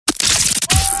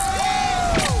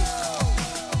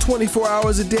24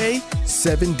 hours a day,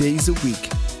 7 days a week.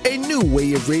 A new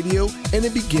way of radio and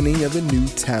the beginning of a new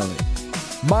talent.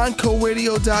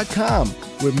 MindCoRadio.com,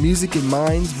 where music and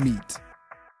minds meet.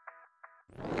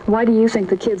 Why do you think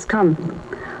the kids come?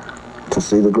 To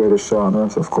see the greatest show on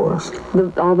earth, of course.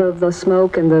 All the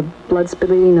smoke and the blood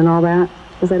spitting and all that?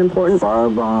 Is that important?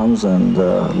 Firebombs and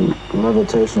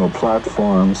levitational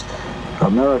platforms.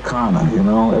 Americana, you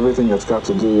know, everything that's got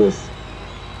to do with,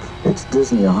 it's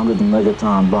Disney, 100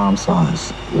 megaton bomb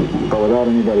size, but without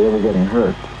anybody ever getting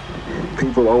hurt.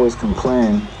 People always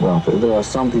complain, well, there are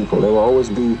some people, there will always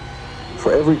be,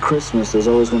 for every Christmas, there's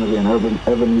always going to be an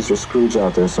Ebenezer Scrooge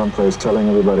out there someplace telling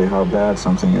everybody how bad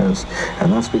something is.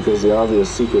 And that's because the obvious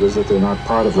secret is that they're not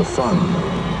part of the fun.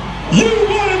 You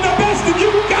wanted the best and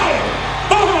you got it!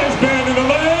 The highest band in the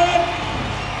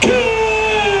land, Kiss!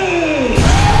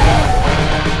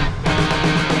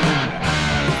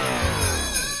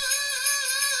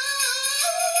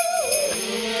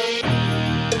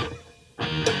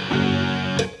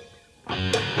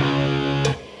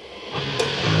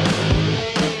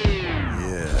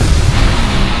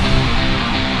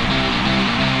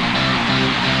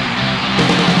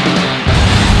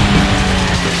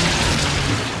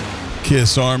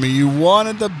 Kiss Army, you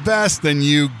wanted the best and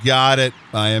you got it.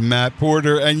 I am Matt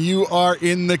Porter and you are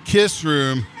in the Kiss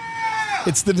Room.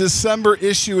 It's the December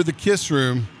issue of the Kiss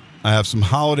Room. I have some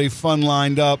holiday fun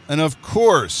lined up, and of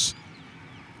course,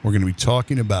 we're going to be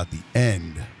talking about the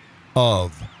end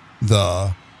of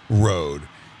the road.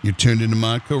 You're tuned into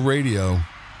Mindco Radio,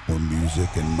 where music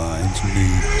and minds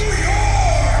meet.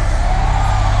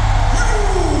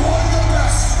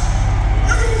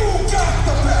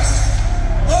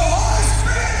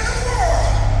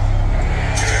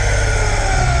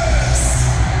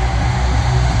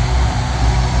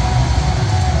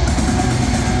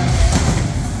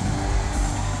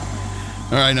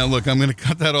 All right, now look, I'm going to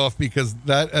cut that off because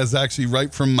that is actually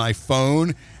right from my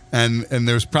phone, and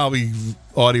there's probably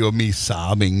audio of me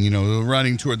sobbing,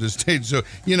 running toward the stage. So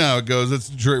you know how it goes. It's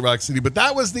Detroit Rock City. But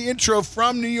that was the intro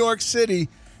from New York City,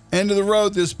 end of the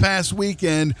road this past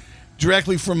weekend,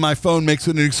 directly from my phone. Makes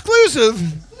it an exclusive.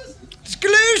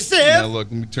 Now look,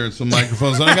 let me turn some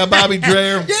microphones on. I got Bobby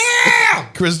Dreyer. Yeah!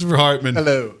 Christopher Hartman.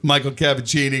 Hello. Michael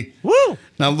Cavaccini. Woo!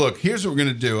 Now look, here's what we're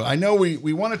going to do. I know we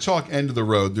want to talk end of the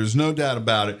road. There's no doubt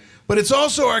about it. But it's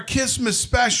also our Kissmas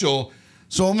special.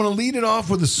 So I'm going to lead it off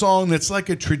with a song that's like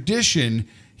a tradition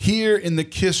here in the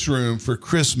Kiss Room for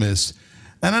Christmas.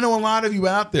 And I know a lot of you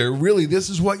out there, really, this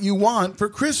is what you want for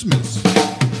Christmas.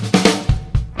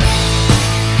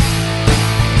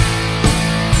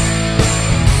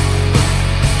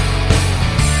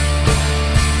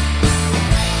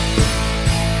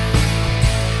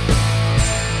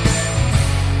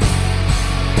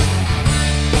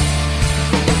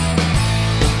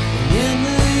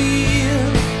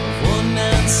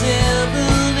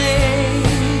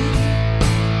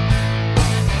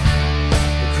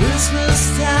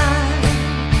 Christmas time,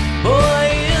 boy,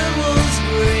 it was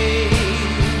great.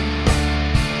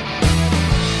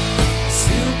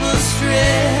 Super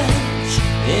Stretch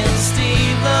and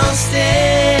Steve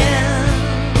Austin,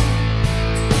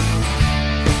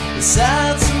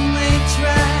 besides some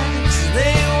matrix,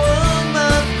 they were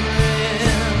my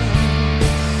friends.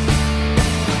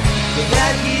 But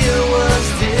that year was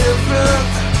different,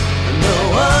 no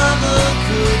other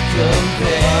could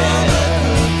compare.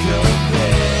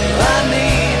 I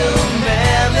need a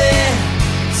Mary,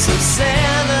 so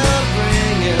Santa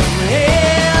bring him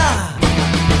here.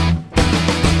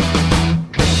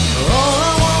 All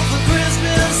I want for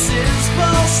Christmas is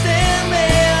Paul Stanley.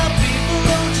 People,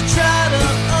 don't you try to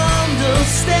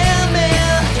understand me.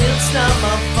 It's not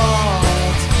my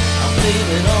fault, I blame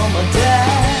it on my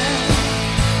dad.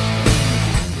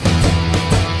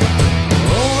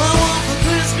 All I want for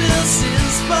Christmas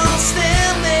is Paul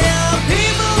Stanley.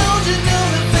 People, don't you know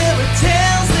that fairy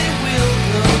tales, they will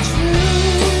come true.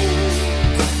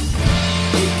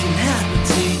 It can happen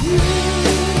to you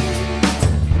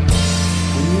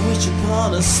when you wish upon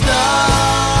a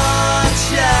star,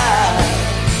 child.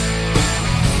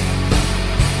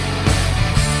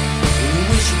 When you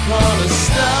wish upon a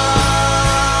star,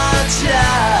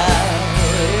 child.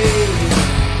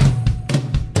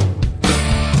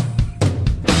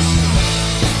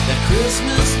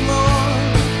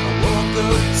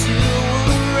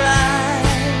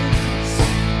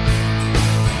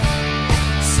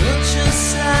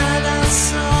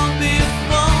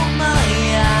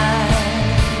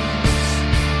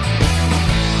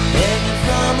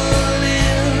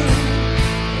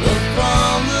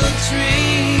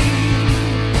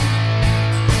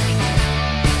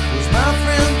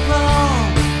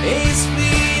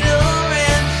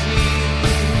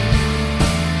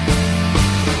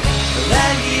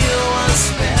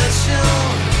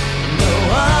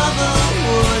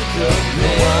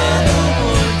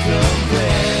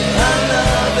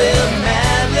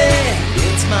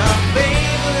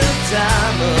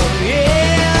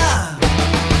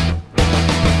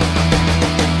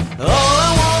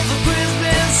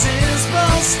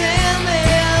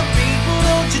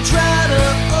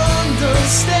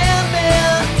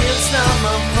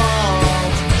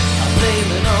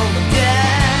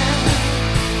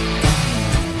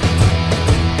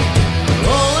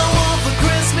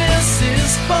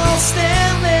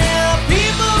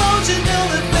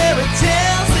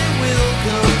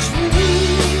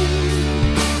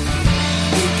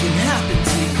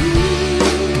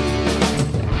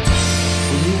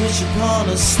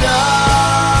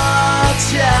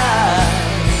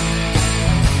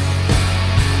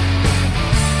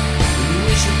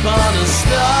 upon a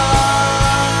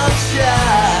star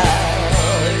child.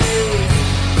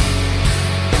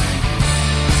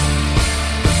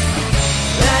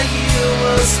 That you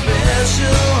were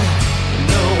special,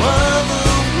 no other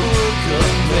would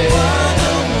compare.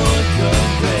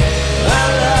 I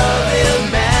love you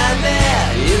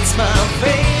madly, it's my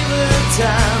favorite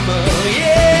time of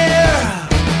year.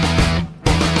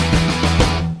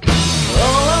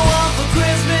 All I want for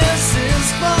Christmas is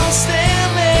Paul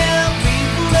Stanley.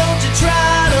 People, don't you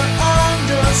try to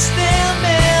understand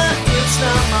me. It's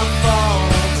not my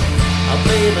fault, I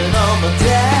blame it on my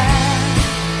dad.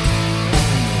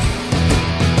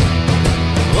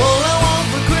 All I want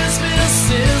for Christmas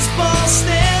is Paul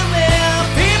Stanley.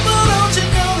 People, don't you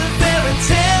know that fairy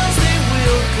tales, they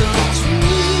will come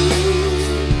true.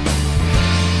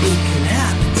 It can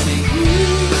happen to you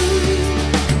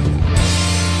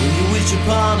when you wish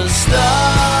upon a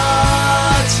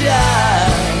star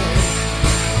child.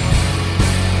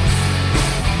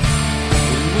 When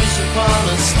you wish upon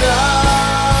a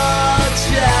star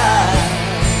child.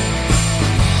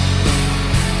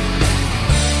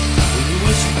 When you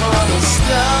wish upon a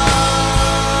star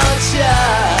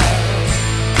child.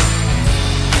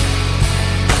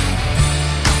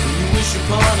 When you wish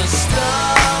upon a star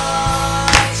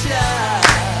child.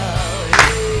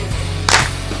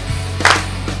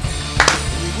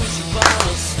 When you wish upon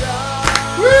a star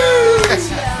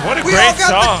child. What a We all great got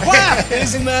song. the clap.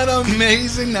 Isn't that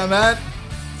amazing? Now that,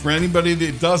 for anybody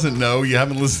that doesn't know, you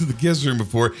haven't listened to the Kiss Room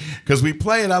before, because we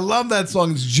play it. I love that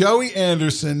song. It's Joey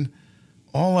Anderson.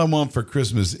 All I Want for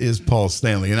Christmas is Paul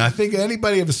Stanley. And I think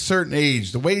anybody of a certain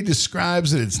age, the way he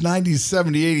describes it, it's 90s,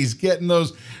 70s, 80s, getting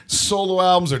those solo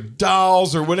albums or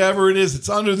Dolls or whatever it is. It's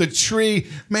under the tree.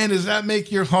 Man, does that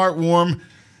make your heart warm?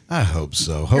 I hope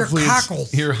so. Hopefully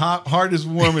cockles. your heart is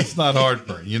warm. It's not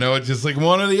heartburn. You know, it's just like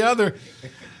one or the other.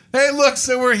 Hey, look,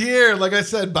 so we're here. Like I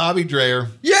said, Bobby Dreyer,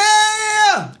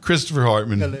 Yeah. Christopher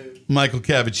Hartman, Michael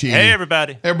Cavaccini. Hey,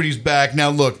 everybody. Everybody's back. Now,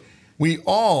 look, we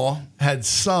all had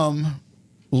some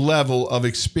level of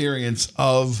experience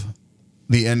of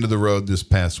the end of the road this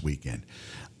past weekend.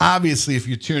 Obviously, if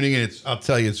you're tuning in, I'll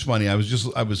tell you, it's funny. I was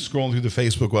scrolling through the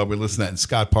Facebook while we were listening to that, and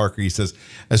Scott Parker, he says,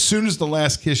 as soon as the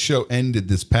last Kiss show ended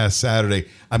this past Saturday,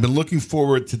 I've been looking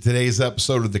forward to today's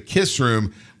episode of The Kiss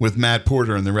Room with Matt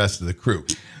Porter and the rest of the crew.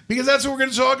 Because that's what we're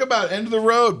going to talk about, end of the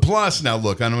road. Plus, now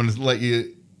look, I'm going to let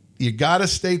you got to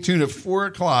stay tuned at 4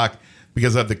 o'clock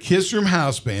because I have the Kiss Room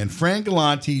House Band, Frank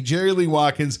Galante, Jerry Lee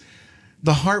Watkins,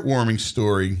 the heartwarming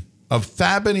story of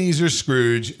Ebenezer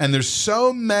Scrooge, and there's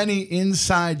so many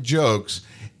inside jokes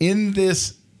in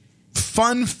this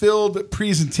fun-filled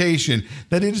presentation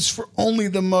that it is for only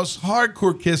the most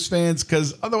hardcore Kiss fans,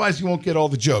 because otherwise you won't get all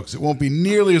the jokes. It won't be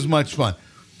nearly as much fun.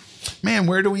 Man,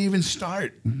 where do we even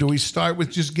start? Do we start with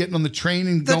just getting on the train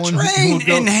and The going? train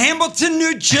in Hamilton,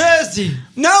 New Jersey.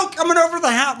 No, coming over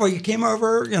the house. Well, you came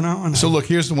over, you know. And So look,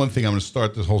 here's the one thing. I'm going to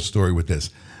start this whole story with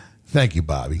this. Thank you,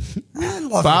 Bobby. I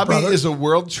love Bobby you, brother. is a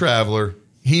world traveler.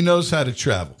 He knows how to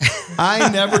travel. I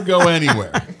never go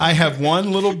anywhere. I have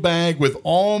one little bag with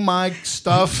all my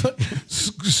stuff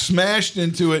smashed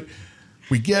into it.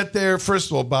 We get there. First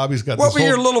of all, Bobby's got What this were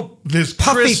your little this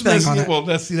puffy Christmas. thing on it? Well,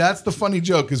 that's the funny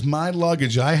joke. Is my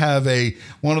luggage? I have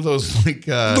one of those like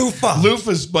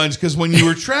loofah sponge, because when you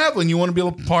were traveling, you want to be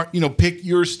able to pick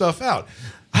your stuff out.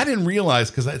 I didn't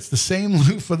realize, because it's the same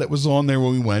loofah that was on there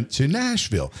when we went to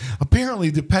Nashville.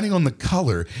 Apparently, depending on the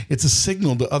color, it's a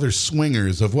signal to other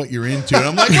swingers of what you're into. And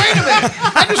I'm like, wait a minute,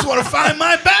 I just want to find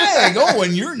my bag. Oh,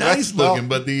 and you're nice looking,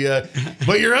 but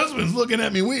your husband's looking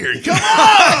at me weird. Come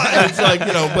on! And it's like,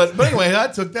 but anyway, I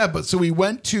took that. But so we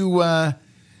went to,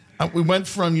 we went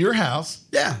from your house,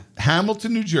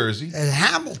 Hamilton, New Jersey. At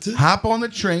Hamilton. Hop on the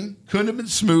train. Couldn't have been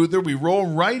smoother. We roll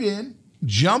right in,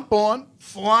 jump on,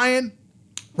 flying.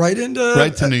 Right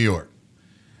to New York.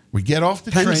 We get off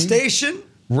the Penn train. Station.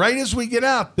 Right as we get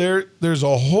out, there's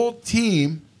a whole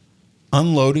team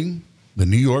unloading the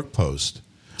New York Post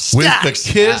with the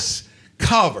Kiss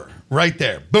cover right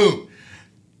there. Boom.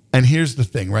 And here's the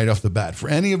thing right off the bat. For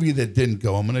any of you that didn't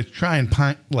go, I'm going to try and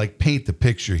paint the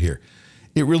picture here.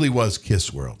 It really was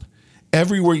Kiss World.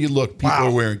 Everywhere you look, people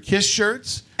are wearing Kiss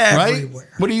shirts. Everywhere.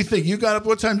 Right? What do you think? You got up?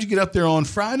 What time did you get up there on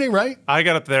Friday? Right? I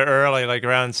got up there early, like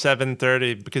around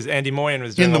 7:30, because Andy Moyen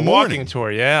was doing In the a morning. walking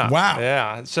tour. Yeah. Wow.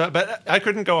 Yeah. So, but I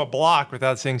couldn't go a block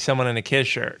without seeing someone in a Kiss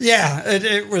shirt. Yeah,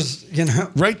 it was,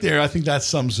 Right there, I think that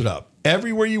sums it up.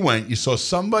 Everywhere you went, you saw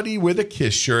somebody with a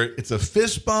Kiss shirt. It's a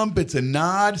fist bump. It's a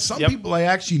nod. Some people I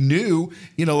actually knew,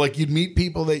 like you'd meet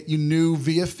people that you knew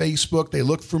via Facebook. They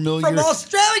look familiar. from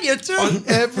Australia, too.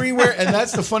 Everywhere. And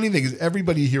that's the funny thing is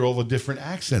everybody hear all the different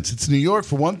accents. It's New York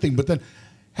for one thing, but then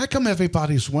how come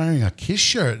everybody's wearing a Kiss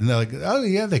shirt? And they're like, oh,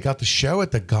 yeah, they got the show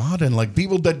at the Garden. Like,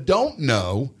 people that don't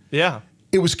know, Yeah.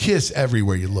 it was Kiss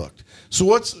everywhere you looked. So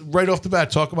what's, right off the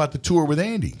bat, talk about the tour with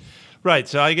Andy. Right.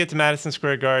 So I get to Madison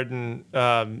Square Garden,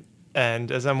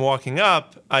 and as I'm walking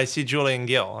up, I see Julian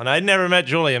Gill. And I'd never met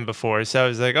Julian before, so I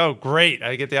was like, oh, great.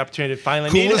 I get the opportunity to finally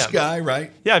meet him. Coolest guy, right?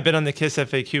 Yeah, I've been on the Kiss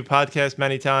FAQ podcast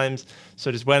many times.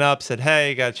 So just went up, said,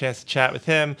 hey, got a chance to chat with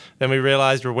him. Then we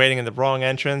realized we're waiting in the wrong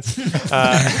entrance.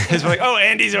 Because we're like, oh,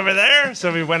 Andy's over there.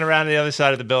 So we went around to the other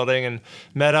side of the building and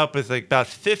met up with like about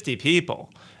 50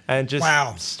 people. And just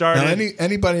started. Now,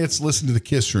 anybody that's listened to the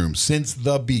Kiss Room since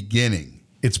the beginning,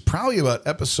 it's probably about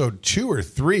episode 2 or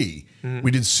 3. Mm-hmm.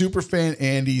 We did Superfan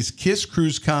Andy's Kiss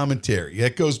Cruise commentary.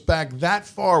 It goes back that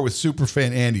far with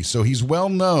Superfan Andy. So he's well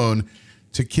known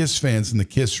to Kiss fans in the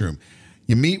Kiss Room.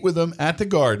 You meet with him at the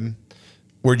Garden.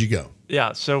 Where'd you go?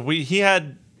 Yeah, so he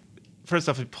had, first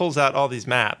off, he pulls out all these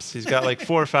maps. He's got like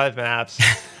 4 or 5 maps,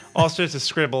 all sorts of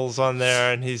scribbles on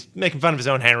there, and he's making fun of his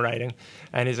own handwriting.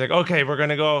 And he's like, okay, we're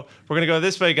gonna go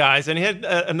this way, guys. And he had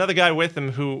another guy with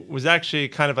him who was actually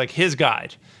kind of like his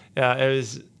guide.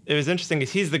 It was interesting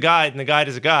because he's the guide and the guide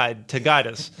is a guide to guide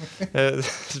us.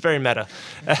 It's very meta.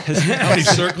 How many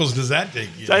circles does that take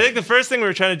you? So I think the first thing we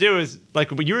were trying to do is,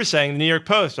 like what you were saying, the New York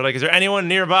Post. Or like, is there anyone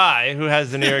nearby who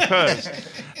has the New York Post?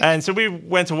 And so we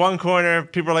went to one corner.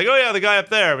 People were like, oh, yeah, the guy up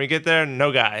there. We get there,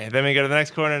 no guy. Then we go to the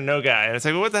next corner, no guy. And it's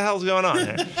like, well, what the hell's going on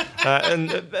here?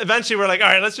 And eventually we're like, all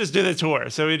right, let's just do the tour.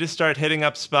 So we just start hitting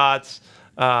up spots.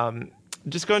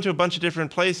 Just going to a bunch of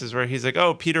different places where he's like,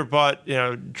 oh, Peter bought,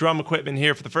 drum equipment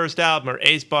here for the first album, or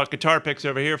Ace bought guitar picks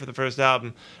over here for the first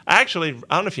album. Actually,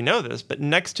 I don't know if you know this, but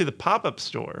next to the pop-up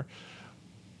store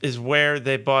is where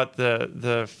they bought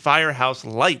the Firehouse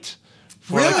light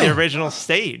for like, the original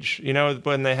stage,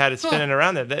 when they had it spinning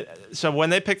around there. So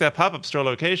when they picked that pop-up store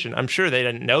location, I'm sure they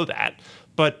didn't know that.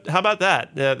 But how about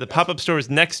that? The pop-up store is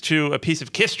next to a piece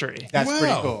of Kisstory. That's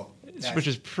pretty cool. Which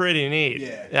is pretty neat.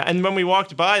 Yeah. And when we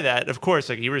walked by that, of course,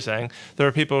 like you were saying, there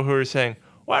were people who were saying,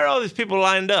 why are all these people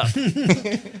lined up?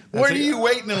 What are you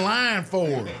waiting in line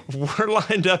for? We're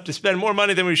lined up to spend more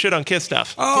money than we should on Kiss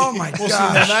stuff. Oh, my God.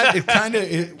 Well,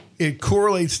 see, it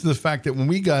correlates to the fact that when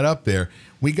we got up there,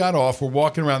 we got off, we're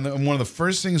walking around, and one of the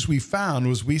first things we found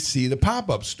was we see the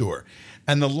pop-up store.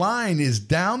 And the line is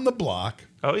down the block.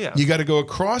 Oh, yeah. You got to go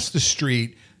across the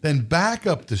street, then back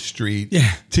up the street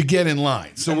to get in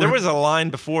line. So there was a line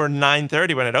before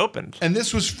 9:30 when it opened. And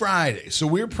this was Friday. So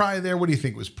we were probably there, what do you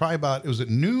think? It was probably about, was it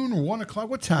noon or 1 o'clock?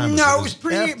 What time was it? No, it was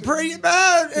pretty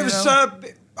bad. It was,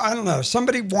 I don't know,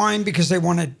 somebody whined because they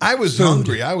wanted I was food.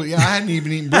 hungry. I hadn't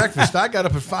even eaten breakfast. I got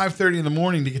up at 5:30 in the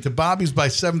morning to get to Bobby's by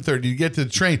 7:30 to get to the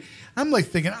train. I'm like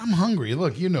thinking, I'm hungry.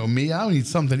 Look, you know me. I need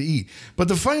something to eat. But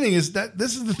the funny thing is that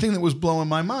this is the thing that was blowing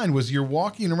my mind was you're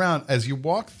walking around. As you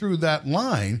walk through that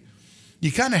line,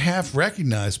 you kind of half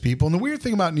recognize people. And the weird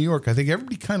thing about New York, I think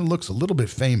everybody kind of looks a little bit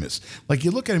famous. Like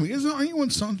you look at him, aren't you on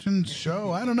something's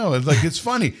show? I don't know. It's like, it's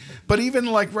funny. But even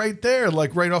like right there,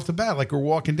 like right off the bat, like we're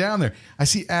walking down there, I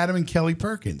see Adam and Kelly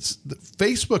Perkins, the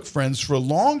Facebook friends for a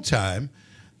long time,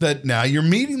 that now you're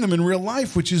meeting them in real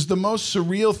life, which is the most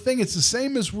surreal thing. It's the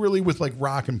same as really with like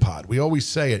Rockin' Pod. We always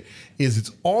say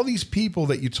it's all these people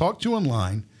that you talk to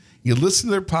online, you listen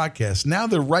to their podcast, now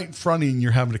they're right in front of you and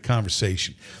you're having a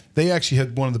conversation. They actually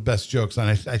had one of the best jokes,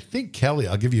 and I think Kelly,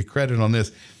 I'll give you credit on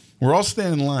this. We're all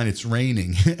standing in line, it's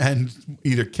raining, and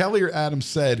either Kelly or Adam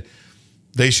said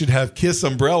they should have Kiss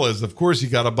umbrellas. Of course, you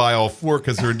got to buy all 4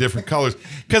 because they're in different colors.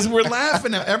 Because we're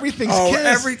laughing now. Everything's Kiss.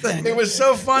 Everything. It was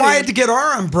so funny. Why had to get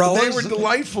our umbrellas? They were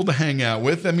delightful to hang out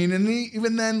with. I mean, and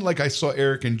even then, like I saw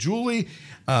Eric and Julie.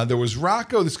 There was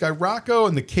Rocco, this guy Rocco,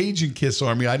 and the Cajun Kiss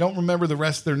Army. I don't remember the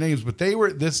rest of their names, but they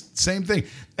were this same thing.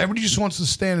 Everybody just wants to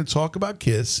stand and talk about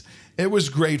Kiss. It was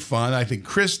great fun. I think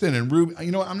Kristen and Ruby,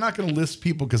 I'm not going to list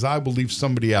people because I will leave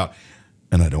somebody out,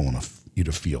 and I don't want you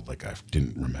to feel like I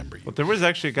didn't remember you. Well, there was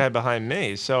actually a guy behind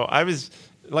me. So I was,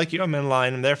 like you, I'm in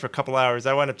line. I'm there for a couple hours.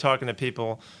 I wound up talking to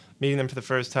people, meeting them for the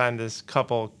first time, this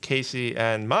couple, Casey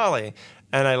and Molly.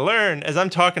 And I learned, as I'm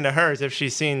talking to her, as if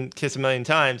she's seen Kiss a million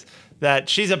times, that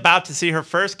she's about to see her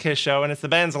first Kiss show, and it's the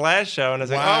band's last show. And I was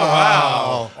like,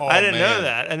 wow. I didn't know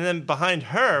that. And then behind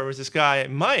her was this guy,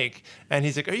 Mike, and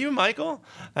he's like, are you Michael?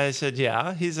 I said,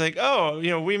 yeah. He's like, oh,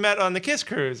 we met on the Kiss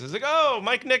cruise. I was like, oh,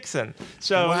 Mike Nixon.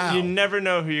 So you never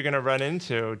know who you're going to run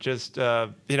into, just,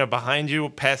 behind you,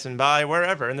 passing by,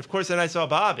 wherever. And, of course, then I saw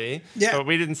Bobby. Yeah. But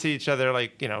we didn't see each other,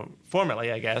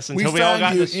 formally, I guess, until we all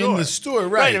got in the store. In the store,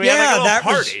 right. And we had a little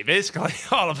party, basically,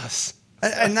 all of us.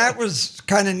 And that was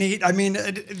kind of neat. I mean,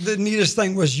 the neatest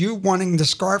thing was you wanting the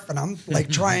scarf, and I'm like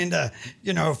trying to,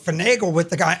 finagle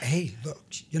with the guy. Hey, look,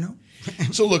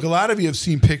 So look, a lot of you have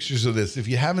seen pictures of this. If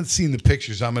you haven't seen the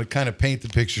pictures, I'm going to kind of paint the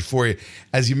picture for you.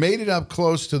 As you made it up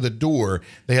close to the door,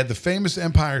 they had the famous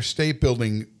Empire State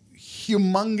Building,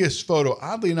 humongous photo,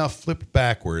 oddly enough, flipped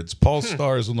backwards. Paul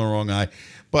Starr is on the wrong eye.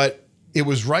 But it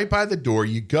was right by the door.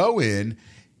 You go in.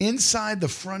 Inside the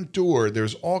front door,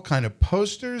 there's all kind of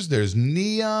posters. There's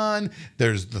neon.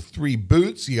 There's the 3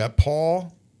 boots. You got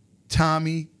Paul,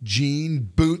 Tommy, Gene,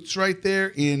 boots right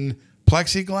there in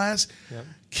plexiglass. Yep.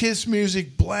 Kiss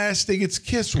music blasting. It's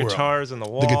Kiss World. Guitars on the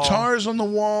wall. The guitars on the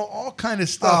wall, all kind of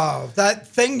stuff. Oh, that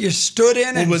thing you stood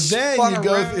in and then spun you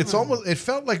go. around. It's almost. It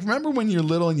felt like, remember when you're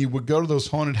little and you would go to those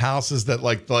haunted houses that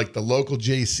like the local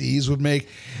JCs would make.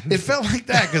 It felt like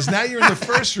that because now you're in the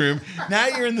first room. Now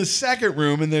you're in the second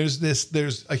room and there's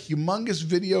a humongous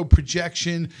video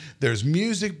projection. There's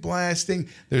music blasting.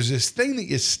 There's this thing that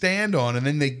you stand on and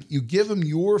then you give them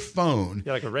your phone.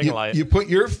 Yeah, like a ring light. You put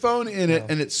your phone in it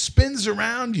and it spins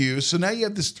around you, so now you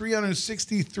have this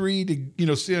 363 to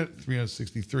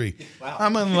 363. Wow.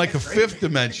 I'm on like a fifth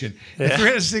dimension. Yeah.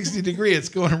 360 degree. It's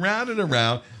going around and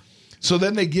around. So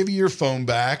then they give you your phone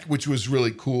back, which was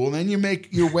really cool. And then you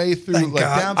make your way through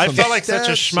down. I felt like such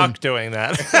a schmuck doing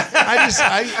that.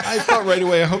 I thought right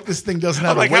away, I hope this thing doesn't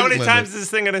have a weight how many limit. times is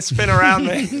this thing going to spin around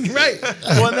me? Right.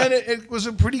 Well, and then it was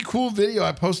a pretty cool video.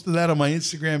 I posted that on my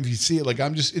Instagram. If you see it,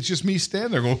 it's just me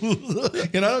standing there going,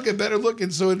 I don't get better looking.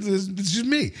 So it's just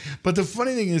me. But the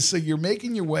funny thing is, so you're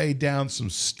making your way down some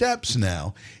steps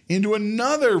now into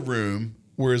another room,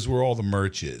 where all the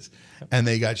merch is. And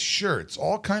they got shirts,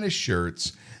 all kind of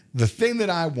shirts. The thing that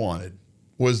I wanted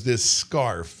was this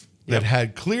scarf that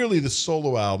had clearly the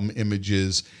solo album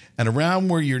images, and around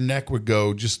where your neck would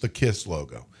go, just the Kiss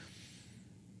logo.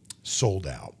 Sold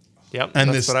out. Yep,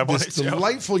 and that's what I wanted. This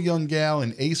delightful young gal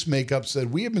in Ace makeup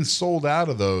said, we have been sold out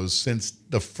of those since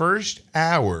the first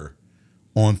hour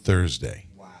on Thursday.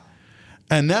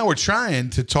 And now we're trying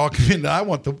to talk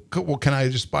into, can I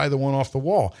just buy the one off the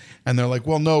wall? And they're like,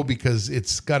 well, no, because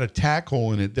it's got a tack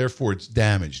hole in it, therefore it's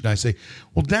damaged. And I say,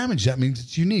 well, damaged, that means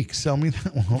it's unique. Sell me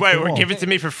that one off Wait, the wall. give it to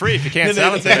me for free if you can't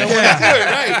sell it to me.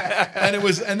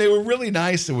 Right. And they were really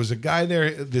nice. There was a guy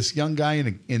there, this young guy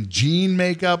in jean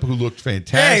makeup who looked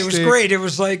fantastic. Yeah, he was great. It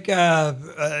was like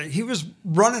he was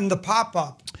running the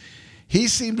pop-up. He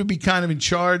seemed to be kind of in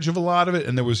charge of a lot of it,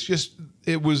 and but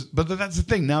that's the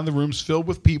thing. Now the room's filled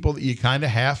with people that you kind of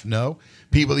half know,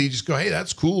 people that you just go, hey,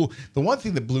 that's cool. The one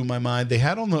thing that blew my mind, they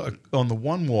had on the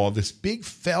one wall this big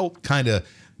felt kind of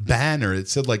banner. It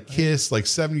said like Kiss, like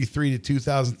 73 to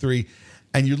 2003,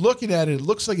 and you're looking at it. It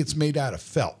looks like it's made out of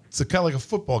felt. It's kind of like a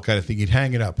football kind of thing. You'd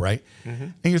hang it up, right? Mm-hmm.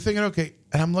 And you're thinking, okay.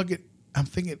 And I'm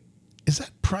thinking, is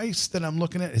that price that I'm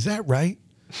looking at? Is that right?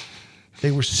 They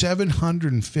were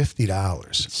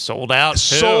 $750. Sold out,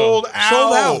 too. Sold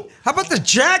out. How about the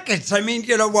jackets? I mean,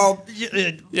 yeah, Michael,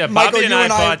 Bobby and I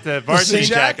bought the varsity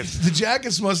jackets. The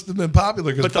jackets must have been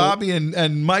popular because Bobby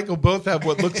and Michael both have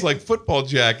what looks like football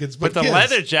jackets. But the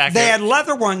leather jacket. They had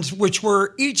leather ones, which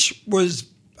were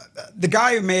the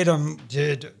guy who made them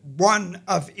did one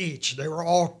of each. They were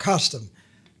all custom.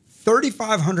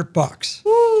 $3,500.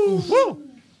 Woo!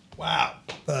 Wow.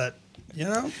 But...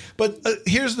 But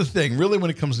here's the thing, really, when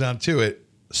it comes down to it,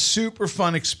 super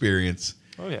fun experience.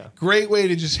 Oh, yeah. Great way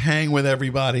to just hang with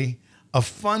everybody. A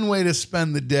fun way to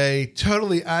spend the day,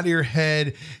 totally out of your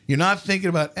head. You're not thinking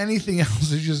about anything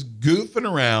else. You're just goofing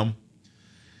around.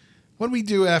 What did we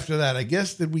do after that? I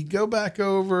guess, did we go back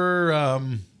over...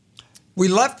 We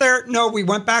left there. No, we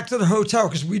went back to the hotel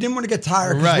because we didn't want to get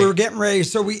tired because we were getting ready.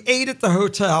 So we ate at the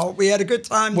hotel. We had a good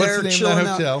time there. What's the name of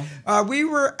the hotel? We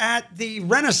were at the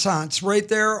Renaissance right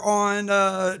there on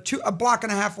a block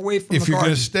and a half away from the garden. If you're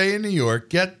going to stay in New York,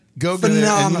 go there.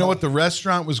 And you know what? The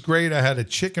restaurant was great. I had a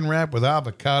chicken wrap with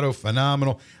avocado.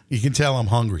 Phenomenal. You can tell I'm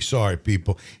hungry. Sorry,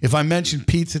 people. If I mention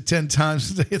pizza 10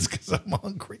 times today, it's because I'm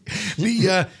hungry.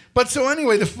 But so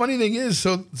anyway, the funny thing is,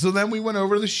 so then we went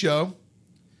over to the show.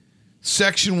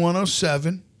 Section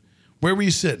 107. Where were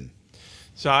you sitting?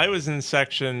 So I was in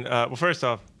section. Well, first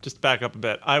off, just back up a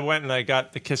bit. I went and I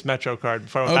got the Kiss Metro card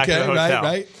before I went back to the hotel.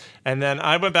 Right. And then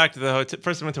I went back to the hotel.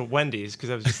 First, I went to Wendy's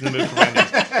because I was just in the mood for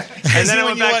Wendy's. And then I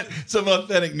went back some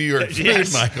authentic New York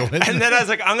food, Michael. And then I was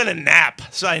like, I'm gonna nap.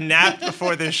 So I napped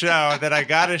before the show. Then I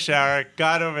got a shower,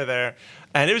 got over there,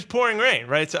 and it was pouring rain.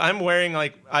 Right. So I'm wearing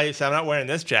I said, I'm not wearing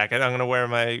this jacket. I'm gonna wear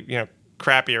my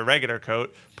crappier regular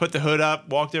coat. Put the hood up.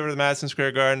 Walked over to the Madison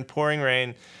Square Garden. Pouring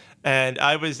rain. And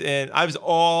I was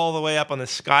all the way up on the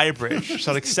Sky Bridge,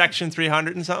 so like section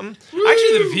 300 and something.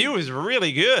 Actually, the view was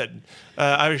really good.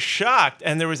 I was shocked,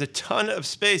 and there was a ton of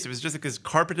space. It was just like this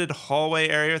carpeted hallway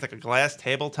area with like a glass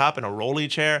tabletop and a rolly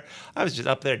chair. I was just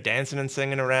up there dancing and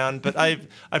singing around. But I,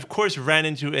 of course, ran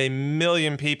into a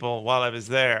million people while I was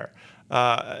there.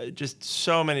 Just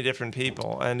so many different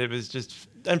people, and it was just.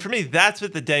 And for me, that's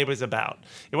what the day was about.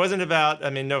 It wasn't about, I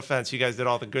mean, no offense, you guys did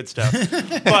all the good stuff.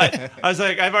 But I was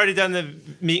like, I've already done the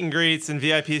meet and greets and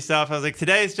VIP stuff. I was like,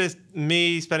 today is just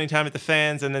me spending time at the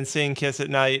fans and then seeing Kiss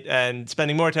at night and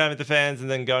spending more time at the fans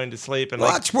and then going to sleep. And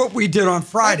Well, that's what we did on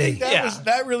Friday.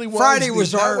 That really was. Friday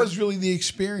was that our- was really the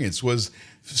experience. Was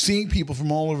seeing people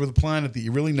from all over the planet that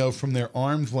you really know from their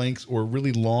arm's lengths or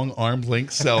really long arm's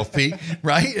length selfie,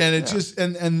 right? And it just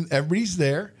and everybody's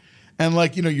there. And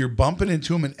like, you know, you're bumping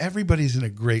into them and everybody's in a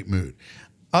great mood.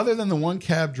 Other than the one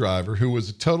cab driver who was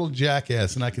a total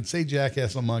jackass, and I can say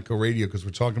jackass on Monco Radio because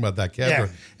we're talking about that cab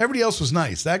driver. Everybody else was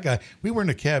nice. That guy, we were in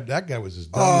a cab. That guy was as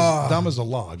dumb as a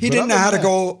log. He But didn't know other how to than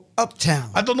go uptown.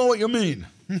 I don't know what you mean.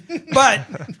 But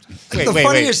the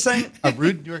funniest thing. A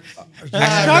rude New York.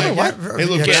 Hey,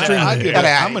 look, Extremely.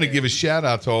 I'm going to give a shout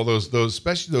out to all those,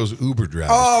 especially those Uber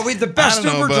drivers. Oh, we the best I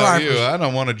don't know Uber about drivers. you. I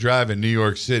don't want to drive in New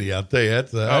York City. I'll tell you,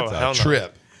 that's hell a no.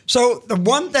 trip. So the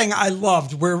one thing I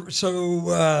loved,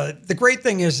 the great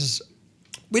thing is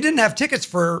we didn't have tickets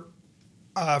for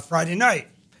Friday night.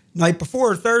 Night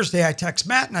before, Thursday, I text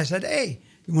Matt and I said, hey,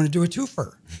 you want to do a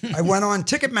twofer? I went on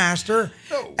Ticketmaster,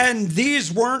 and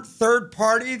these weren't third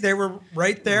party. They were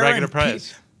right there. regular and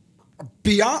price.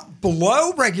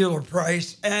 below regular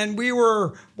price. And we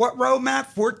were, what row,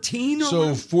 Matt? 14?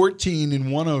 So 14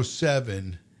 and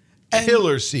 107, And-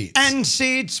 killer seats. And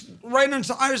seats right on.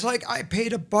 I was like, I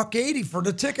paid $1.80 for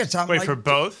the tickets. I'm Wait, like, for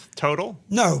both total?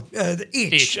 No,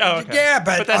 each. Each. Oh, okay. Yeah,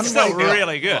 but that's I'm still like,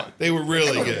 really good. They were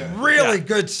really good. really Yeah.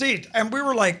 good seat. And we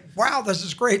were like, wow, this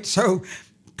is great. So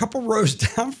a couple rows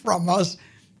down from us,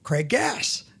 Craig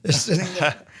Gass is sitting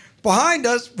there. Behind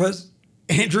us was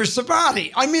Andrew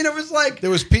Sabati. I mean, it was like, There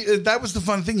was that was the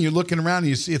fun thing. You're looking around and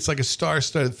you see it's like a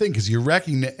star-studded thing because you're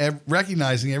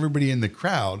recognizing everybody in the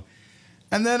crowd.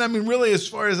 And then, I mean, really, as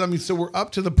far as, I mean, so we're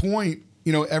up to the point,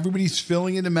 you know, everybody's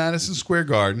filling into Madison Square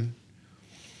Garden.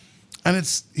 And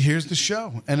here's the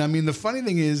show. And I mean, the funny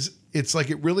thing is, it's like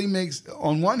it really makes,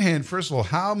 on one hand, first of all,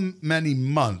 how many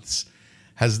months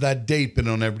has that date been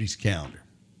on everybody's calendar?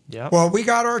 Yeah. well, we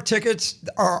got our tickets,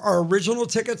 our original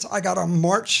tickets. I got on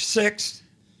March 6th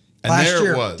And last there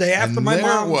year. it was. Day after And my there it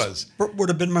mom's, was. would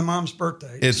have been my mom's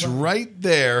birthday. It's So- right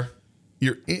there.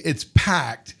 It's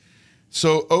packed.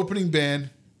 So opening band,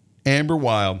 Amber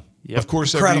Wild. Yep. Of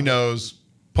course, everybody Incredible. knows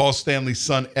Paul Stanley's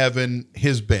son, Evan,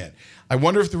 his band. I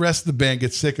wonder if the rest of the band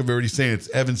gets sick of everybody saying it's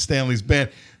Evan Stanley's band,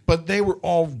 but they were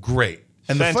all great.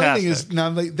 And the funny thing is, Fantastic. now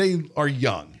they are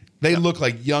young. They look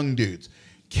like young dudes.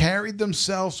 Carried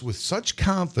themselves with such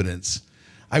confidence.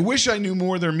 I wish I knew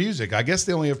more of their music. I guess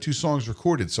they only have 2 songs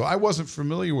recorded, so I wasn't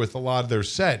familiar with a lot of their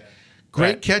set. Great,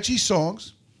 Right. catchy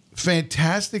songs,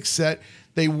 fantastic set.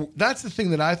 That's the thing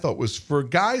that I thought was for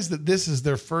guys that this is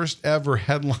their first ever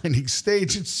headlining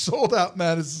stage. It's sold out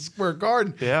Madison Square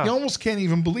Garden. Yeah. You almost can't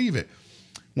even believe it.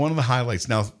 One of the highlights.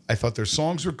 Now, I thought their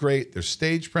songs were great. Their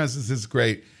stage presence is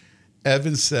great.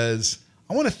 Evan says,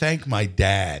 I want to thank my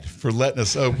dad for letting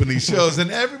us open these shows.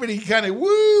 And everybody kind of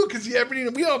woo, because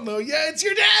we all know, yeah, it's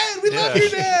your dad. We love your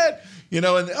dad. You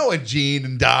know, and Gene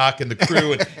and Doc and the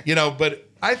crew. And, you know, but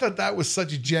I thought that was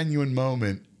such a genuine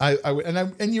moment.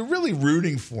 And you're really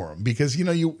rooting for them because, you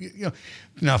know,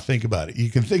 now think about it. You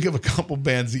can think of a couple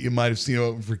bands that you might have seen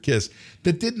open for Kiss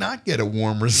that did not get a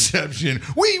warm reception.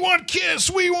 We want Kiss.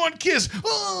 We want Kiss.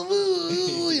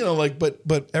 Oh, you know, like, but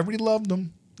everybody loved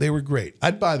them. They were great.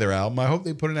 I'd buy their album. I hope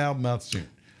they put an album out soon.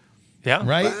 Yeah.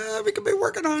 Right? we could be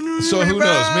working on it. So who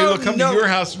knows? Maybe they'll come No. to your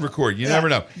house and record. You never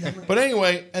know. But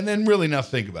anyway, and then really now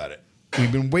think about it.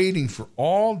 We've been waiting for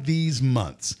all these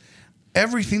months.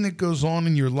 Everything that goes on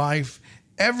in your life,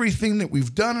 everything that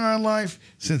we've done in our life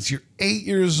since you're 8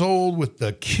 years old with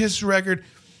the Kiss record.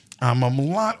 I'm a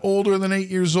lot older than 8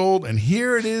 years old, and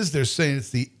here it is. They're saying it's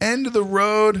the end of the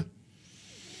road.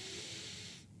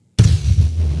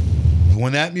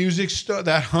 When that music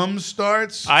that hum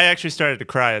starts, I actually started to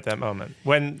cry at that moment.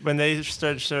 When they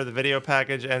started to show the video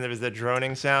package and there was the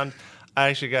droning sound, I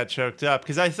actually got choked up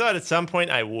because I thought at some point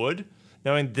I would,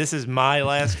 knowing this is my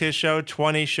last Kiss show,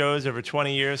 20 shows over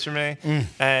 20 years for me.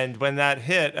 And when that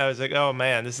hit, I was like, oh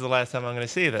man, this is the last time I'm going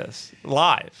to see this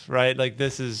live, right? Like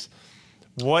this is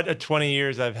what a 20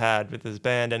 years I've had with this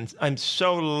band. And I'm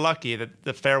so lucky that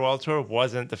the farewell tour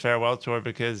wasn't the farewell tour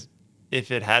because if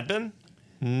it had been,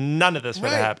 none of this would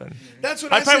have Right. happened. That's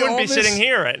what I I say, probably wouldn't all be this- sitting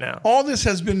here right now. All this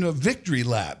has been a victory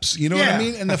laps. You know what I Yeah.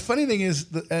 mean? And the funny thing is,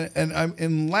 and I'm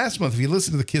in last month, if you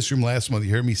listened to the Kiss Room last month,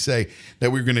 you heard me say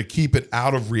that we were going to keep it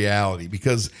out of reality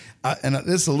because, and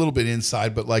this is a little bit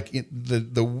inside, but like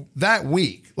that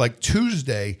week, like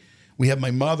Tuesday, we had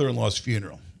my mother-in-law's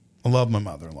funeral. I love my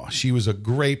mother-in-law. She was a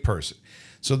great person.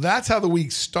 So that's how the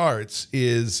week starts,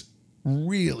 is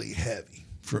really heavy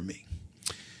for me.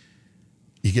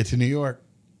 You get to New York,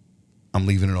 I'm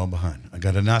leaving it all behind. I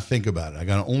got to not think about it. I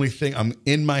got to only think. I'm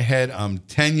in my head. I'm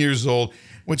 10 years old,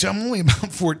 which I'm only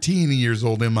about 14 years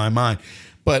old in my mind.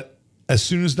 But as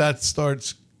soon as that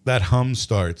starts, that hum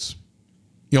starts,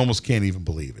 you almost can't even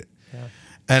believe it. Yeah.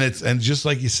 And just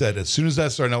like you said, as soon as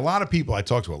that started, and a lot of people, I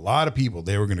talked to a lot of people,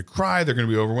 they were going to cry. They're going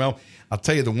to be overwhelmed. I'll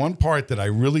tell you the one part that I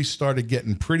really started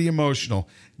getting pretty emotional,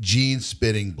 Gene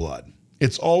spitting blood.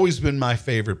 It's always been my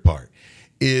favorite part.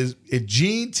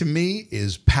 Gene to me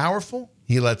is powerful.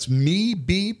 He lets me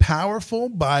be powerful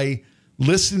by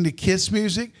listening to Kiss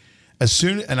music.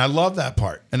 And I love that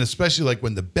part. And especially like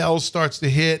when the bell starts to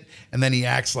hit and then he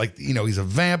acts like, he's a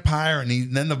vampire and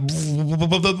then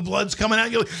the blood's coming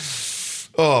out. You're like,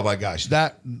 oh my gosh.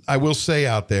 That I will say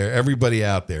out there, everybody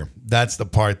out there, that's the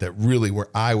part that really where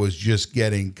I was just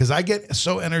getting, because I get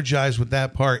so energized with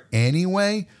that part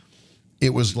anyway. It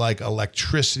was like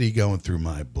electricity going through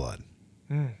my blood.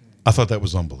 I thought that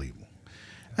was unbelievable.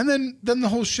 And then the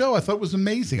whole show I thought was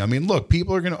amazing. I mean, look,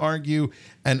 people are going to argue,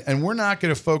 and we're not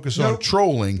going to focus on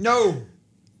trolling. No.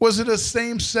 Was it a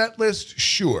same set list?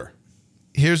 Sure.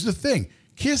 Here's the thing.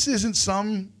 Kiss isn't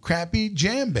some crappy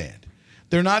jam band.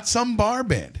 They're not some bar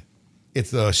band.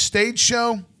 It's a stage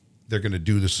show. They're going to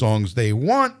do the songs they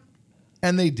want,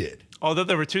 and they did. Although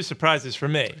there were two surprises for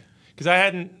me, because I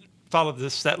hadn't followed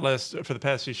this set list for the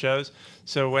past few shows.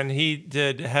 So when he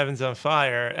did Heaven's on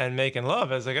Fire and Making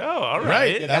Love, I was like, oh, all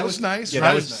right. Right. That was nice. Yeah,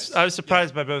 I was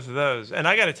surprised by both of those. And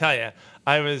I got to tell you,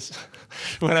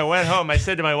 when I went home, I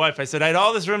said to my wife, I said, I had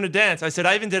all this room to dance. I said,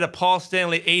 I even did a Paul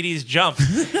Stanley 80s jump.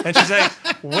 And she's like,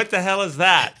 what the hell is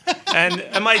that?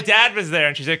 And my dad was there.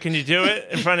 And she said, can you do it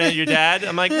in front of your dad?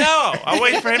 I'm like, no, I'll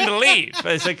wait for him to leave.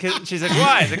 She's like,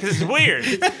 why? I said, because it's weird.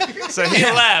 So he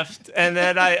left. And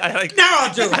then I Now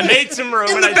I'll do it. I made some room.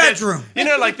 In and the I bedroom.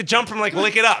 Did, like the jump from like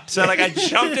Lick It Up. So like I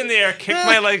jumped in the air, kicked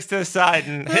my legs to the side,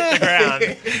 and hit the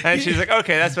ground. And she's like,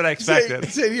 okay, that's what I expected.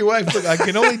 Say to your wife, look, I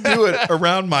can only do it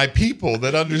around my people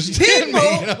that understand me.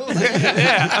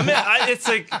 Yeah, I mean,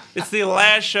 it's the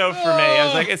last show for me. I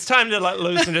was like, it's time to let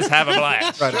loose and just have a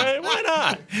blast. Right? Why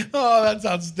not? Oh, that's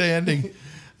outstanding.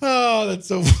 Oh, that's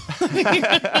so funny.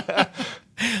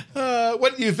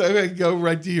 What do you think? Okay, go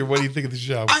right to you. What do you think of the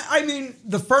show? I mean,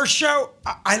 the first show,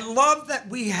 I love that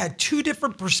we had two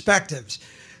different perspectives.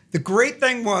 The great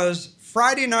thing was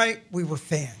Friday night, we were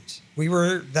fans. We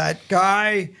were that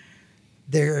guy.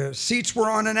 Their seats were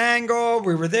on an angle.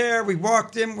 We were there. We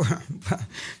walked in.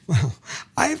 Well,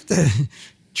 I have to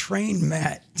train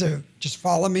Matt to just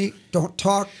follow me. Don't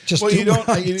talk. Just Well, do you don't. what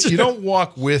I You do. don't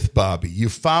walk with Bobby. You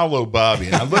follow Bobby.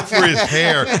 And I look for his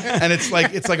hair, and it's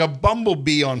like a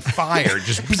bumblebee on fire. It's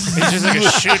just like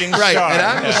a shooting right. star. And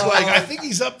I'm just like, I think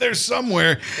he's up there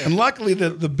somewhere. And luckily,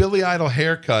 the Billy Idol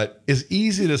haircut is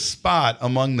easy to spot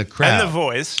among the crowd. And the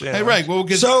voice. You know. Hey, right. Well,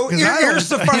 So I don't- here's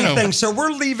the funny you know, thing. So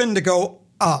we're leaving to go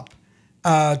up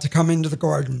to come into the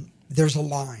garden. There's a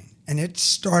line, and it's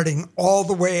starting all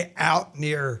the way out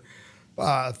near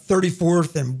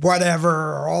 34th and whatever,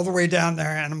 or all the way down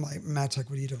there. And I'm like, Matt's like,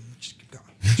 what are you doing? Just keep going.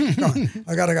 Just keep going.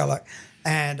 I got to go. Like,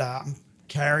 and I'm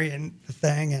carrying the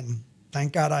thing, and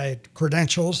thank God I had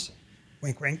credentials.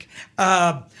 Wink, wink.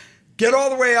 Get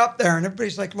all the way up there, and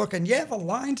everybody's like looking, yeah, the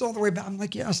line's all the way back. I'm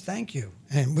like, yes, thank you.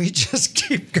 And we just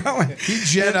keep going. He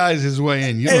Jedi's his way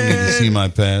in. You don't need to see my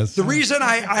pass. The reason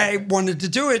I wanted to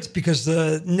do it is because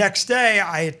the next day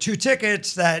I had 2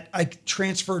 tickets that I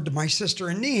transferred to my sister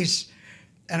and niece,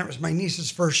 and it was my niece's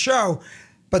first show.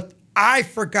 But I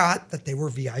forgot that they were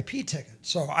VIP tickets.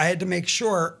 So I had to make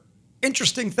sure.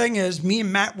 Interesting thing is, me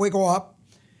and Matt wiggle up.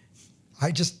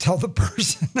 I just tell the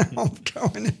person I'm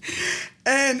going.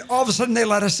 And all of a sudden they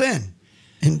let us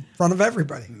in front of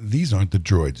everybody. These aren't the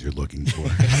droids you're looking for.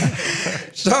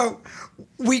 So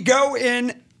we go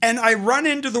in, and I run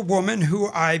into the woman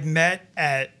who I met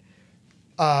at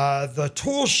the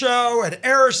Tool show, at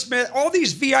Aerosmith, all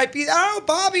these VIP. Oh,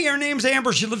 Bobby, her name's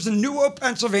Amber. She lives in New Hope,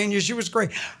 Pennsylvania. She was great.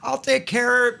 I'll take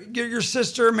care of your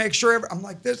sister, make sure. I'm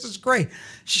like, this is great.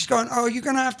 She's going, oh, you're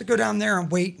going to have to go down there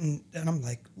and wait. And I'm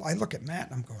like, I look at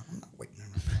Matt, and I'm going, I'm not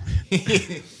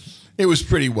waiting. It was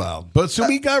pretty wild. But so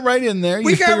we got right in there.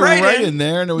 We You got figured right in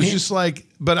there, and it was Yeah. just like,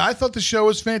 but I thought the show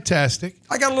was fantastic.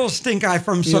 I got a little stink eye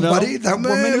from You know? somebody. That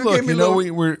woman who Look, gave me you know, a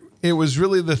little... it was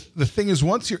really the thing is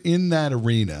once you're in that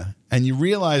arena and you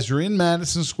realize you're in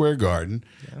Madison Square Garden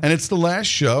and it's the last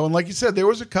show, and like you said, there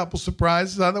was a couple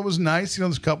surprises. I thought that was nice. You know,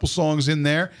 there's a couple songs in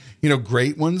there, you know,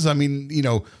 great ones. I mean, you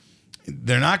know,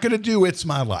 they're not going to do "It's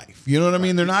My Life." You know what I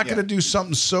mean? They're not going to do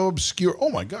something so obscure. Oh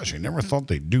my gosh, I never thought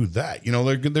they'd do that. You know,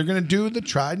 they're going to do the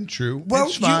tried and true. Well,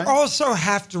 It's you fine. also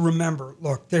have to remember,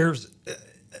 look, there's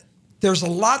a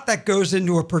lot that goes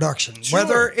into a production,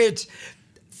 whether it's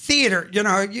theater, you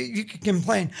know, you can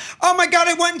complain. Oh my God,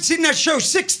 I went and seen that show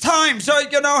 6 times,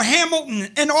 you know,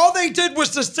 Hamilton, and all they did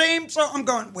was the same. So I'm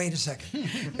going, wait a second.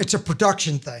 It's a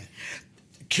production thing.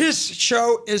 Kiss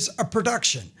show is a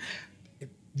production. If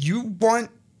you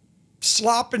want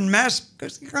slop and mess, go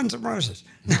see Guns N' Roses.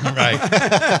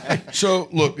 Right. So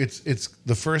look, it's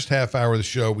the first half hour of the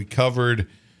show. We covered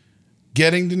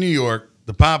getting to New York,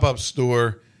 the pop-up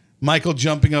store, Michael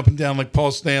jumping up and down like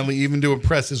Paul Stanley, even to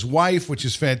impress his wife, which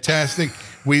is fantastic.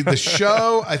 The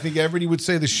show, I think everybody would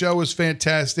say the show was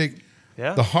fantastic.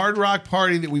 Yeah. The Hard Rock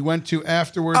party that we went to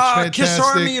afterwards, fantastic. Kiss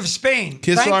Army of Spain.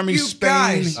 Kiss Thank Army you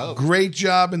Spain, guys. great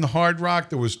job in the Hard Rock.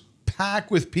 There was packed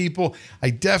with people.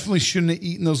 I definitely shouldn't have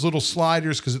eaten those little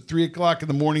sliders because at 3 o'clock in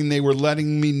the morning they were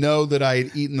letting me know that I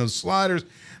had eaten those sliders.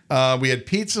 We had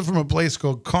pizza from a place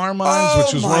called Carmine's,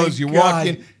 which was one of those you walk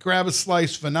in, grab a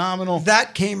slice, phenomenal.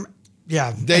 That came,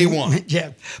 yeah. Day one.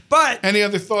 Yeah. But Any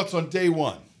other thoughts on day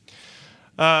one?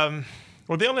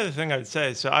 Well, the only other thing I would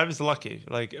say, so I was lucky.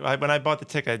 Like when I bought the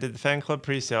ticket, I did the fan club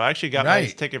pre-sale. I actually got my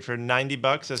Right. ticket for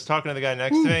 $90. I was talking to the guy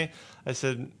next to me. I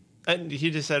said, and he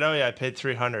just said, "Oh yeah, I paid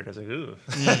 $300." I was like, "Ooh."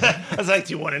 I was like,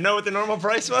 "Do you want to know what the normal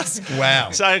price was?"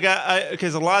 Wow. So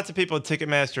because lots of people had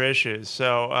Ticketmaster issues.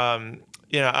 So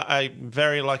you know, I'm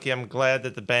very lucky. I'm glad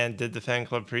that the band did the fan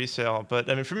club pre-sale. But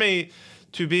I mean, for me,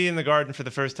 to be in the Garden for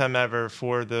the first time ever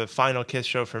for the final Kiss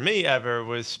show for me ever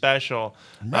was special.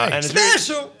 Right. And as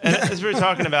Special! and as we were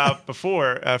talking about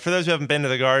before, for those who haven't been to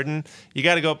the Garden, you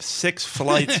got to go up 6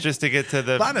 flights just to get to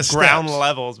the Lot of ground steps.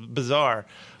 levels. Bizarre.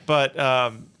 But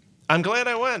I'm glad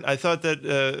I went. I thought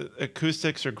that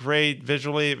acoustics are great.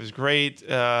 Visually, it was great.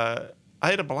 I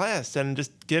had a blast. And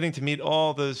just getting to meet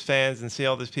all those fans and see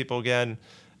all those people again,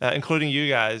 including you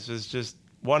guys, was just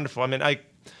wonderful. I mean,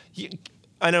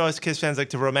 I know us Kiss fans like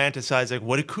to romanticize like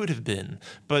what it could have been,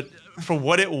 but for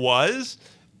what it was,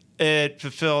 it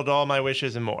fulfilled all my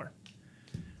wishes and more.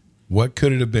 What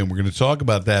could it have been? We're going to talk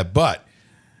about that, but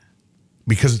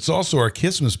because it's also our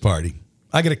Kissmas party,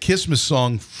 I got a Kissmas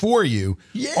song for you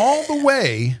all the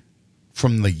way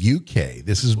from the UK.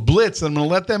 This is Blitz. I'm going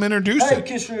to let them introduce Hey, it.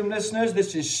 Kiss Room listeners,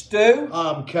 this is Stu.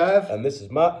 I'm Kev. And this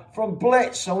is Matt. From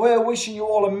Blitz, and we're wishing you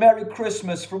all a Merry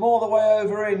Christmas from all the way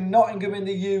over in Nottingham in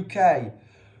the UK.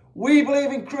 We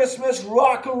believe in Christmas,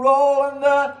 rock and roll, and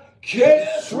the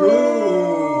Kiss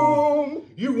Room.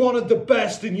 You wanted the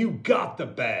best and you got the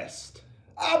best.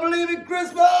 I believe in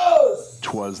Christmas.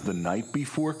 'Twas the night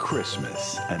before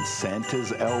Christmas, and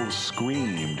Santa's elves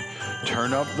screamed,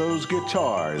 "Turn up those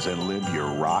guitars and live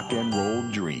your rock and roll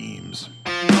dreams."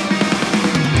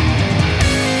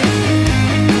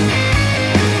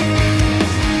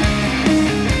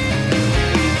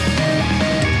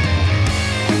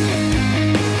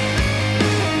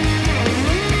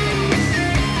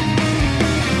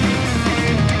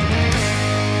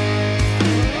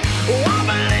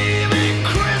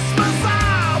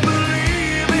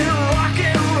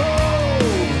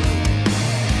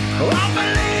 I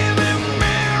believe in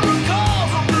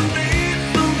miracles underneath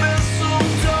the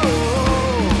mistletoe.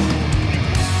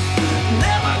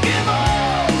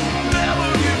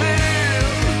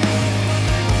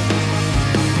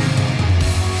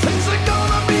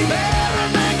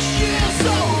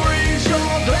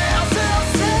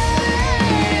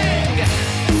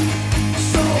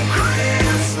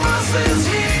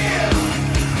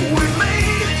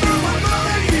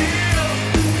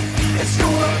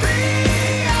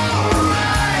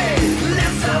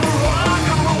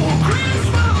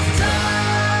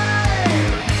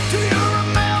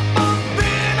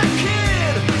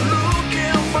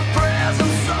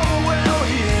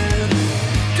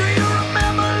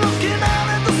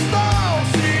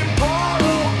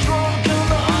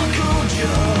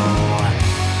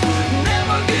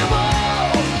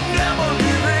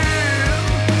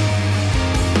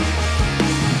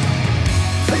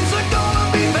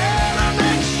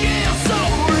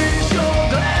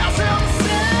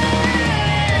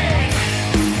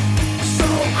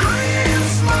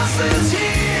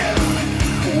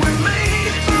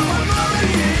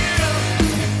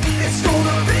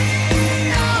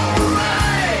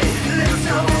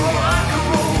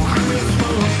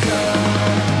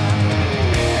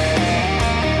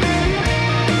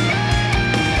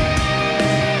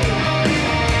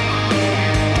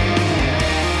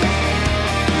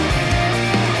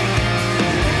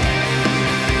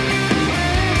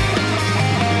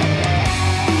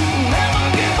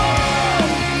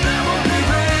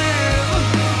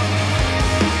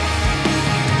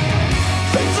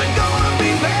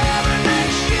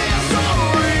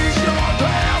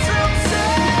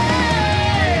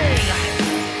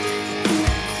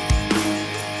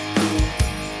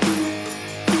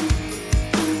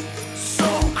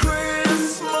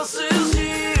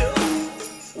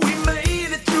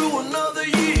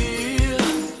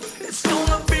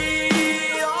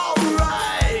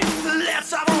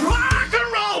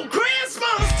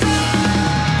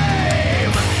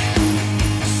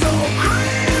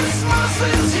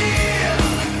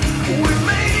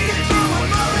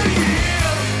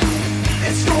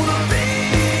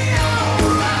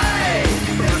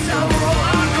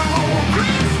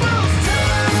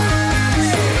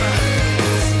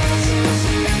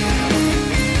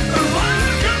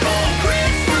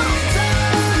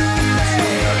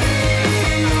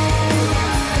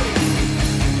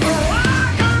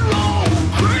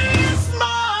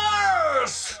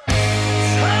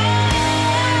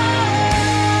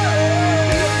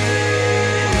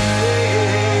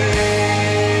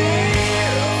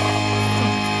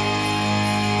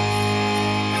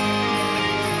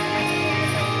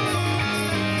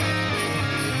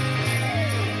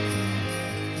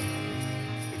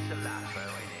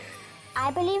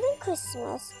 I believe in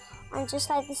Christmas, and just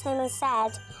like the snowman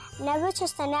said, never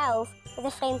trust an elf with a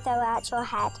flamethrower at your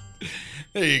head.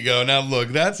 There you go. Now, look,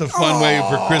 that's a fun way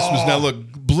for Christmas. Now,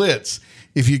 look, Blitz.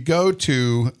 If you go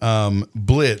to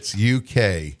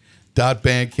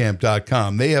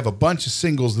blitzuk.bandcamp.com, they have a bunch of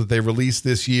singles that they released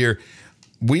this year.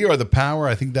 We Are the Power.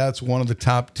 I think that's one of the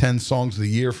top 10 songs of the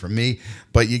year for me.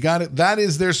 But you got it. That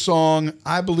is their song,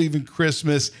 I Believe in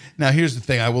Christmas. Now, here's the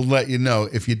thing. I will let you know,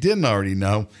 if you didn't already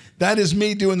know, that is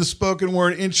me doing the spoken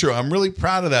word intro. I'm really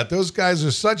proud of that. Those guys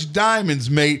are such diamonds,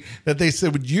 mate, that they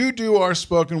said, would you do our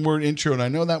spoken word intro? And I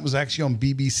know that was actually on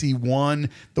BBC One,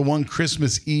 the one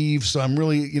Christmas Eve. So I'm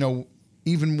really,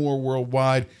 even more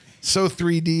worldwide. So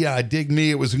 3D, I dig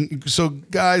me. It was so,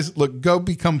 guys, look, go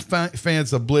become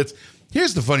fans of Blitz.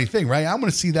 Here's the funny thing, right? I'm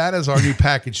going to see that as our new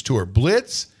package tour.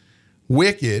 Blitz,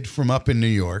 Wicked from up in New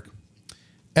York,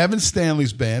 Evan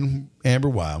Stanley's band, Amber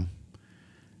Wild,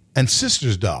 and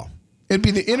Sisters Doll. It'd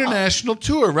be the international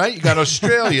tour, right? You got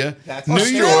Australia, New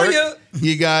York.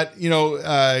 You got,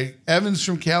 Evans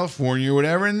from California or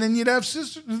whatever, and then you'd have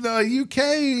the UK,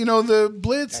 the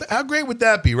Blitz. How great would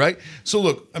that be, right? So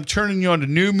look, I'm turning you on to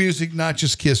new music, not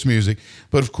just Kiss music.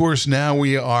 But of course, now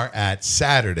we are at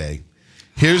Saturday.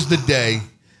 Here's the day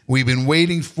we've been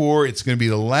waiting for. It's going to be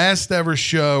the last ever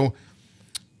show.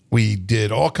 We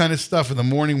did all kind of stuff in the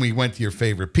morning. We went to your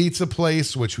favorite pizza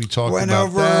place, which we talked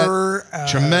about that.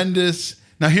 Tremendous.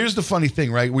 Now, here's the funny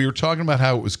thing, right? We were talking about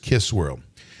how it was Kiss World.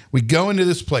 We go into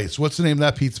this place. What's the name of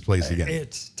that pizza place again?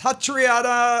 It's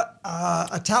Tatriata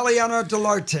Italiano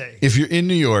dell'Arte. If you're in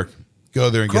New York, go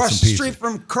there and get some pizza. Across the street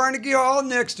from Carnegie Hall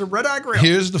next to Red Eye Grill.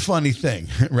 Here's the funny thing,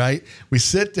 right? We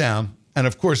sit down. And,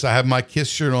 of course, I have my Kiss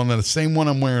shirt on, the same one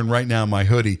I'm wearing right now, my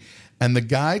hoodie. And the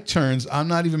guy turns, I'm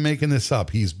not even making this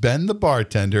up. He's Ben, the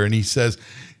bartender, and he says,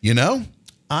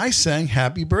 I sang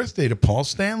Happy Birthday to Paul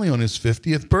Stanley on his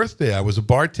 50th birthday. I was a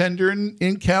bartender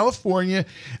in California.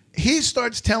 He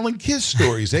starts telling Kiss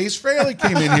stories. Ace Frehley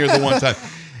came in here the one time.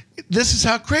 This is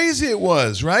how crazy it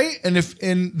was, right? And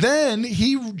then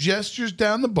he gestures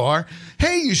down the bar.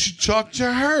 Hey, you should talk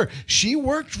to her. She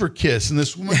worked for Kiss. And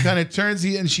this woman kind of turns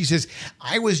and she says,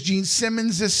 I was Gene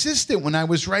Simmons' assistant when I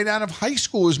was right out of high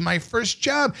school. It was my first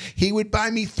job. He would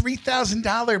buy me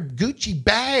 $3,000 Gucci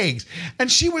bags.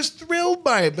 And she was thrilled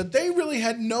by it, but they really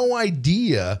had no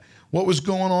idea what was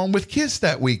going on with Kiss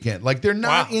that weekend. Like, they're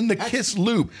not in the Kiss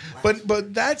loop.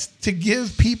 But that's to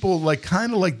give people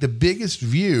kind of the biggest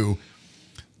view.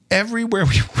 Everywhere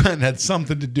we went had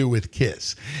something to do with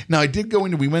Kiss. Now,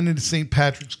 we went into St.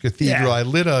 Patrick's Cathedral. Yeah. I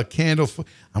lit a candle.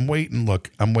 I'm waiting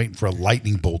for a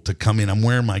lightning bolt to come in. I'm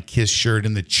wearing my Kiss shirt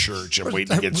in the church. I'm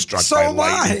waiting to get struck by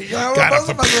lightning.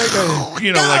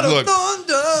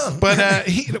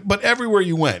 But everywhere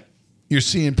you went, you're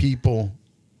seeing people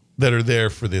that are there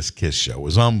for this Kiss show. It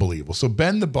was unbelievable. So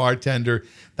Ben, the bartender,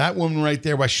 that woman right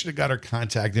there, I should have got her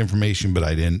contact information, but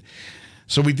I didn't.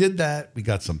 So we did that. We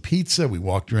got some pizza. We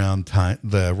walked around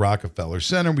the Rockefeller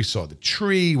Center. We saw the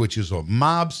tree, which is a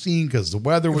mob scene because the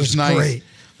weather was nice. Great.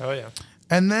 Oh, yeah.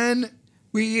 And then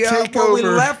we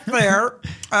left there.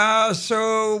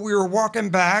 So we were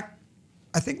walking back.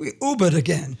 I think we Ubered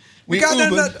again. We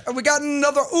got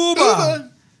another Uber.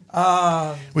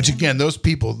 Which again, those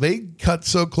people, they cut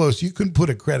so close you couldn't put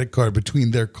a credit card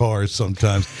between their cars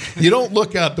sometimes. You don't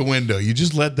look out the window. You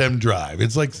just let them drive.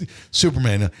 It's like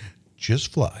Superman.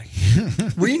 Just fly.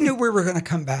 We knew we were going to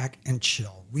come back and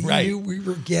chill. We knew we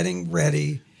were getting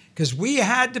ready because we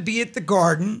had to be at the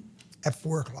Garden at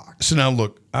 4 o'clock. So now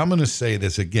look, I'm going to say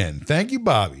this again. Thank you,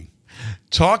 Bobby.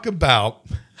 Talk about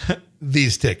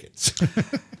these tickets.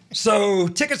 So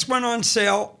tickets went on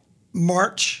sale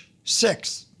March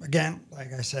 6th. Again,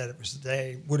 like I said, it was the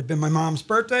day, would have been my mom's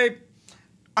birthday.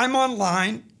 I'm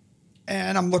online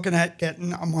and I'm looking at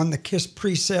I'm on the Kiss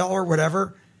pre-sale or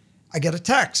whatever. I get a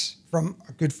text from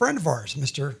a good friend of ours,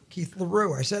 Mr. Keith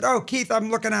LaRue. I said, Keith, I'm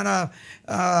looking at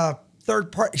a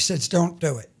third party. He says, don't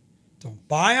do it. Don't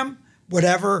buy them,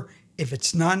 whatever. If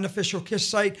it's not an official Kiss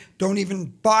site, don't even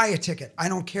buy a ticket. I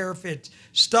don't care if it's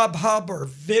StubHub or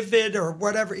Vivid or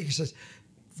whatever. He says,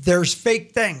 there's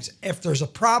fake things. If there's a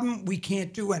problem, we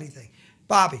can't do anything.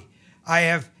 Bobby, I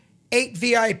have 8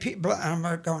 VIP. I'm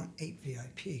going, 8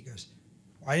 VIP. He goes,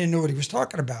 I didn't know what he was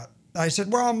talking about. I said,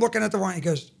 well, I'm looking at the one. He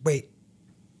goes, wait.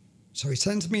 So he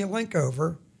sends me a link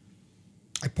over.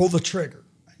 I pull the trigger.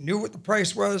 I knew what the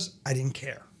price was. I didn't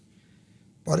care.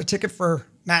 Bought a ticket for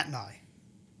Matt and I.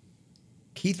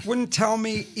 Keith wouldn't tell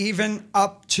me even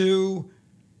up to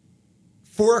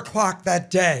 4 o'clock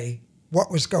that day what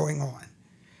was going on.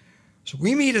 So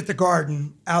we meet at the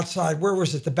Garden outside. Where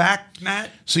was it? The back, Matt?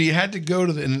 So you had to go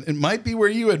to and it might be where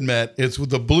you had met. It's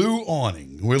with the blue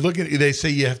awning. We're looking. They say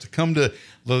you have to come to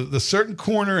the certain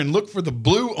corner and look for the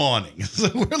blue awning. So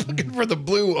we're looking for the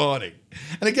blue awning.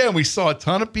 And again, we saw a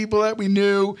ton of people that we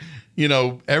knew. You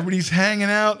know, everybody's hanging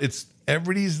out.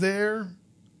 Everybody's there.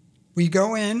 We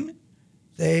go in.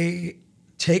 They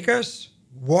take us,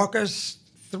 walk us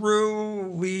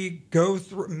through. We go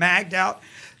through, magged out.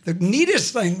 The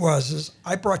neatest thing was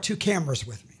I brought 2 cameras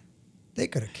with me. They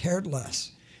could have cared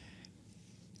less.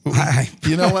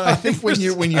 You know what? I think when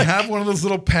you have one of those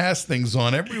little pass things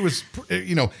on, everybody was,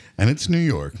 and it's New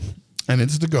York, and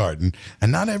it's the Garden,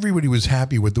 and not everybody was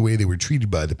happy with the way they were treated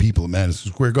by the people at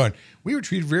Madison Square Garden. We were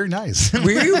treated very nice.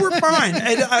 We were fine.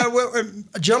 And,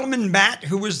 a gentleman, Matt,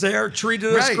 who was there,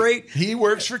 treated us great. He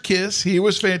works for KISS. He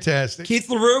was fantastic. Keith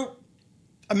LaRue.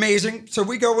 Amazing. So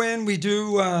we go in, we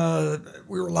do,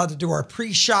 we were allowed to do our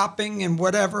pre-shopping and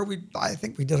whatever. I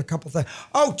think we did a couple things.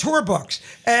 Oh, tour books.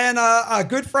 And a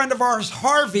good friend of ours,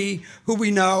 Harvey, who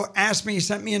we know, asked me, he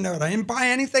sent me a note. I didn't buy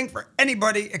anything for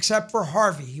anybody except for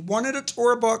Harvey. He wanted a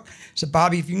tour book. I said,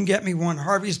 Bobby, if you can get me one.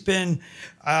 Harvey's been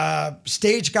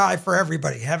stage guy for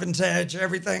everybody. Heaven's Edge,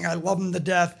 everything. I love him to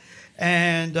death.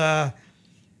 And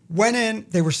went in,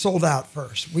 they were sold out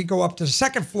first. We go up to the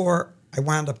second floor. I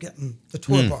wound up getting the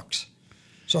tour books.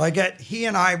 So he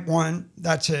and I won.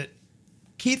 That's it.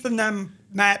 Keith and them,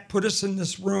 Matt, put us in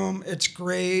this room. It's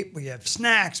great. We have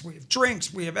snacks. We have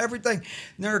drinks. We have everything. And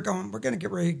they're going, we're going to get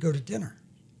ready to go to dinner.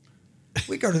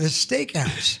 We go to this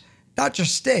steakhouse. Not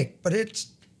just steak, but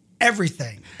it's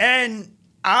everything. And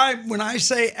when I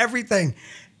say everything,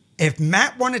 if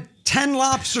Matt wanted 10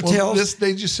 lobster tails.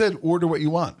 They just said, order what you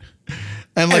want.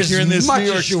 And like you're in this New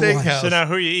York steakhouse. So now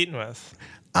who are you eating with?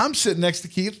 I'm sitting next to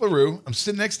Keith LaRue. I'm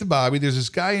sitting next to Bobby. There's this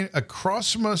guy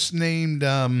across from us named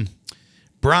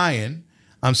Brian.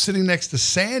 I'm sitting next to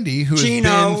Sandy, who has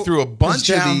been through a bunch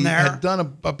of these, had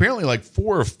done apparently like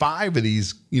 4 or 5 of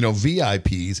these,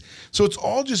 VIPs. So it's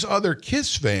all just other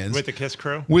KISS fans. With the KISS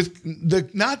crew?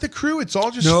 Not the crew. It's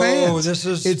all just fans.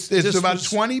 It's about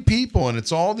 20 people, and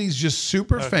it's all these just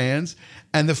super fans.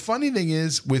 And the funny thing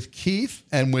is with Keith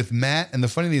and with Matt, and the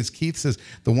funny thing is Keith says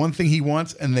the one thing he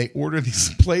wants, and they order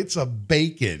these plates of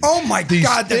bacon. Oh my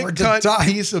God, they were cut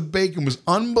piece of bacon was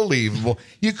unbelievable.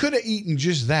 You could have eaten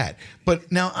just that. But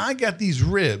now I got these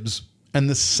ribs and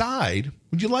the side.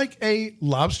 Would you like a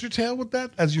lobster tail with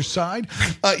that as your side?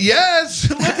 Yes.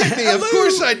 Look at me. Of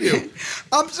course I do.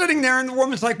 I'm sitting there and the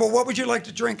woman's like, well, what would you like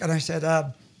to drink? And I said,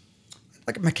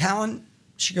 like a Macallan.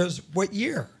 She goes, what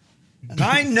year? And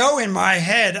I know in my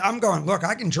head, I'm going, look,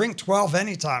 I can drink 12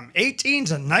 anytime.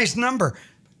 18's a nice number.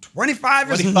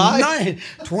 25 is nice.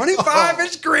 25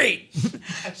 is great.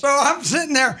 So I'm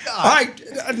sitting there.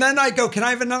 And then I go, can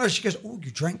I have another? She goes, oh, you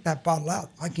drank that bottle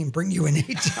out. I can bring you an 8.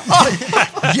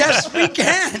 Yes, we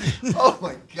can. Oh,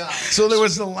 my God. So there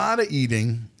was a lot of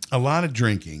eating. A lot of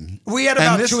drinking. We had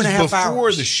about 2.5 hours. And this is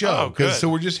before the show. Oh, So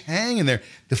we're just hanging there.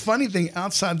 The funny thing,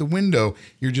 outside the window,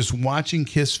 you're just watching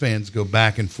KISS fans go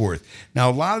back and forth. Now,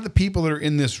 a lot of the people that are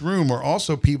in this room are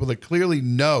also people that clearly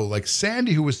know. Like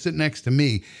Sandy, who was sitting next to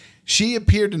me, she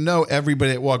appeared to know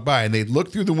everybody that walked by. And they'd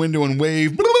look through the window and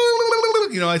wave.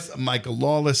 Michael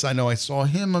Lawless, I know I saw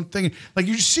him. I'm thinking, like,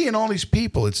 you're just seeing all these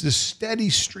people. It's this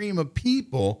steady stream of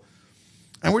people.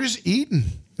 And we're just eating.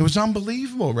 It was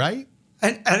unbelievable, right?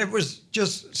 And it was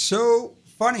just so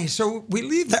funny. So we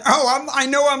leave there. I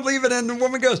know I'm leaving. And the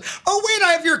woman goes, oh, wait,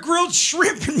 I have your grilled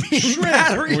shrimp and beef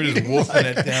battery. We're just wolfing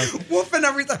it down. Wolfing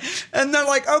everything. And they're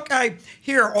like, okay,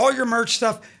 here, all your merch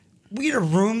stuff. We had a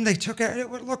room. They took it.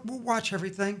 Look, we'll watch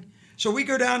everything. So we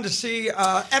go down to see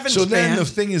Evans So then band. the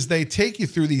thing is, they take you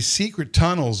through these secret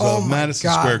tunnels of Madison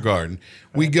Square Garden.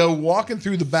 We go walking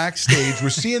through the backstage.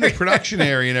 We're seeing the production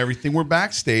area and everything. We're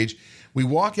backstage. We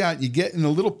walk out, you get in a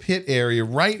little pit area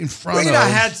right in front of I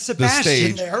had the Sebastian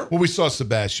stage. there. Well, we saw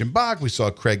Sebastian Bach, we saw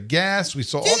Craig Gass, we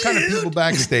saw all kind of people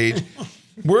backstage.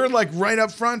 We're like right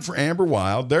up front for Amber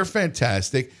Wild. They're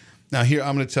fantastic. Now here,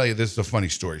 I'm going to tell you, this is a funny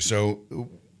story. So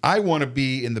I want to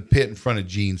be in the pit in front of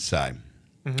Gene's side.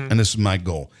 Mm-hmm. And this is my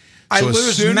goal. So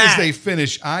as soon as they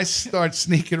finish, I start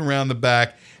sneaking around the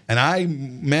back. And I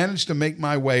managed to make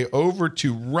my way over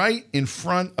to right in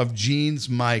front of Gene's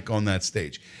mic on that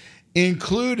stage.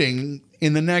 Including,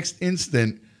 in the next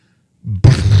instant,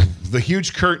 the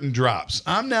huge curtain drops.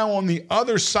 I'm now on the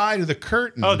other side of the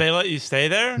curtain. Oh, they let you stay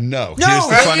there? No. Here's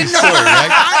the funny story, right?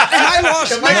 I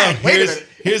lost my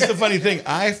Here's the funny thing.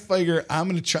 I figure I'm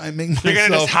going to try and make You're myself...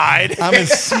 going to just hide? I'm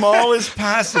as small as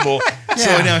possible.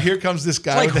 So now here comes this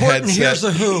guy with the Horton, headset. here's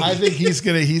the Who. I think he's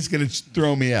gonna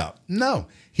throw me out. No.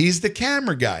 He's the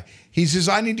camera guy. He says,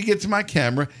 I need to get to my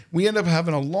camera. We end up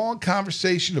having a long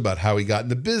conversation about how he got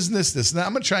into business, this and that.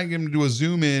 I'm going to try and get him to do a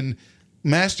Zoom in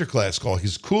masterclass call.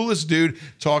 He's the coolest dude.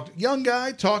 Young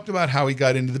guy, talked about how he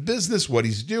got into the business, what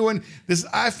he's doing.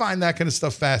 I find that kind of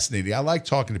stuff fascinating. I like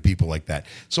talking to people like that.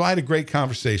 So I had a great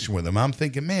conversation with him. I'm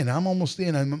thinking, man, I'm almost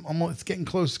in. It's getting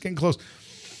close. It's getting close.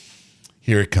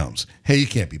 Here it comes. Hey, you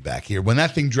can't be back here. When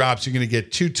that thing drops, you're going to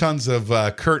get 2 tons of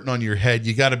curtain on your head.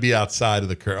 You got to be outside of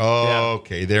the curtain. Oh,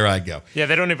 okay. There I go. Yeah,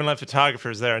 they don't even let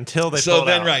photographers there until they So pull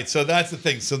then, out. right. So that's the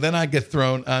thing. So then I get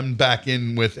thrown. I'm back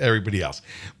in with everybody else.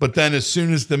 But then as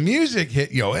soon as the music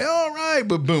hit, hey, all right,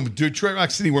 but boom, Detroit Rock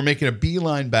City, we're making a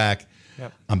beeline back.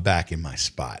 Yep. I'm back in my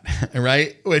spot,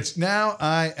 right? Which now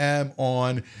I am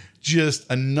on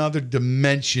just another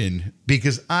dimension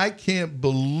because I can't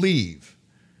believe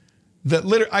that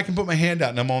literally I can put my hand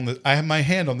out and I have my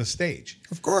hand on the stage.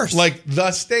 Of course. Like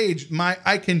the stage,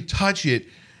 I can touch it.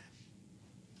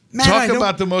 Man, Talk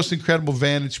about the most incredible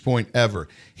vantage point ever.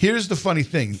 Here's the funny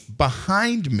thing.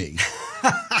 Behind me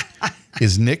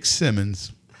is Nick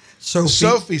Simmons,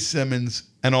 Sophie Simmons,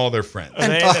 and all their friends.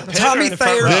 And Tommy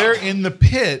Thayer. They're in the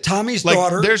pit. Tommy's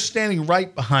daughter. They're standing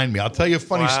right behind me. I'll tell you a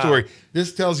funny story.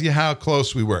 This tells you how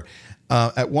close we were.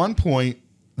 At one point,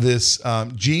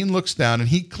 Gene looks down and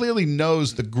he clearly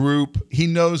knows the group. He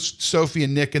knows Sophie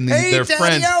and Nick and their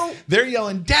friends. They're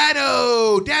yelling,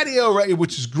 Daddo, Daddy-o, right?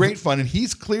 Which is great fun. And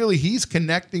he's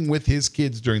connecting with his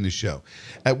kids during the show.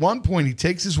 At one point, he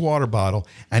takes his water bottle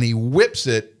and he whips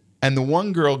it. And the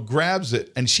one girl grabs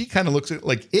it and she kind of looks at it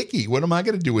like, icky, what am I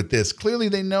going to do with this? Clearly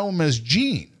they know him as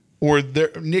Gene or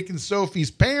Nick and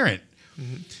Sophie's parent.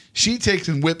 Mm-hmm. She takes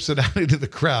and whips it out into the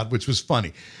crowd, which was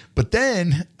funny. But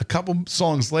then a couple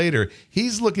songs later,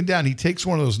 he's looking down. He takes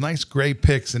one of those nice gray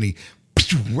picks and he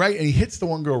hits the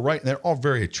one girl right. And they're all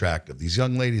very attractive. These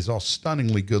young ladies, all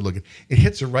stunningly good looking. It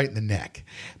hits her right in the neck,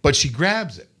 but she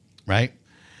grabs it, right?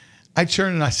 I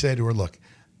turn and I say to her, look,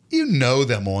 you know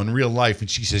them all in real life. And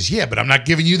she says, yeah, but I'm not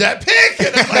giving you that pick.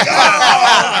 And I'm like,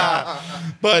 oh!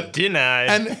 But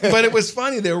denied. But it was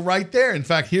funny. They were right there. In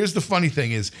fact, here's the funny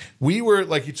thing is we were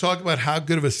like, you talk about how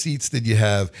good of a seats did you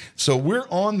have. So we're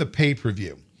on the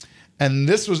pay-per-view. And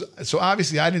this was, so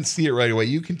obviously I didn't see it right away.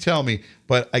 You can tell me,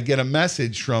 but I get a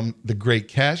message from the great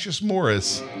Cassius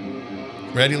Morris.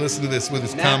 Ready? Listen to this with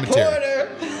his commentary. Porter.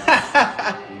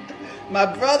 My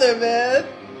brother, man.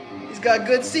 Got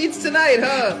good seats tonight,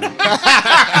 huh?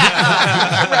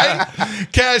 Right?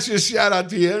 Cassius, shout out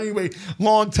to you. Anyway,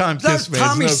 long time Kiss fans.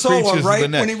 Tommy Sola, right?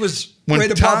 When he was right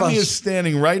above Tommy us. is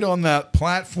standing right on that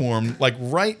platform, like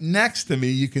right next to me,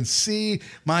 you can see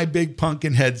my big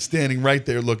pumpkin head standing right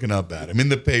there looking up at him in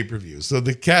the pay-per-view. So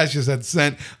the Cassius had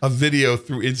sent a video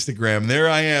through Instagram. There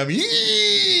I am,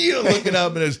 looking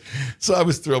up, and so I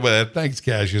was thrilled by that. Thanks,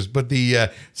 Cassius. But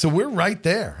so we're right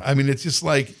there. I mean, it's just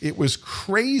like it was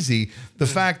crazy. The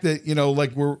fact that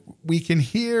like we can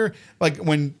hear like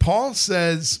when Paul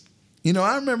says, I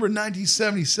remember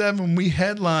 1977 when we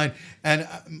headlined, and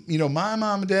my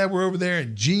mom and dad were over there,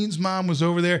 and Gene's mom was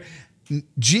over there.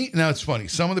 Now it's funny.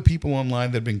 Some of the people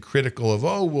online that have been critical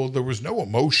of, there was no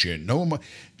emotion,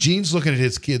 Gene's looking at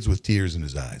his kids with tears in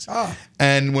his eyes. Oh.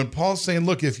 And when Paul's saying,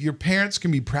 look, if your parents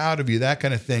can be proud of you, that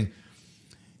kind of thing,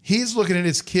 he's looking at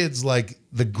his kids like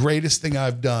the greatest thing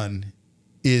I've done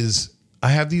is I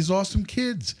have these awesome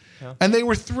kids. Yeah. And they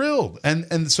were thrilled.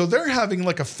 And so they're having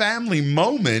like a family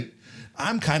moment.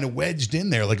 I'm kind of wedged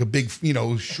in there like a big,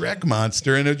 Shrek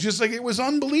monster. And it was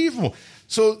unbelievable.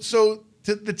 So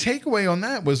the takeaway on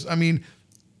that was,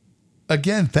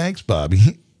 again, thanks, Bobby,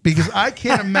 because I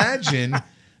can't imagine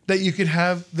that you could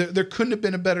have, there couldn't have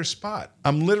been a better spot.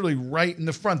 I'm literally right in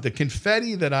the front. The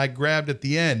confetti that I grabbed at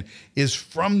the end is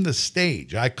from the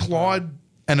stage. I clawed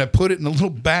and I put it in a little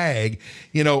bag,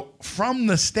 from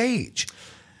the stage.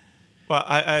 Well,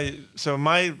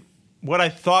 what I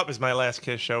thought was my last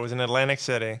Kiss show was in Atlantic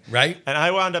City. Right. And I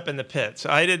wound up in the pit. So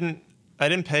I didn't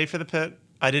pay for the pit.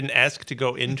 I didn't ask to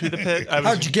go into the pit.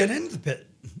 How'd you get into the pit?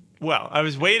 Well, I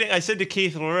was waiting. I said to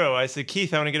Keith LaRue,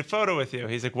 Keith, I want to get a photo with you.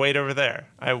 He's like, wait over there.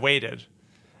 I waited.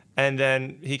 And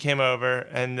then he came over,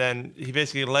 and then he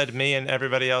basically led me and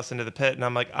everybody else into the pit. And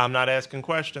I'm like, I'm not asking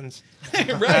questions.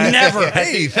 Right. Never.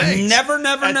 Hey, thanks. Never.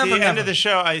 At the end of the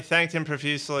show, I thanked him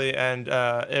profusely, and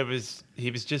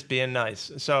he was just being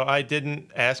nice. So I didn't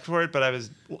ask for it, but I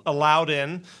was allowed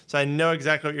in. So I know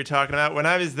exactly what you're talking about. When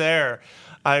I was there,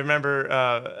 I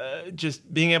remember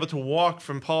just being able to walk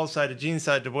from Paul's side to Gene's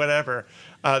side to whatever.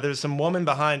 There's some woman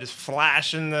behind just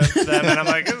flashing them, and I'm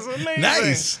like, "This is amazing!"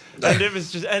 Nice. And it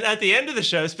was just, and at the end of the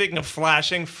show, speaking of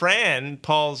flashing, Fran,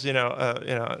 Paul's,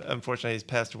 unfortunately he's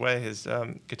passed away. His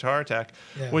guitar attack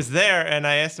was there, and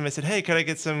I asked him. I said, "Hey, could I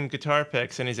get some guitar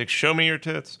picks?" And he's like, "Show me your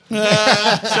tits." So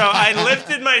I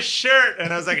lifted my shirt,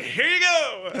 and I was like, "Here you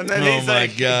go." And then he's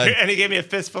like, God. and he gave me a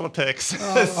fistful of picks.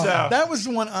 So that was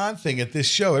the one odd thing at this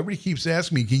show. Everybody keeps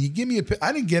asking me, "Can you give me a pick?"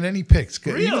 I didn't get any picks.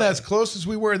 Really? Even as close as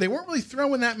we were, they weren't really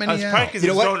throwing that many It's out. probably because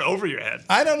it was going over your head.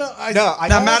 I don't know.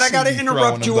 Now, Matt, I got to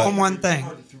interrupt you on one thing.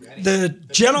 The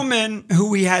gentleman who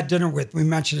we had dinner with, we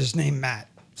mentioned his name, Matt.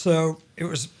 So it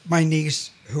was my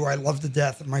niece, who I love to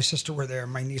death, and my sister were there.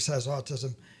 My niece has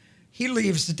autism. He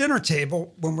leaves the dinner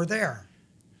table when we're there.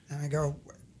 And I go,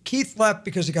 Keith left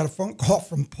because he got a phone call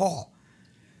from Paul.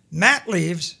 Matt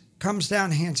leaves, comes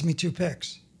down, hands me 2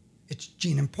 picks. It's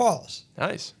Gene and Paul's.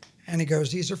 Nice. And he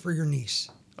goes, "These are for your niece."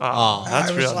 Oh,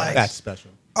 that's I was real like, nice. That's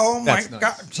special. Oh my That's nice.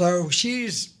 God. So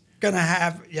she's going to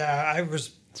have,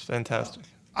 It's fantastic.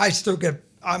 I still get,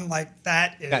 I'm like,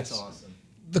 that is That's awesome.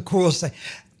 the coolest thing.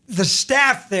 The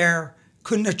staff there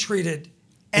couldn't have treated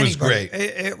It was anybody. great.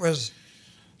 It was.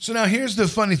 So now here's the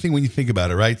funny thing when you think about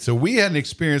it, right? So we had an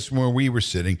experience from where we were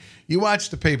sitting. You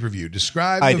watched the pay-per-view.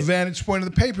 Describe I the did. vantage point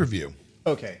of the pay-per-view.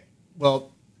 Okay.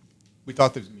 Well, we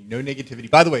thought there was going to be no negativity.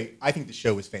 By the way, I think the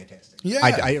show was fantastic. Yeah.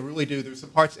 I really do. There were some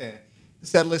parts. The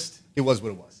set list, it was what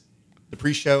it was. The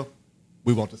pre-show,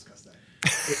 we won't discuss that.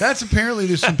 That's apparently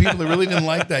there's some people that really didn't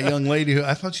like that young lady who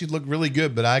I thought she looked really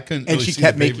good, but I couldn't. And really she see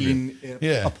kept the pay-per-view.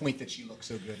 making a point that she looked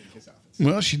so good in his outfits.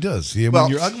 Well, she does. Yeah, Well,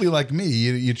 when you're ugly like me,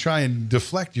 you try and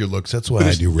deflect your looks. That's why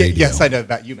I do radio. Yes, I know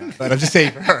about you, Matt, but I'm just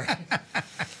saying for her.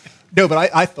 No, but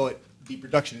I thought the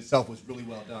production itself was really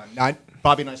well done. Now,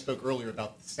 Bobby and I spoke earlier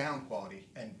about the sound quality,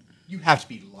 and you have to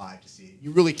be live to see it.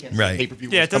 You really can't see Right. pay-per-view.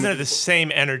 Yeah, it doesn't have the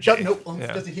same energy. It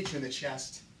doesn't hit you in the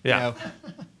chest. Yeah. You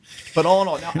know? But all in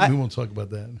all, now, We won't talk about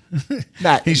that.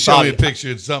 Matt, He and showed me a Bobby,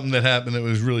 picture of something that happened that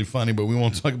was really funny, but we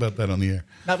won't talk about that on the air.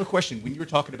 Now, I have a question. When you were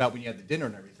talking about when you had the dinner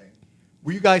and everything,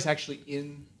 were you guys actually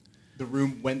in the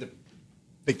room when the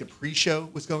pre-show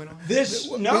was going on?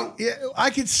 Yeah, I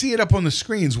could see it up on the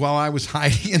screens while I was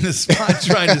hiding in the spot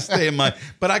trying to stay in my.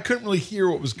 But I couldn't really hear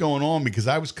what was going on because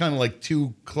I was kind of like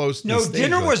too close to the stage.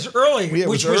 Dinner was early, Yeah, it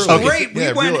which was was early. great.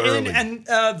 Yeah, We went real in, early.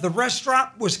 and the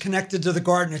restaurant was connected to the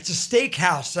garden. It's a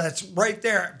steakhouse that's right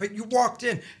there. But you walked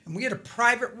in, and we had a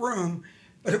private room,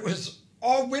 but it was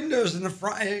all windows in the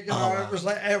front. It was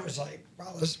like,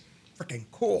 wow, this is freaking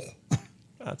cool.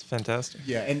 That's fantastic.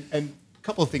 Yeah, and a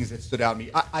couple of things that stood out to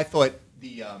me. I thought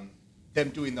them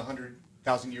doing the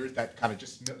 100,000 years, that kind of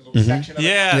just little section of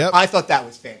Yeah. it. Yep. I thought that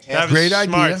was fantastic. That was Great smart.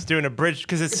 idea. It's doing a bridge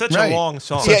because it's such Right. a long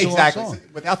song. Yeah, Such a long exactly. song.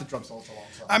 Without the drum solo, it's a long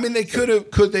song. I mean, they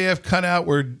could they have cut out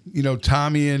where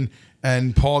Tommy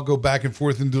and Paul go back and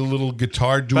forth and do a little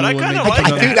guitar duel. But I and kinda they like put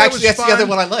that. on- Dude, That actually, was that's the fun. other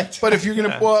one I liked. But if you're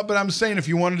gonna, Yeah. but I'm saying if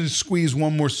you wanted to squeeze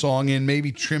one more song in,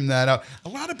 maybe trim that out. A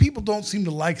lot of people don't seem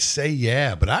to like "Say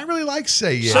Yeah," but I really like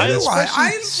 "Say Yeah." So do I. Especially-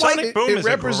 I Sonic it, Boom it is a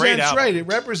great represents album. right. It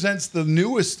represents the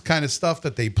newest kind of stuff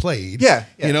that they played. Yeah.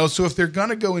 So if they're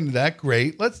gonna go into that,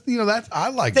 great. Let's. That's I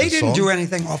like. They the didn't song. do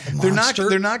anything off the Monster.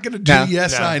 They're not going to do No.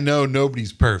 Yes, No. I Know,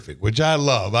 Nobody's Perfect, which I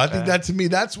love. I think that to me,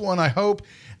 that's one I hope.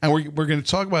 And we're going to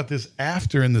talk about this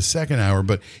after in the second hour.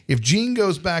 But if Gene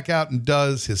goes back out and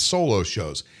does his solo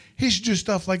shows, he should do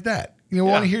stuff like that.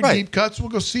 Want to hear right. deep cuts? We'll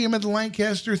go see him at the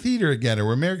Lancaster Theater again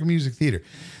or American Music Theater.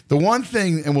 The one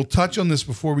thing, and we'll touch on this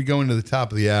before we go into the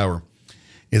top of the hour,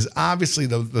 is obviously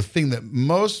the thing that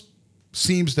most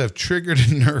seems to have triggered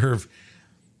a nerve,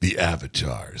 the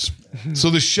avatars.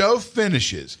 So the show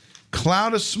finishes.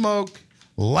 Cloud of smoke,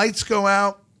 lights go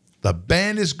out, the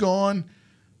band is gone.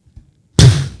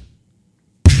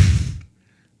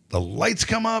 The lights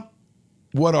come up.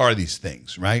 What are these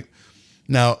things, right?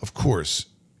 Now, of course,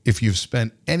 if you've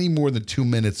spent any more than 2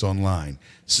 minutes online,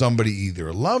 somebody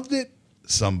either loved it,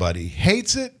 somebody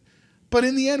hates it, but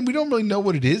in the end, we don't really know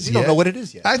what it is yet. We don't know what it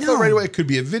is yet. I thought right away it could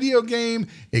be a video game,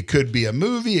 it could be a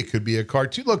movie, it could be a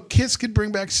cartoon. Look, Kiss could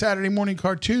bring back Saturday morning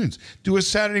cartoons. Do a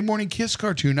Saturday morning Kiss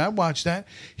cartoon. I'd watch that.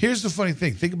 Here's the funny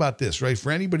thing. Think about this, right?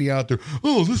 For anybody out there,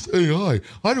 oh, this AI,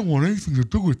 I don't want anything to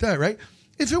do with that, right?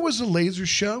 If it was a laser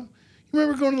show, you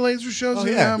remember going to laser shows? Oh,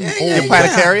 yeah. The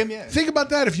planetarium, yeah. Think about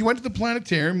that. If you went to the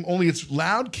planetarium, only it's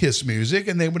loud Kiss music,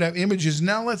 and they would have images.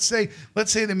 Now, let's say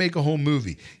they make a whole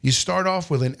movie. You start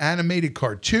off with an animated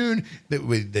cartoon.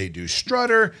 They do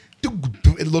Strutter.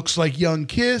 it looks like Young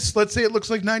Kiss. Let's say it looks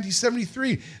like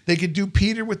 1973. They could do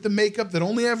Peter with the makeup that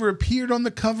only ever appeared on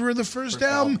the cover of the first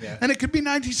album, and it could be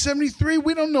 1973.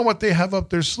 We don't know what they have up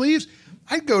their sleeves.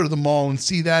 I'd go to the mall and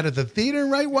see that at the theater,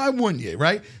 right? Why wouldn't you,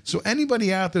 right? So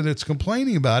anybody out there that's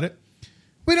complaining about it,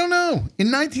 we don't know.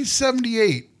 In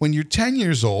 1978, when you're 10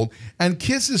 years old and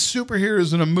Kiss is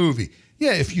superheroes in a movie,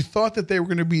 yeah, if you thought that they were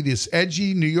going to be this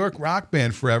edgy New York rock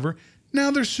band forever,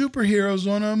 now they're superheroes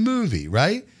on a movie,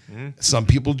 right? Some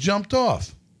people jumped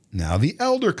off. Now The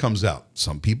Elder comes out.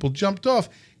 Some people jumped off.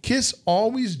 Kiss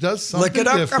always does something Lick It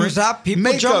Up different. comes out, people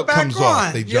Makeup jump back comes on.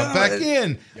 off. They You jump know, back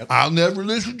in. I'll never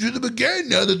listen to them again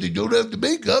now that they don't have the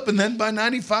makeup. And then by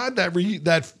 95,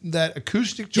 that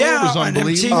acoustic tour was on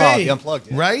unbelievable. MTV. The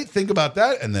Unplugged, Right? Think about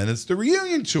that. And then it's the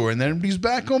reunion tour. And then everybody's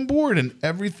back on board. And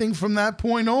everything from that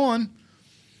point on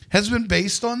has been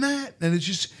based on that. And it's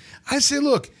just, I say,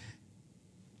 look,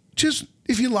 just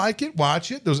if you like it,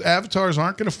 watch it. Those avatars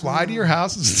aren't going to fly to your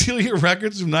house and steal your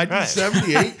records from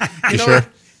 1978. You know, sure?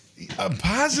 I'm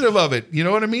positive of it. You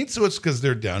know what I mean? So it's because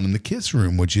they're down in the Kiss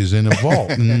room, which is in a vault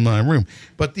in my room.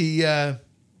 But I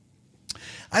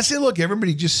say, look,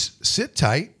 everybody just sit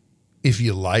tight. If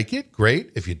you like it,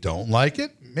 great. If you don't like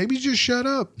it, maybe just shut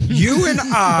up. You and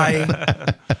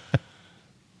I,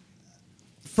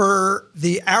 for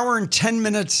the hour and 10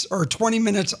 minutes or 20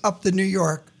 minutes up to New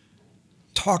York,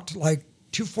 talked like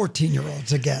two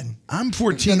 14-year-olds again. I'm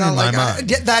 14 in my mind.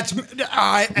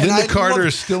 Linda Carter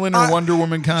is still in her Wonder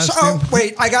Woman costume.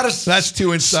 Wait, I got to... That's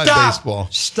too inside baseball.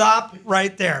 Stop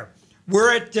right there.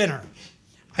 We're at dinner.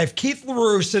 I have Keith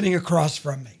LaRue sitting across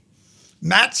from me.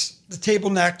 Matt's the table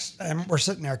next, and we're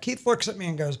sitting there. Keith looks at me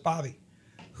and goes, Bobby,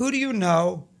 who do you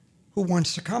know who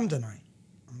wants to come tonight?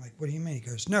 I'm like, what do you mean? He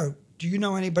goes, no, do you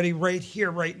know anybody right here,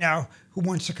 right now, who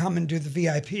wants to come and do the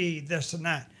VIP, this and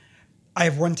that? I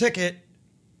have one ticket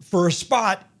for a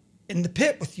spot in the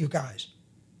pit with you guys.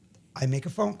 I make a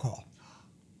phone call.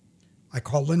 I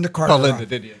call Linda Carter. Oh, Linda, up.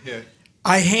 did you? Yeah.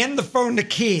 I hand the phone to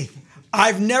Keith.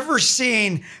 I've never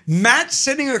seen Matt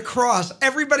sitting across.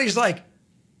 Everybody's like,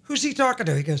 who's he talking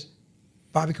to? He goes,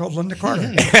 Bobby called Linda Carter.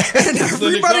 And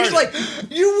everybody's like,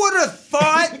 you would have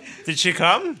thought. Did she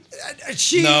come?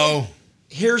 No.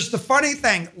 Here's the funny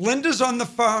thing. Linda's on the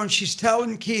phone. She's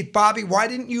telling Keith, Bobby, why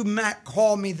didn't you, Matt,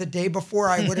 call me the day before?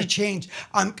 I would have changed.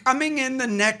 I'm coming in the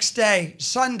next day,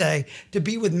 Sunday, to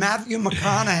be with Matthew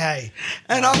McConaughey.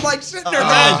 And I'm like sitting there.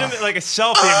 Imagine like a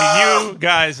selfie of you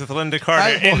guys with Linda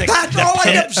Carter in the That's all I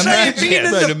kept saying. Being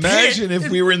in the Imagine pit. if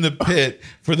we were in the pit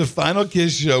for the final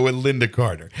Kiss show with Linda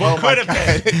Carter. Well, could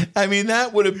have been. I mean,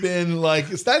 that would have been like,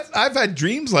 I've had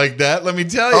dreams like that, let me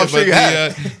tell you. Oh, sure you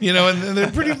have. You know, and they're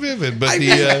pretty vivid. But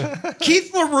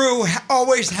Keith LaRue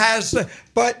always has,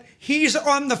 but he's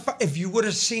on the, if you would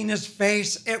have seen his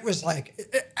face, it was like,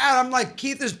 and I'm like,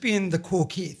 Keith is being the cool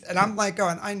Keith. And I'm like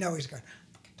going, I know he's going,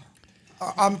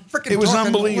 I'm freaking it was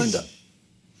talking to unbelievable. Linda.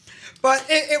 But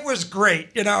it was great.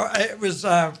 You know, it was,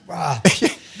 that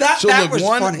was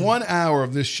funny. 1 hour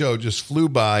of this show just flew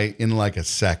by in like a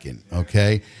second,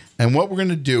 okay? And what we're going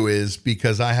to do is,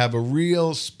 because I have a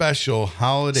real special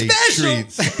holiday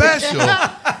treat. Special.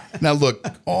 Now, look,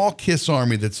 all Kiss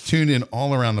Army that's tuned in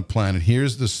all around the planet,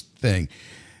 here's this thing.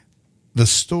 The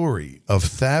story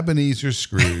of Ebenezer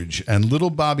Scrooge and little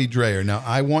Bobby Dreyer. Now,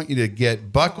 I want you to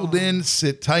get buckled in,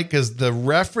 sit tight, because the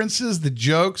references, the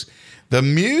jokes, the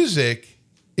music,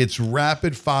 it's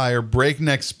rapid fire,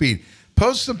 breakneck speed.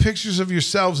 Post some pictures of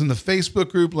yourselves in the Facebook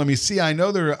group. Let me see. I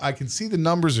know I can see the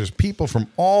numbers. There's people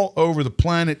from all over the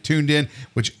planet tuned in,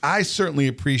 which I certainly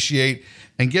appreciate.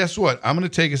 And guess what? I'm going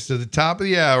to take us to the top of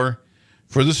the hour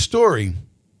for the story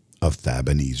of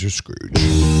Ebenezer Scrooge.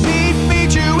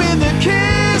 Meet you in the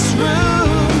Kiss Room.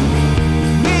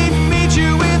 Meet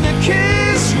you in the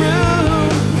Kiss Room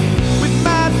with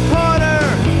Matt Porter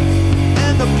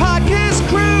and the podcast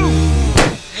crew.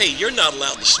 Hey, you're not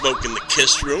allowed to smoke in the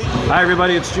Kiss Room. Hi,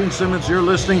 everybody. It's Gene Simmons. You're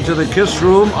listening to the Kiss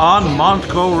Room on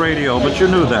Montco Radio, but you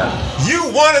knew that. You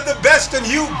wanted the best and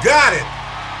you got it.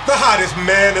 The hottest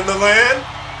man in the land,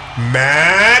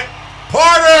 Matt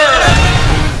Porter.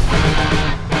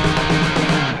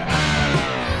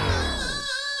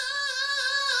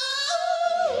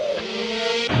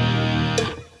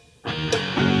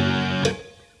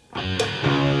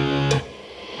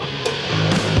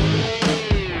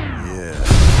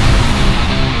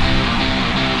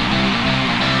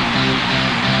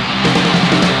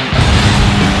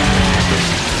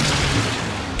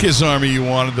 Kiss Army, you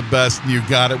wanted the best and you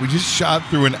got it. We just shot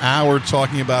through an hour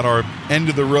talking about our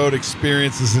end-of-the-road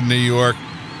experiences in New York.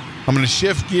 I'm going to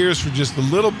shift gears for just a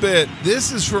little bit.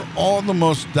 This is for all the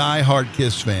most diehard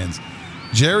Kiss fans.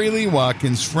 Jerry Lee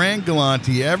Watkins, Fran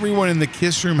Galante, everyone in the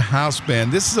Kiss Room House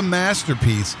Band. This is a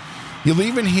masterpiece. You'll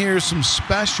even hear some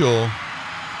special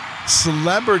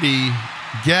celebrity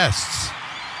guests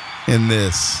in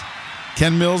this.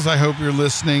 Ken Mills, I hope you're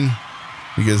listening,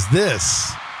 because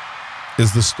this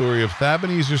is the story of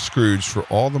Ebenezer Scrooge for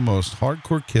all the most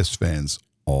hardcore Kiss fans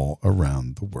all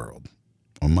around the world.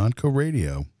 On Montco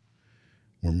Radio,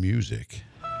 where music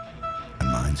and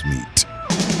minds meet.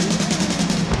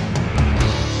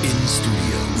 In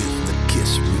studio with the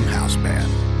Kiss Room House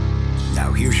Band.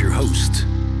 Now here's your host,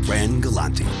 Fran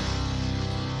Galante.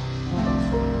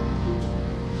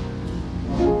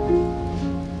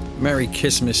 Merry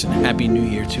Christmas and Happy New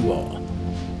Year to all.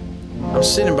 I'm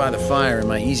sitting by the fire in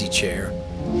my easy chair,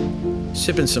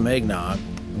 sipping some eggnog,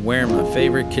 and wearing my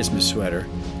favorite Christmas sweater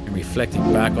and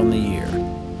reflecting back on the year.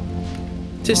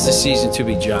 'Tis the season to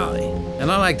be jolly,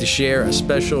 and I like to share a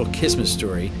special Christmas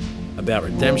story about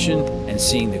redemption and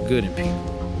seeing the good in people.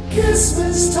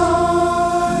 Christmas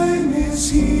time is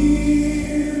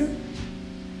here.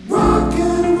 Rock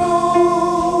and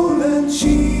roll and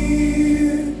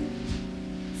cheer.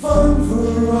 Fun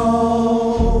for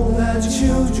all that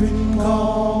children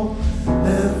call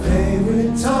their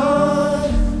favorite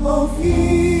time of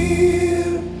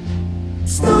year.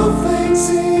 Snowflakes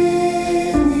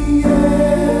in the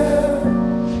air.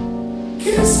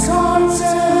 Kiss cards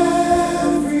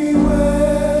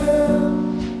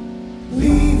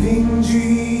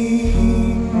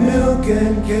milk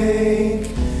and cake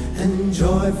and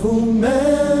joyful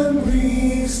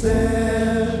memories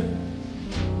there.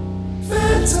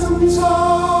 Phantoms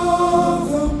of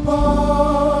the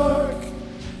park,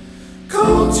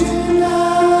 cold gin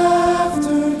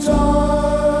after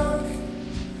dark,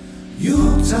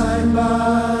 Yuletide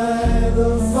by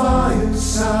the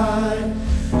fireside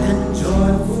and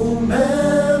joyful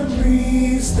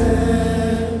memories there.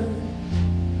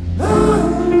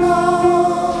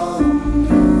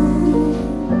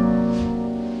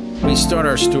 We start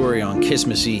our story on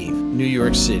Christmas Eve, New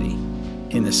York City,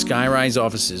 in the skyrise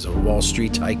offices of Wall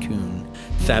Street tycoon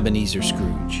Ebenezer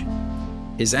Scrooge.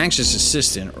 His anxious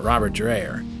assistant, Robert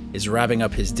Dreyer, is wrapping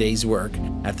up his day's work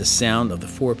at the sound of the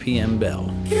 4 p.m.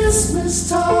 bell. Christmas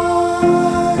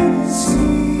time is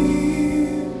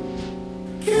here.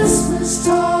 Christmas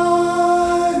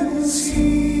time is here.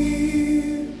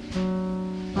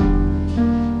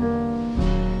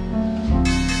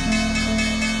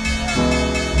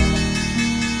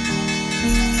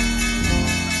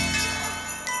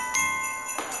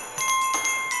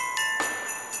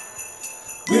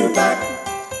 We're back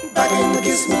in the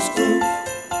Christmas groove.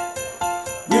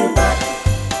 We're back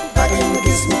in the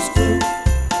Christmas groove.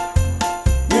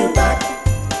 We're back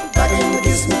in the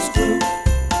Christmas groove.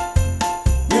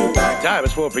 We're back. Time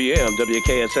is 4 p.m.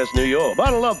 WKSS New York.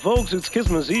 Bottle up, folks. It's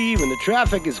Christmas Eve and the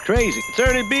traffic is crazy. It's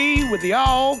Ernie B with the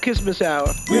All Christmas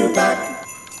Hour. We're back.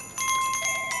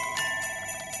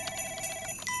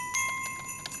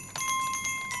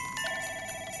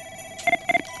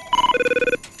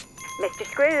 Mr.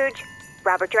 Scrooge,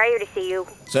 Robert Dreyer to see you.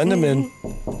 Send him in.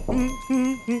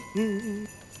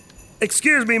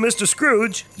 Excuse me, Mr.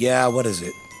 Scrooge. Yeah, what is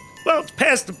it? Well, it's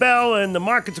past the bell and the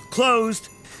markets are closed.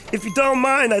 If you don't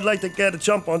mind, I'd like to get a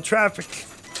jump on traffic.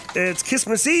 It's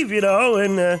Christmas Eve, you know,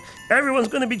 and everyone's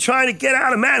going to be trying to get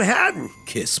out of Manhattan.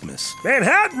 Christmas.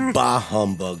 Manhattan? Bah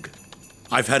humbug.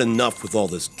 I've had enough with all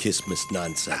this Christmas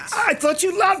nonsense. I thought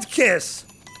you loved Kiss.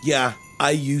 Yeah, I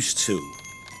used to.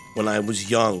 When I was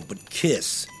young, but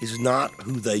Kiss is not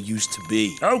who they used to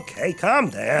be. Okay, calm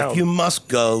down. If you must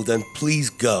go, then please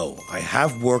go. I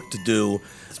have work to do,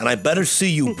 and I better see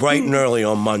you bright and early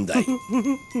on Monday.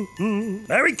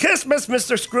 Merry Christmas,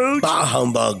 Mr. Scrooge. Bah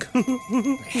humbug.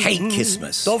 I hate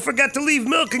Christmas. Don't forget to leave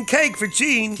milk and cake for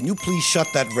Gene. Can you please shut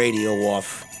that radio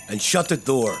off and shut the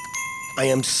door? I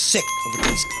am sick of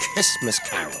these Christmas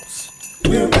carols.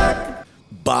 We're back.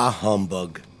 Bah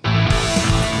humbug.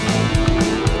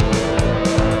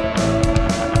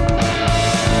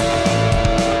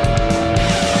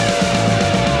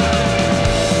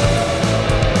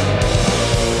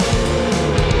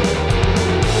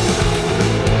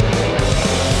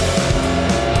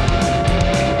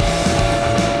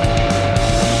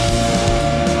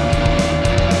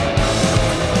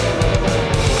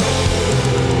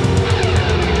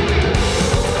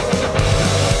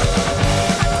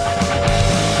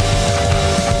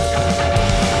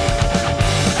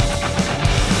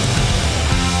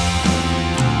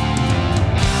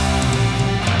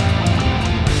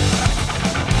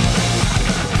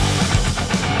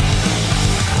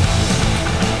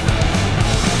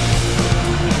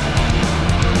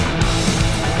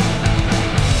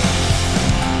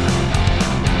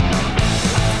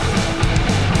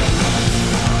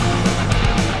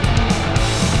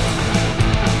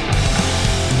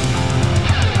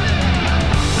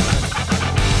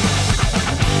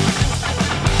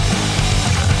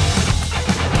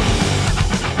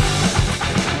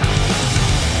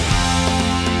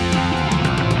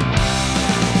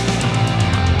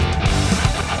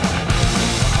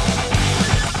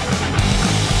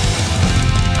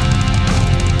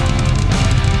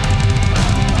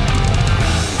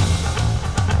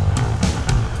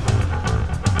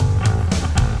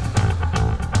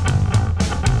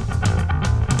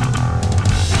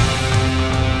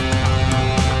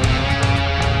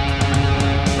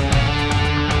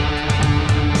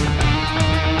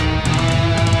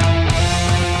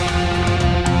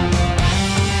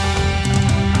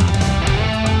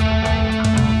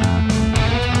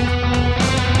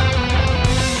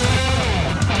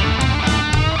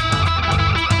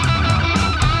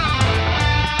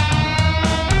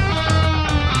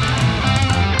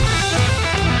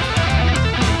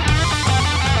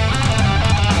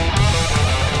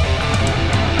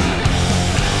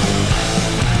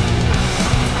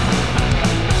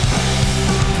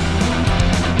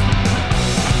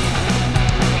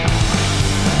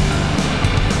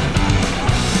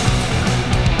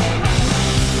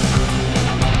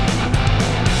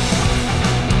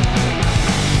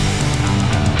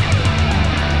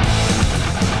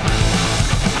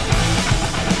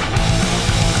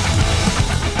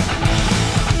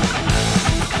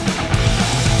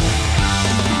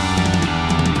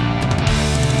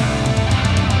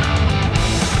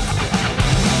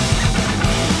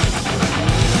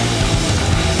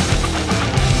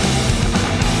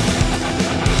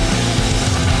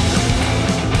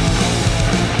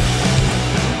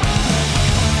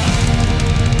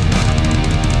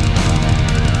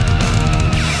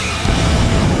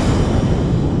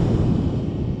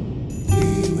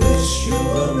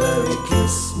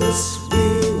 Christmas. We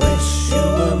wish you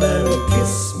a Merry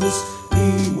Christmas.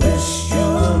 We wish you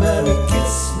a Merry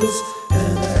Christmas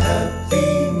and a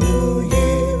Happy New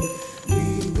Year.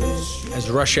 We wish you. As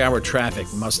rush hour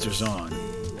traffic musters on,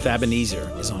 Fab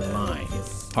Ebenezer is online,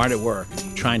 hard at work,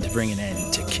 trying to bring an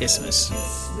end to Christmas.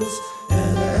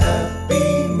 And a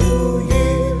Happy New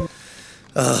Year.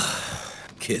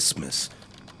 Christmas.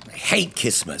 I hate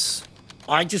Christmas.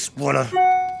 I just wanna...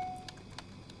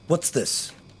 What's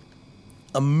this?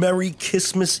 A Merry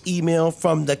Christmas email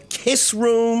from the Kiss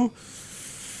Room?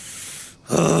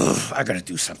 I gotta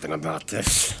do something about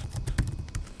this.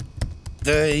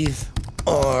 They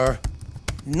are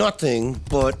nothing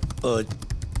but a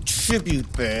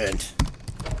tribute band.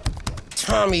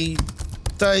 Tommy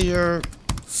Thayer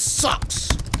sucks.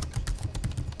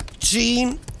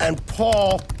 Gene and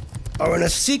Paul are in a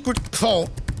secret cult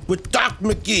with Doc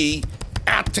McGee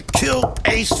out to kill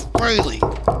Ace Frehley.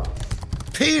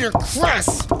 Peter Criss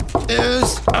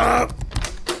is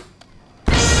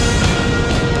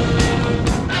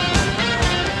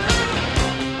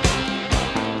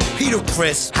Peter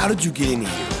Criss, how did you get in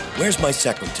here? Where's my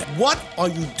secretary? What are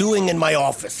you doing in my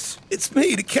office? It's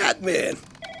me, the Catman.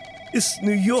 It's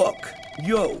New York.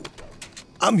 Yo,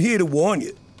 I'm here to warn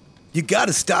you. You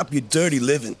gotta stop your dirty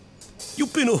living.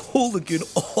 You've been a hooligan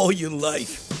all your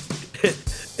life.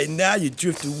 And now you're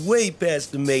drifting way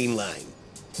past the main line.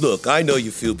 Look, I know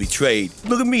you feel betrayed.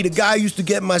 Look at me, the guy who used to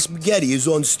get my spaghetti is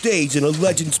on stage in a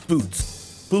Legends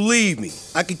boots. Believe me,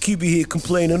 I could keep you here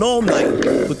complaining all night,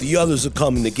 but the others are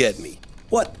coming to get me.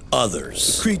 What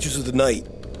others? The creatures of the night.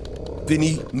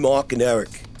 Vinny, Mark, and Eric.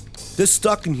 They're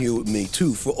stuck in here with me,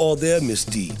 too, for all their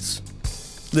misdeeds.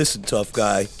 Listen, tough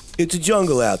guy, it's a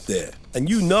jungle out there, and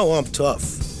you know I'm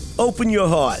tough. Open your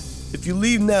heart. If you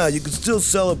leave now, you can still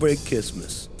celebrate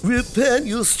Christmas. Repent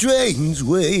your strange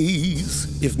ways.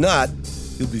 If not,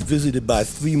 you'll be visited by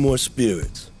 3 more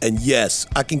spirits. And yes,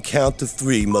 I can count to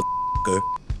 3, motherfucker.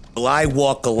 Well, I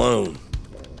walk alone.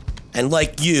 And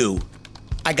like you,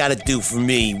 I gotta do for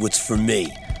me what's for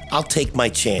me. I'll take my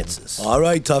chances. All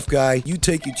right, tough guy, you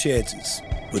take your chances.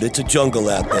 But it's a jungle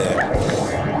out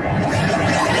there.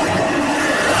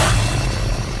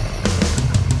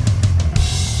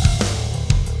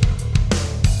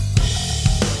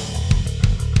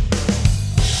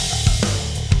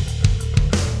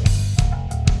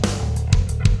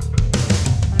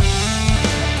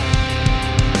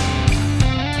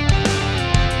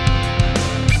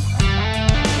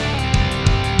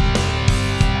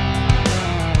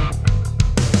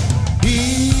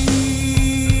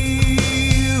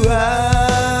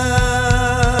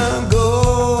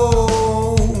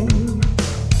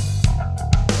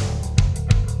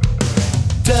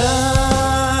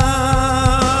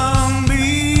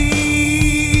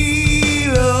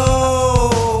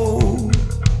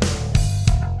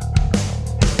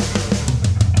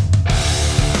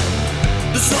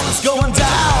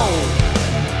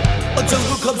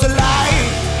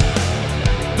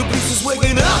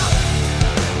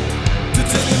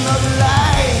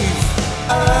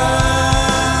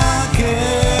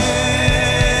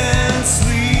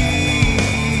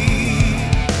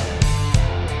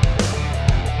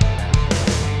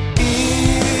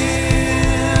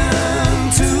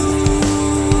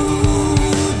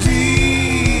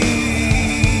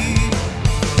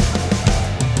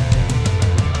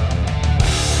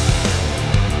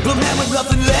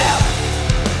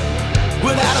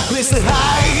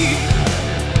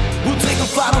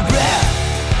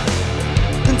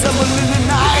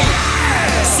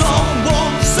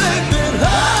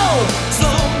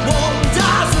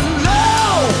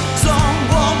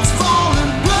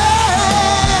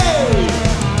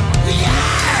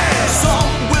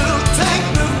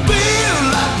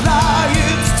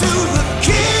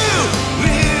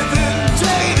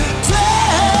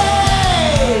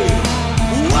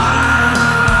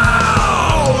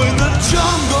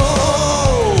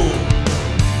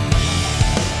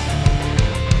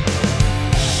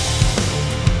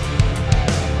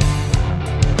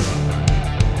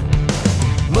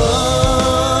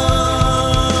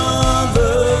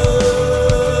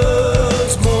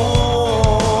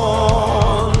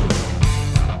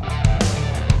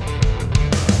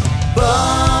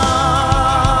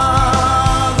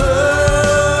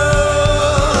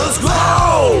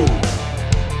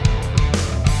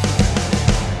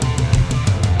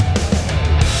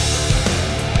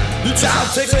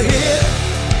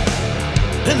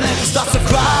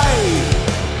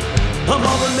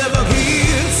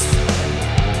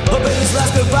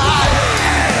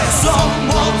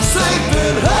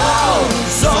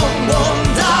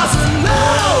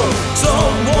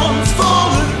 Someone's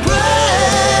fallen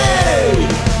prey.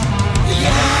 Yeah.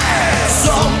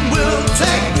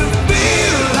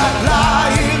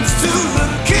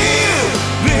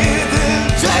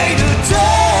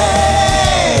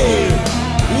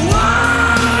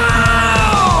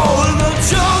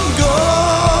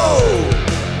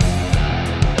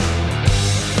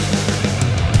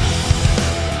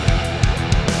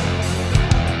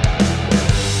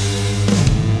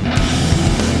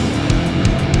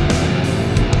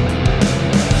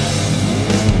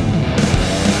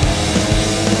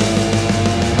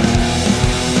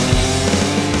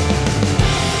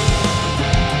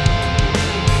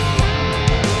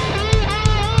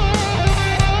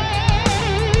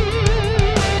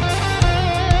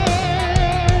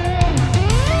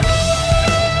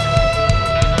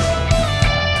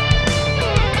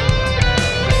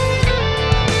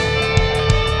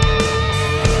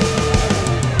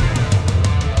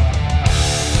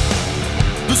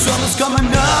 The sun is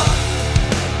coming up,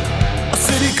 a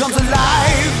city comes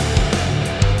alive.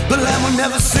 The land will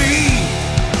never see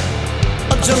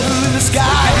a jungle in the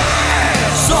sky.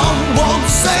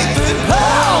 Someone's safe in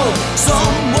hell,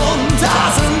 someone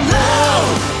dies in hell,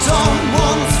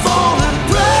 someone's falling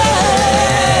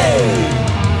prey.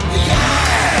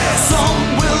 Some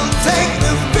will take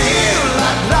the field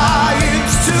like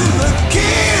lions to the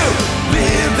kill,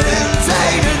 living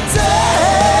day to day.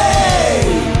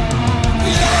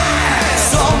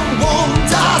 Someone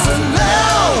dies in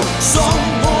hell,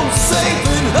 someone's safe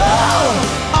in hell.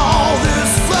 All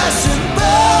this flesh and bone.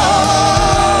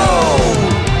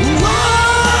 Whoa,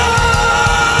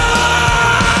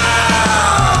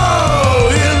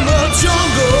 in the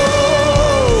jungle.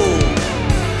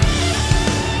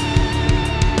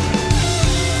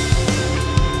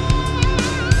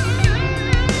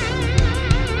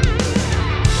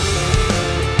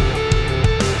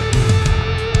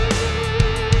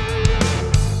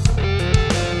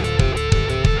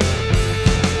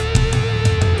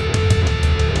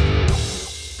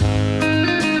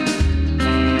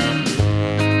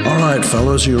 All right,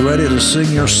 fellas, you ready to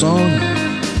sing your song?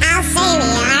 I'll say we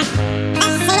are.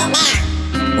 Let's sing it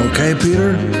now. Okay,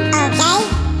 Peter? Okay?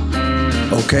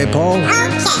 Okay, Paul?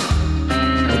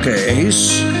 Okay. Okay, Ace?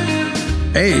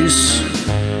 Ace?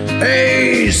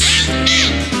 Ace!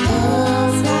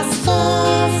 Christmas,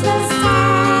 Christmas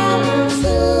time is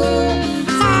here.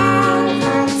 Time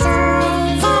for toys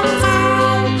and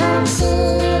time for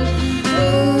cheer.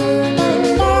 We've been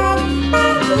good,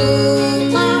 but we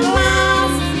can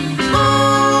last.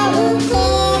 Merry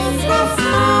Christmas,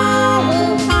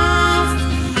 very fast.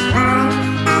 On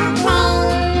a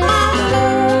plane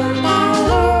that moved the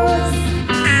loose.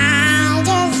 I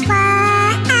just want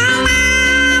a lot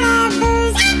of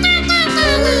booze. You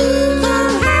can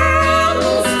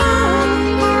hardly stand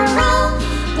the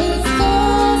wait. These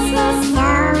Christmas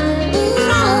don't be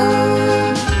late.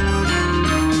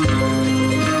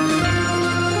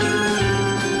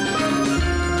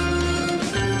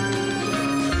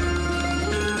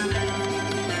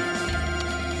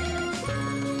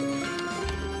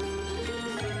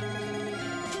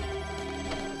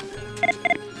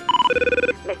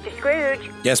 Mr. Scrooge,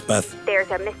 Yes, Beth. there's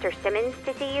a Mr. Simmons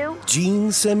to see you.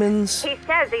 Gene Simmons? He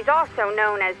says he's also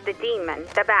known as the Demon,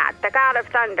 the Bat, the God of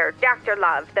Thunder, Dr.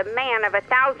 Love, the Man of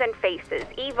 1,000 Faces,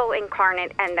 Evil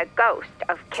Incarnate, and the Ghost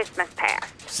of Christmas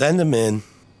Past. Send him in.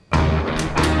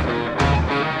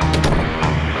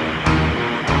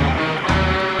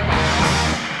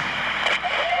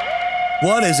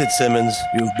 What is it, Simmons?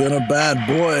 You've been a bad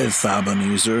boy,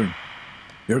 Thabenezer.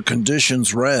 Your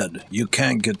condition's red. You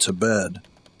can't get to bed.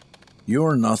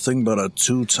 You're nothing but a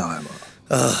two-timer.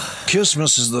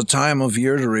 Christmas is the time of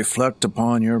year to reflect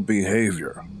upon your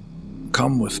behavior.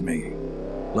 Come with me.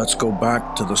 Let's go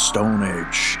back to the Stone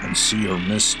Age and see your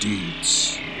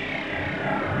misdeeds.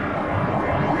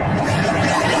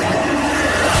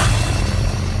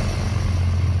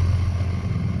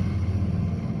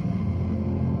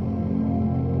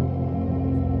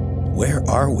 Where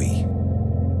are we?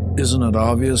 Isn't it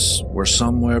obvious? We're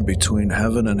somewhere between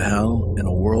heaven and hell in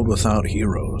a world without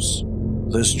heroes.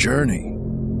 This journey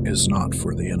is not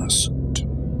for the innocent.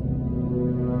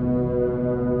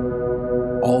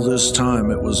 All this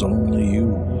time, it was only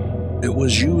you. It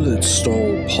was you that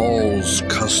stole Paul's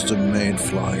custom-made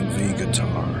Flying V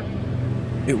guitar.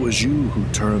 It was you who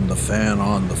turned the fan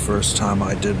on the first time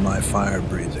I did my fire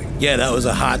breathing. Yeah, that was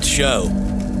a hot show.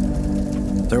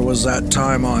 There was that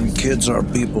time on Kids Are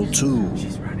People too,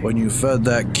 when you fed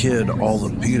that kid all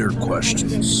the Peter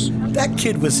questions. That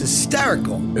kid was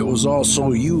hysterical. It was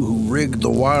also you who rigged the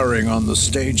wiring on the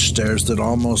stage stairs that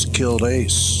almost killed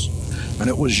Ace. And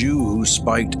it was you who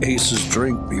spiked Ace's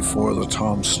drink before the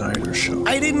Tom Snyder show.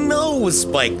 I didn't know it was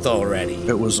spiked already.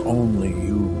 It was only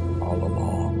you all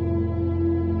along.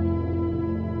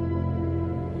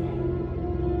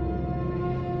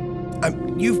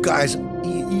 You guys,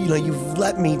 you've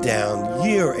let me down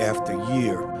year after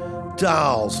year.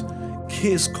 Dolls,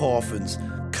 kiss coffins,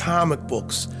 comic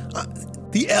books.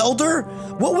 The Elder?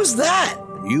 What was that?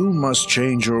 You must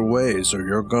change your ways or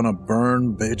you're gonna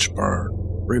burn, bitch, burn.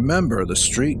 Remember, the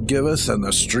street giveth and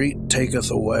the street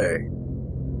taketh away.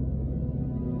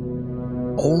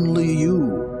 Only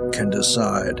you can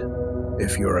decide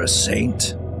if you're a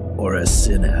saint or a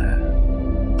sinner.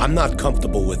 I'm not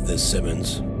comfortable with this,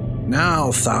 Simmons.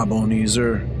 Now,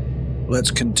 Thabenezer, let's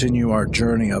continue our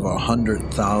journey of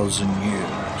 100,000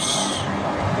 years.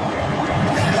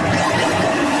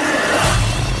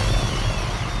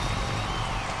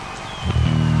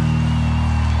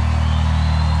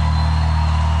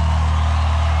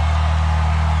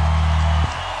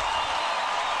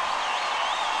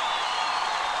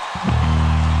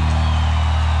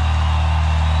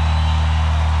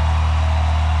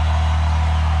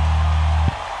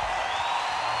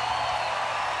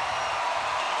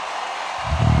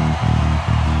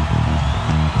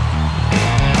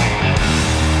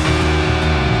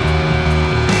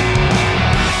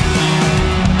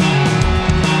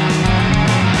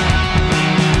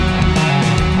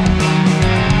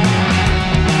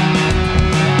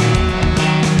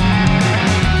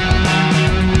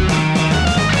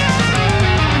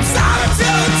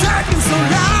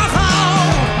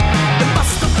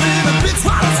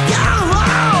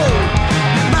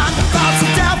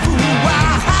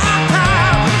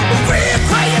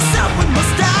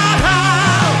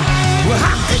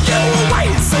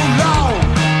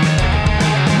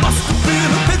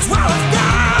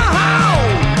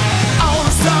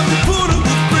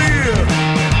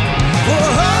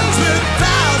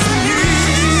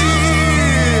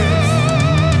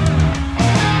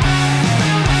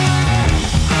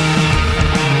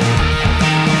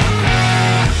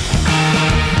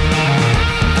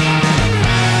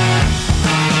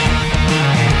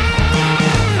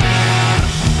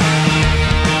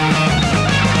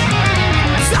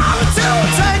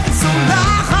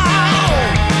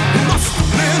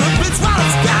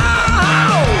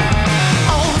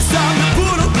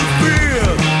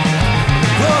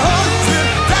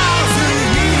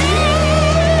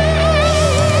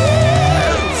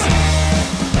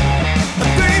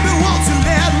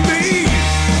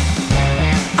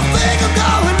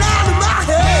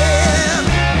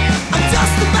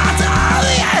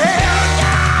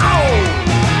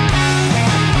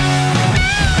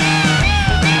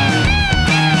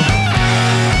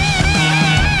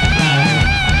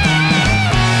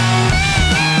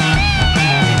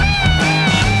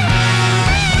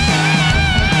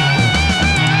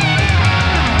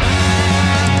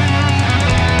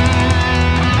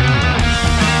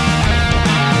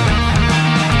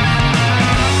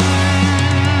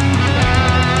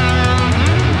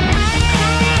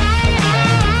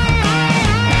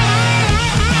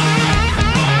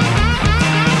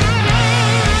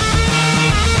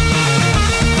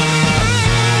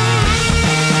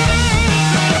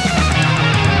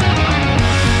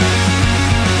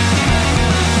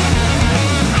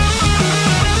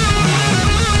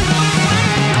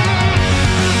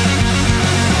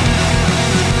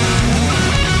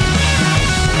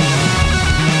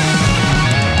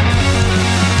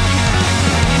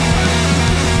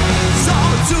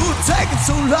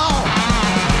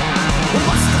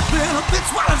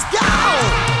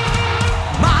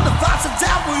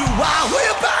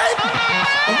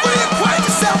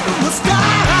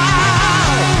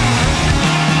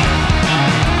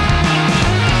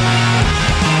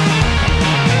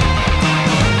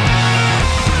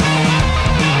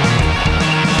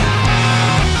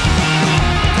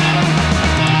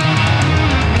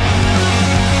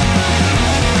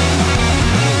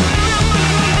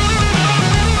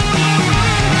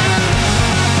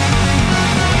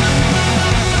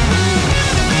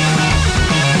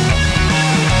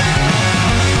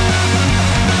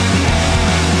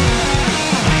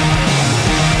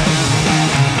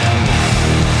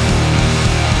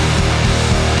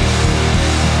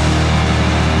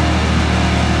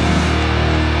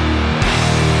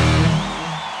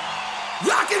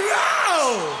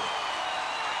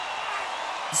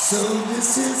 So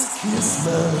this is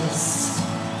Christmas,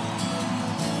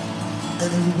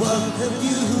 and what have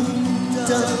you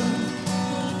done?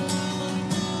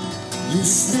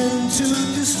 Listening to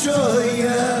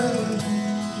Destroyer,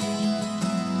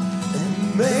 and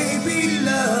maybe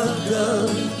Love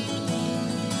Gun.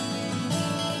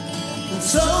 And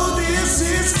so this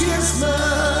is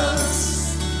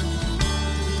Christmas,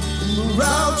 and we're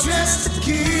all dressed to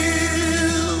kill.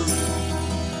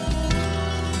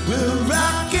 We'll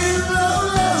rock and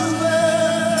roll over,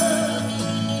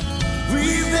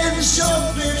 breathing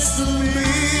short bits of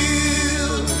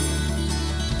meal.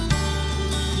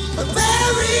 A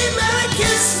very Merry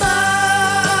Christmas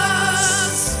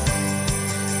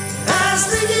as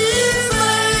the year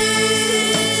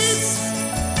fades.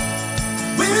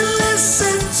 We'll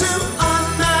listen to our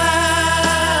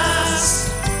mass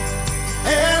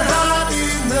and hide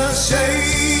in the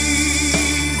shade.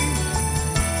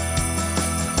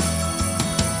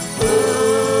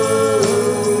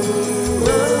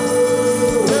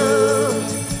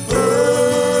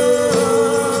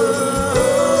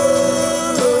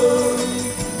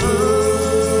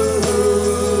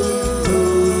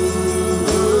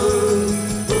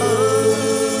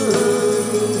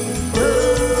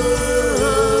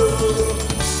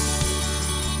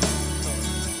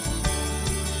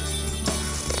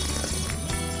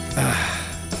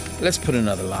 Let's put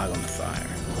another log on the fire,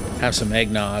 have some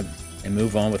eggnog, and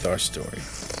move on with our story.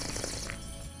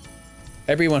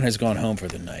 Everyone has gone home for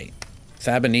the night.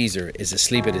 Ebenezer is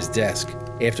asleep at his desk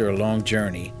after a long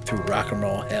journey through rock and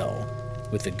roll hell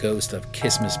with the ghost of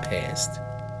Christmas past.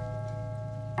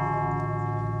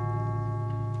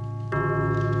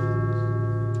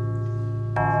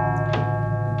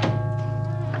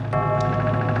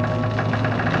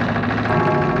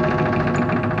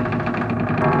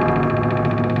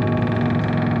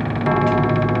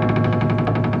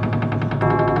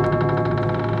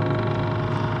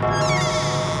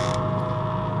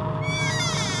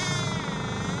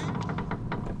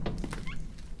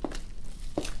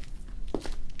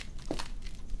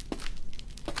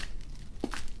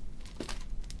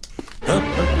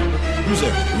 Who's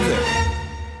there?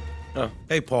 Oh,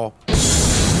 hey, Paul.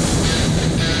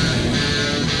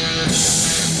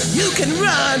 You can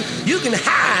run, you can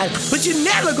hide, but you're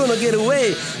never gonna get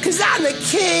away, 'cause I'm the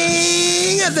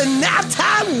king of the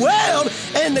nighttime world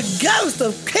and the ghost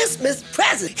of Christmas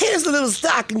present. Here's a little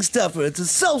stocking stuffer. It's a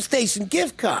Soul Station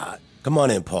gift card. Come on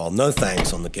in, Paul. No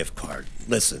thanks on the gift card.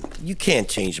 Listen, you can't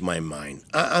change my mind.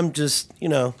 I'm just,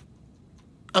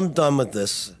 I'm done with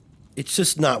this. It's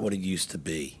just not what it used to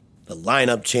be. The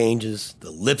lineup changes, the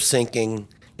lip syncing.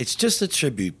 It's just a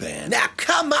tribute band. Now,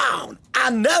 come on. I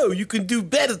know you can do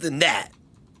better than that.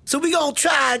 So we gonna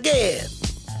try again.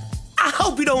 I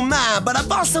hope you don't mind, but I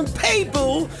bought some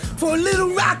people for a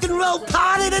little rock and roll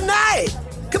party tonight.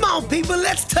 Come on, people,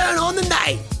 let's turn on the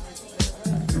night.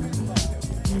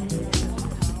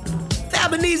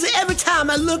 Ebenezer, every time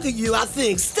I look at you, I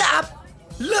think, stop,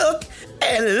 look,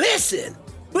 and listen.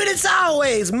 But it's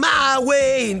always my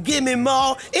way and give me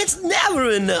more. It's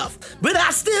never enough. But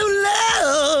I still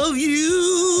love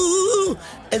you.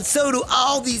 And so do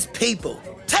all these people.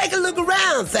 Take a look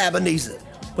around, Ebenezer.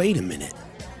 Wait a minute.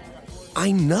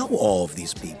 I know all of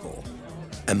these people.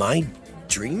 Am I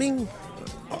dreaming?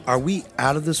 Are we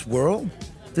out of this world?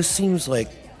 This seems like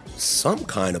some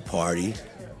kind of party,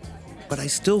 but I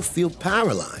still feel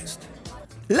paralyzed.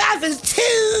 Life is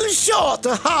too short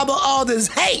to harbor all this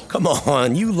hate. Come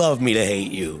on, you love me to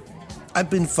hate you. I've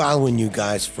been following you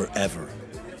guys forever.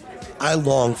 I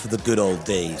long for the good old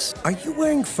days. Are you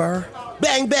wearing fur?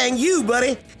 Bang, bang you,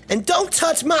 buddy. And don't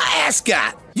touch my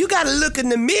ascot. You gotta look in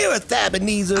the mirror,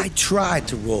 Ebenezer. I tried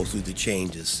to roll through the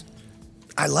changes.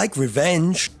 I like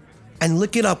Revenge. And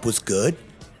Lick It Up was good.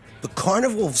 The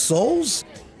Carnival of Souls?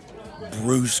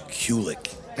 Bruce Kulick.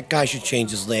 That guy should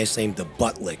change his last name to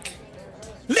Buttlick.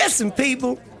 Listen,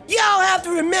 people, y'all have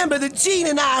to remember that Gene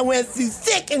and I went through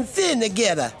thick and thin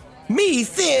together. Me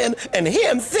thin and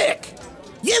him thick.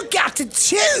 You got to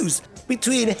choose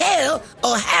between hell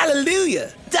or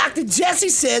hallelujah. Dr. Jesse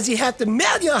says you have to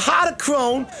melt your heart of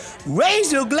chrome,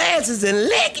 raise your glasses, and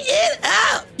lick it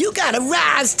up. You gotta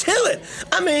rise to it.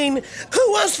 I mean,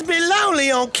 who wants to be lonely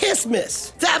on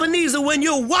Christmas? Ebenezer, when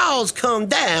your walls come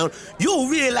down, you'll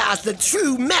realize the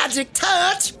true magic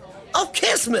touch of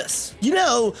Christmas. You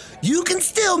know, you can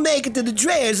still make it to the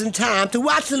Dreers in time to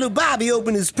watch little Bobby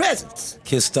open his presents.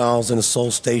 Kiss dolls and a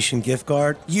Soul Station gift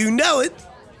card. You know it.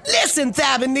 Listen,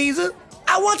 Ebenezer,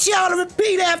 I want y'all to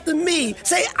repeat after me.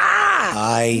 Say,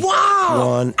 I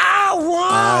want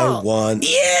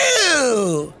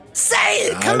you. Say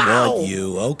it, come on. I want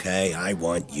you. Okay, I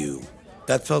want you.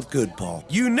 That felt good, Paul.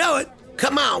 You know it.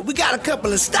 Come on, we got a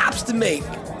couple of stops to make.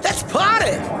 Let's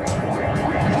party!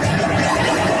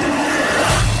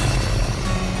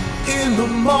 In the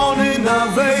morning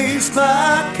I raise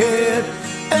my head,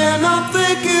 and I'm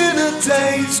thinking of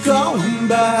days going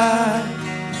by.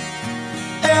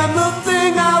 And the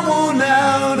thing I want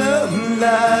out of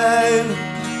life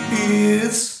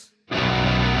is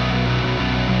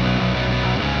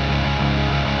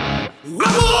I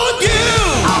want you!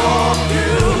 I want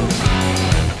you!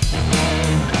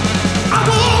 I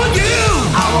want you!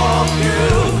 I want you!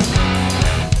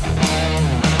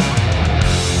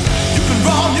 You can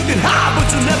run, you can hide, but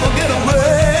you'll never get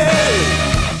away.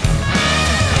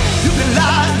 You can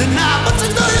lie and deny, but you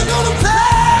know you're gonna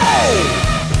pay.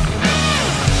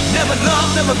 Never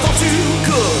loved, never thought you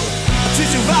could. I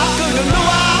treat you right, 'cause you know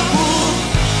I would.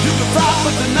 You can fight,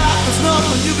 but tonight there's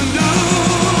nothing you can do.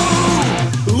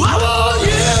 I want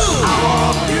you! I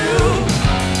want you!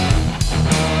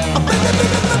 I want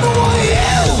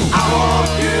you! I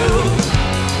want you!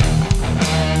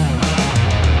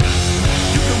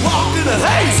 You can walk in the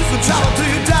haze, you can travel till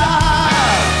you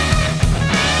die.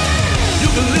 You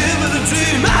can live in a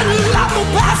dream and your life will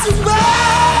pass you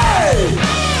by.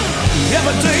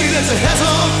 Every day that you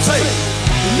hesitate,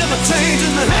 you never change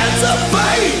in the hands of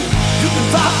fate. You can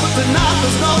fight, but tonight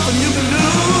there's nothing you can do.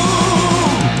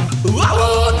 I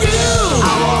want you! I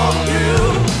want you!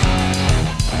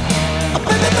 I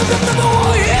want you!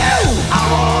 I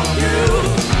want you!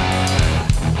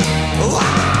 Wow!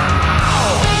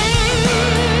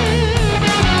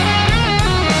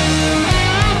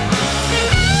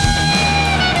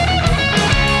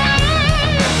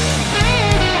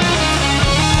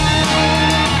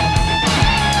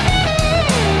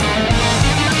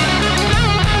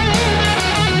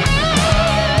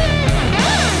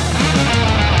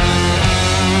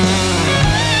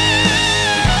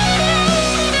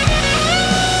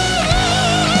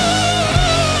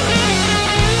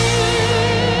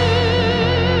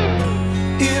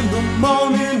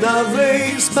 I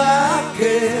raise my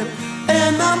head,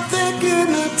 and I'm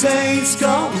thinking the days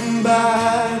gone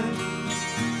by.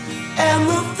 And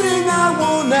the thing I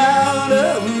want out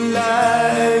of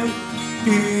life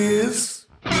is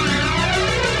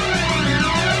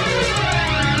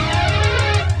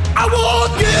I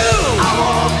want you! I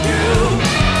want you!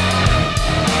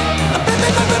 I want you!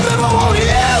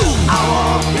 I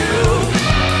want you!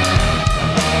 I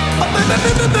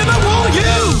want you! I want you!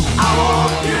 I want you! I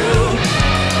want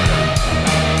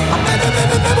you!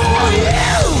 I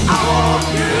want you! I want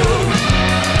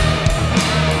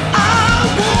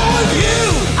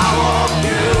you! I want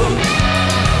you!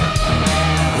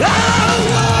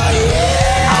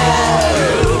 I want you! I want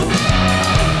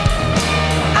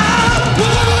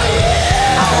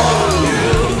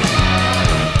you!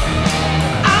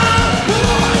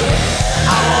 I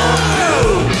want you!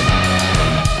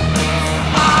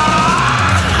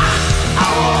 I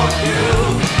want you!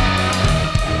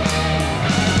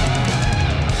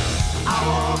 I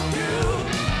want you!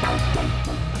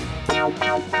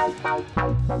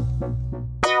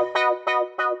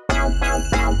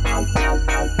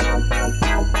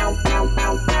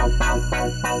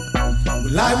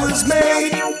 Well, I was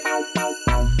made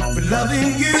for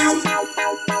loving you.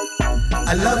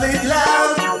 I love it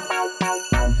loud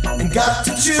and got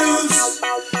to choose.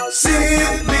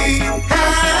 Simply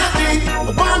having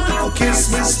a wonderful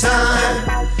Christmas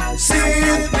time.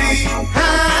 Simply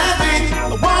having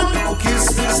a wonderful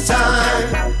Christmas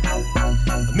time.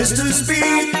 Mr.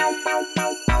 Speed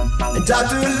and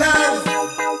Dr. Love,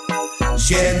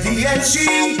 Shandy and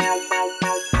she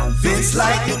fits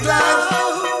like a glove.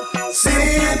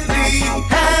 Simply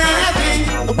having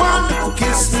a wonderful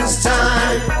Christmas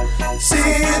time.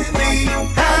 Simply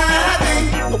having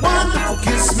a wonderful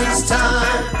Christmas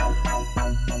time.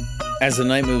 As the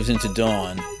night moves into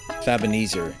dawn,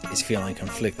 Ebenezer is feeling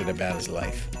conflicted about his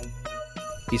life.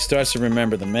 He starts to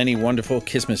remember the many wonderful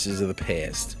Christmases of the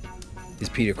past. His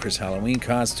Peter Criss Halloween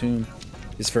costume,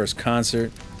 his first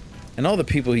concert, and all the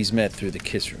people he's met through the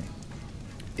Kiss Room.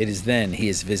 It is then he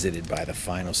is visited by the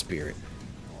final spirit.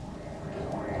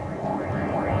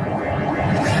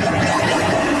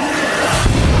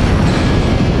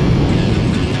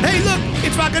 Hey, look,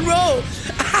 it's rock and roll.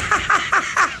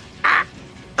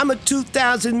 I'm a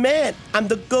 2000 man. I'm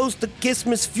the ghost of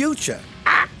Christmas future.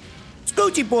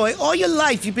 Scoochie boy, all your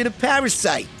life you've been a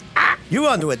parasite. You're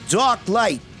under a dark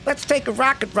light. Let's take a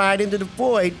rocket ride into the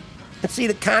void and see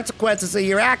the consequences of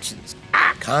your actions.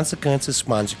 Consequences,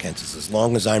 sponsequences, as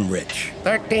long as I'm rich.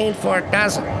 13 for a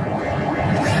dozen.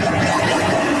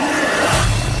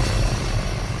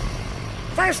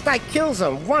 First I kills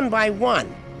them one by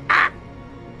one.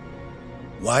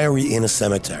 Why are we in a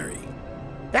cemetery?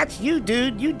 That's you,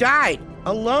 dude. You died.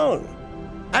 Alone.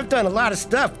 I've done a lot of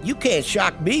stuff. You can't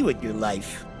shock me with your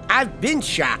life. I've been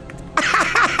shocked.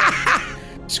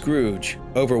 Scrooge,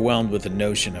 overwhelmed with the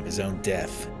notion of his own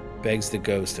death, begs the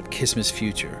ghost of Christmas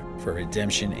future for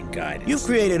redemption and guidance. You've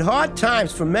created hard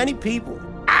times for many people.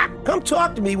 Come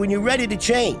talk to me when you're ready to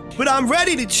change. But I'm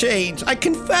ready to change, I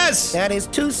confess. Now there's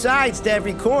two sides to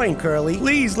every coin, Curly.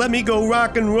 Please let me go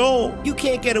rock and roll. You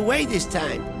can't get away this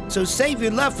time, so save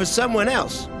your love for someone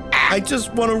else. I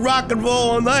just want to rock and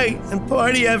roll all night and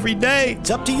party every day.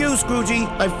 It's up to you, Scroogey.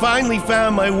 I finally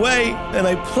found my way, and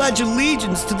I pledge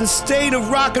allegiance to the state of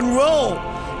rock and roll.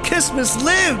 Christmas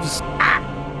lives.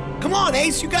 Come on,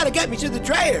 Ace, you gotta get me to the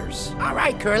Dreyers. All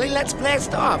right, Curly, let's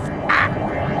blast off.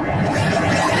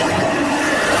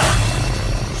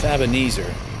 Ebenezer,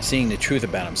 seeing the truth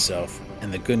about himself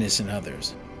and the goodness in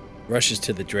others, rushes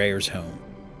to the Dreyer's home,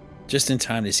 just in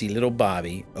time to see little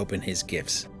Bobby open his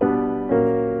gifts.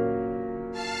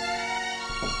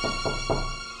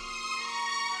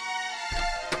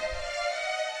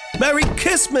 Merry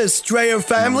Christmas, Dreyer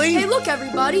family! Hey, look,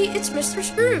 everybody, it's Mr.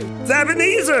 Scrooge.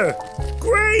 Ebenezer!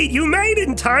 Great, you made it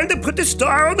in time to put the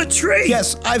star on the tree!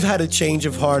 Yes, I've had a change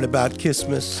of heart about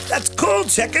Christmas. That's cool,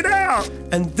 check it out!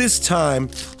 And this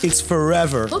time, it's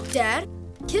forever. Look, Dad,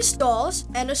 Kiss dolls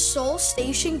and a Soul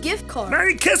Station gift card.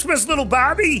 Merry Christmas, little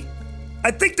Bobby! I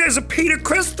think there's a Peter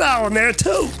Criss doll in there,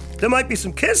 too. There might be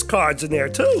some Kiss cards in there,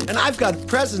 too. And I've got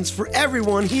presents for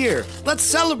everyone here. Let's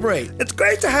celebrate. It's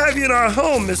great to have you in our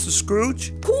home, Mr.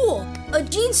 Scrooge. Cool, a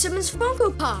Gene Simmons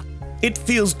Funko Pop. It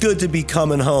feels good to be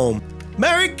coming home.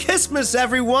 Merry Christmas,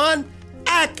 everyone!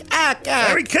 Ack, ack, ack!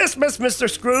 Merry Christmas, Mr.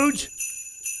 Scrooge!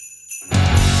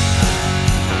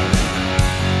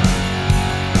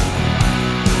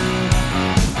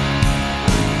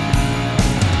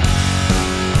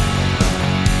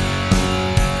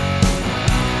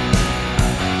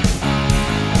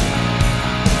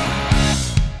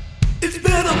 It's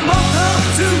been a month or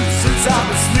two since I've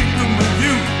been sleeping with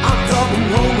you. I'm coming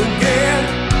home again.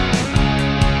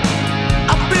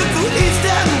 I've been through east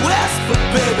and west, but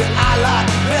baby, I like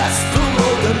best the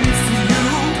road that leads to you.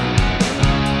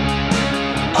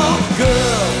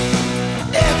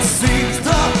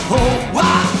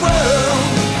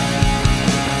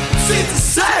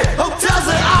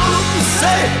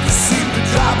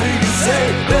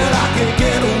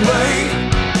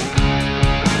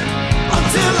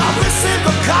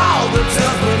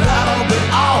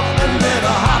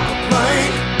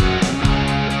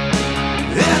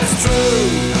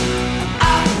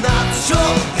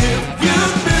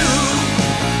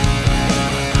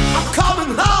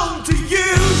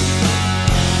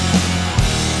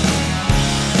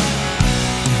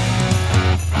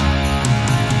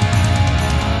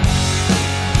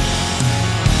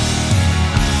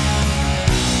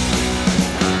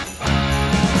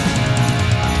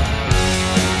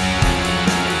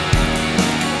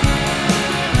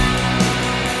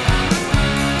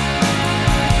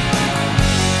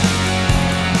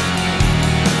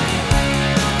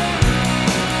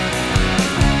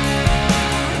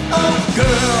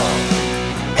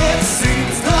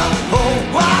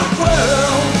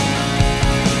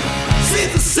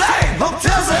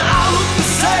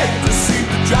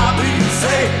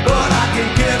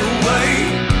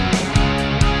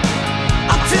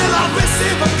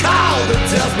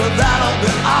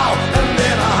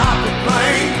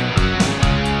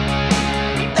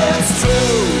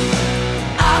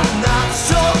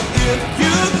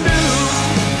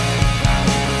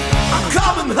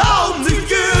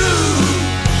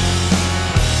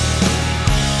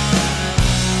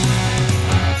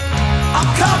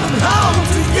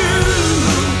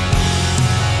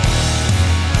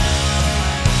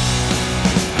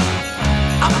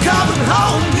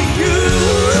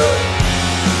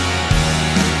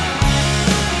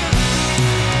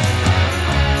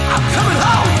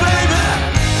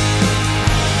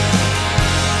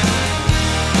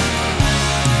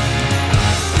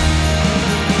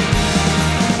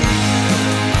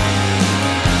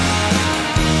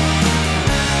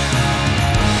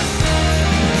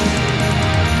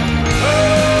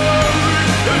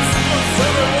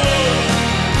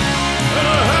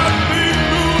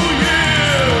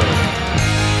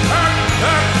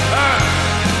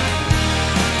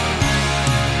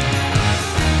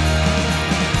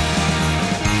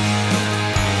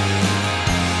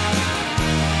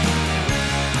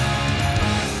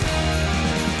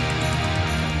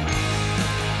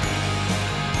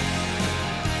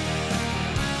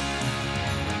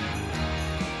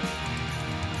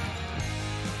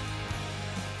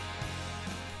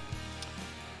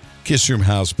 Kiss Room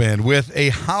House Band with a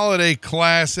holiday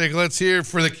classic. Let's hear it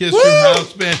for the Kiss Room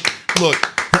House Band. Look,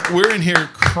 we're in here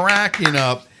cracking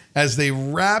up as they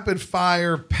rapid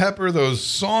fire pepper those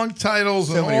song titles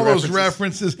and all those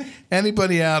references.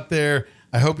 Anybody out there,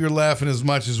 I hope you're laughing as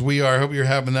much as we are. I hope you're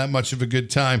having that much of a good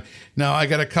time. Now, I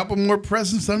got a couple more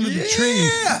presents under the tree,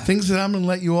 things that I'm going to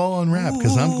let you all unwrap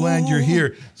because I'm glad you're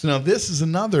here. So now this is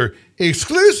another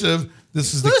exclusive.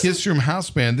 This is the Kiss Room House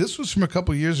Band. This was from a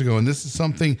couple years ago, and this is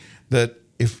something that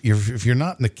if you're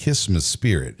not in the Kissmas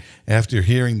spirit, after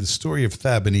hearing the story of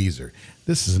Thabenezer,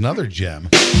 this is another gem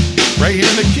right here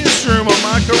in the Kiss Room on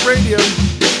Mako Radio.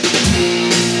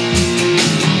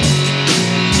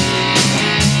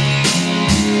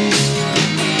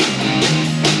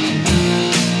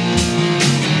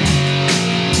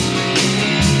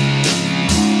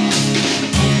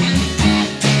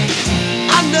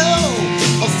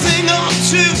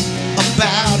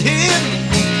 About him,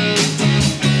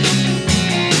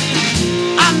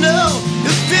 I know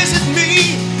he'll visit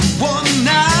me one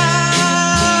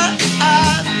night.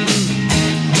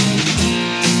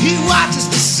 He watches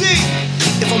to see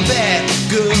if I'm bad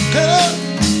or good.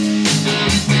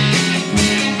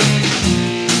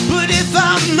 But if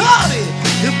I'm naughty,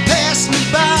 he'll pass me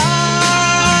by.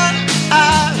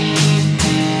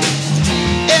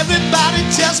 Everybody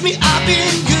tells me I've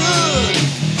been good.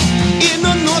 In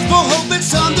the North Pole, hope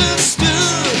it's understood.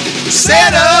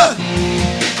 Santa!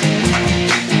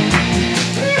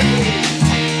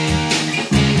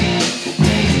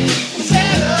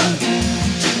 Santa!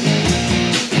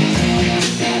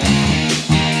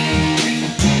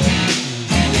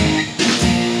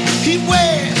 He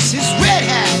wears his red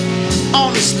hat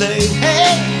on his sleigh.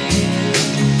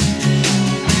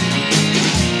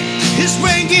 His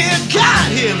reindeer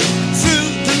guide him through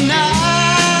the night.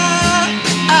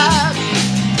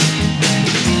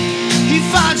 He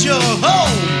finds your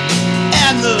home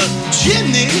and the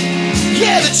chimney,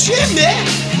 yeah, the chimney.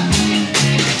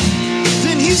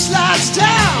 Then he slides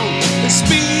down the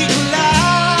speed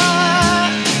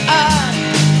line.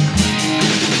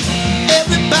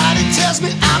 Everybody tells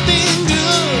me I've been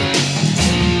good.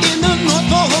 In the North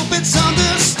Pole, hope it's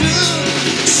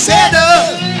understood.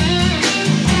 Santa!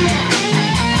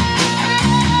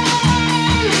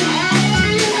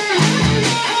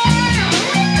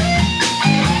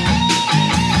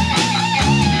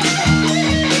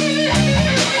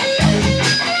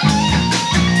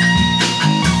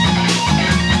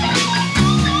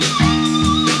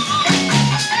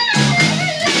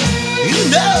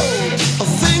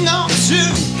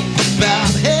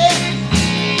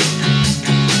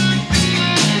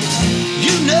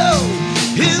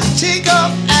 Take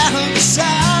off out of sight.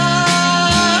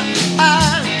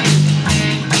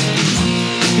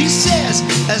 He says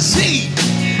as he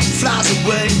flies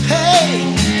away, hey,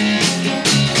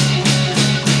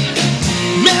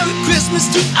 Merry Christmas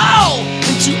to all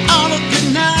and to all of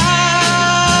good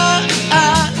night.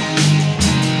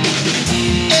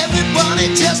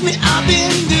 Everybody tells me I've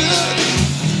been good.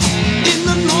 In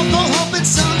the North Pole, hope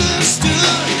it's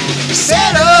understood.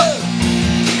 Santa!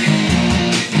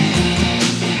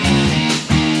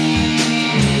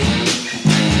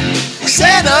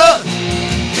 Santa!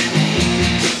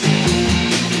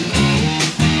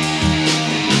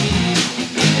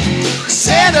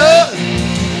 Santa!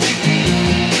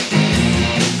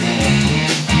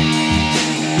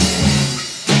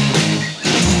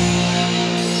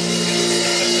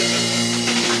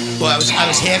 Well, I was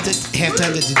half tempted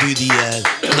to do the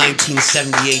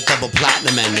 1978 double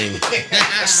platinum ending.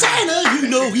 Santa, you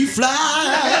know he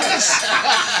flies.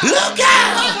 Look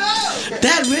out!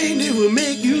 That reindeer will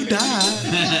make you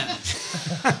die.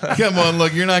 Come on,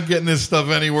 look, you're not getting this stuff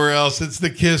anywhere else. It's the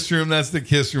Kiss Room. That's the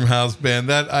Kiss Room House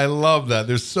Band. I love that.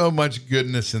 There's so much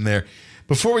goodness in there.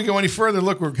 Before we go any further,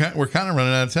 look, we're kind of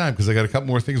running out of time because I got a couple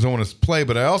more things I want to play,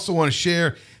 but I also want to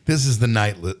share. This is the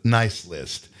nice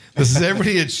list. This is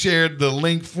everybody had shared the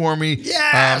link for me.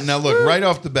 Yes! Now, look, right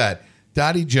off the bat,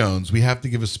 Dottie Jones, we have to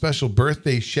give a special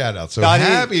birthday shout out. So Dottie.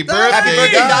 happy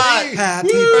birthday, Dottie! Happy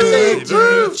birthday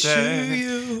to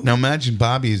you. Now imagine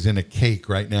Bobby is in a cake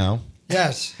right now.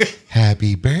 Yes.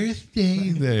 Happy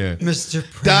birthday there. Mr.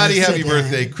 President. Dottie, happy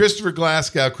birthday. Christopher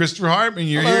Glasgow, Christopher Hartman,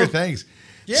 you're Hello. here. Thanks.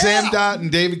 Yeah. Sam Dotton,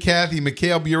 David Cathy,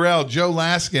 Mikhail Burrell, Joe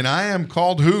Laskin, I Am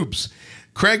Called Hoops.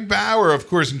 Craig Bauer, of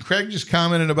course, and Craig just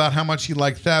commented about how much he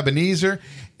liked Thabenezer.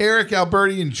 Eric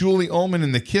Alberti and Julie Ullman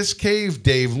in the Kiss Cave.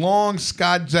 Dave Long,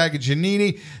 Scott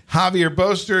Zagajanini, Javier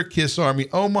Boster, Kiss Army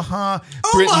Omaha,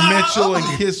 Britton Mitchell and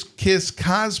Kiss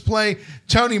Cosplay.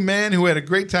 Tony Mann, who had a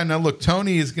great time. Now, look,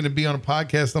 Tony is going to be on a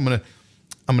podcast.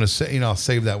 I'm I'm going to say, I'll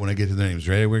save that when I get to the names.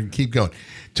 Right? We're going to keep going.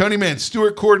 Tony Mann,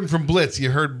 Stuart Corden from Blitz.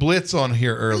 You heard Blitz on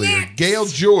here earlier. Yes. Gail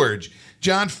George,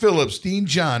 John Phillips, Dean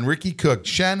John, Ricky Cook,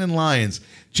 Shannon Lyons,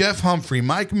 Jeff Humphrey,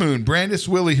 Mike Moon, Brandis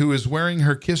Willie, who is wearing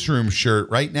her Kiss Room shirt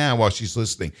right now while she's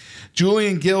listening.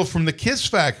 Julian Gill from the Kiss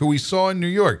Fact, who we saw in New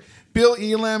York. Bill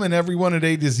Elam and everyone at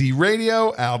A to Z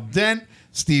Radio. Al Dent.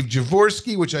 Steve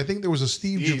Javorsky, which I think there was a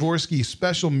Steve Javorsky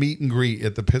special meet and greet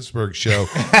at the Pittsburgh show.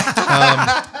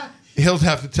 He'll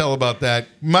have to tell about that.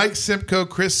 Mike Simcoe,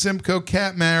 Chris Simcoe,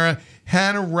 Kat Mara,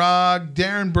 Hannah Rogg,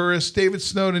 Darren Burris, David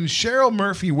Snowden, Cheryl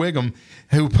Murphy Wiggum,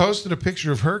 who posted a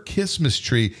picture of her Christmas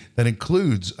tree that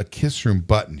includes a Kiss Room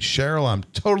button. Cheryl, I'm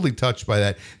totally touched by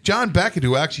that. John Beckett,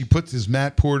 who actually puts his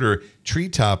Matt Porter tree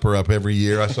topper up every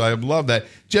year, so I love that.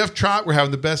 Jeff Trott, we're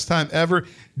having the best time ever.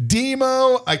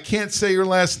 Demo, I can't say your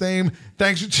last name.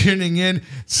 Thanks for tuning in.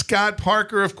 Scott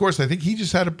Parker, of course, I think he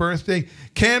just had a birthday.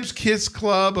 Cam's Kiss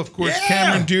Club, of course,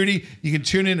 Cameron Duty. You can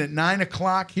tune in at 9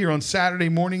 o'clock here on Saturday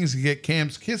mornings to get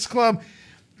Cam's Kiss Club.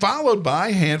 Followed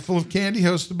by Handful of Candy,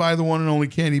 hosted by the one and only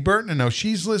Candy Burton. I know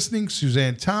she's listening.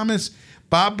 Suzanne Thomas,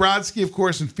 Bob Brodsky, of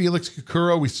course, and Felix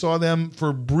Kakuro. We saw them for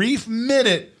a brief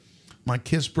minute. My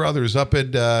Kiss brothers up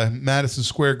at Madison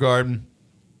Square Garden.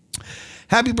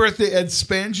 Happy birthday, Ed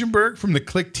Spangenberg from the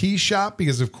Click Tea Shop,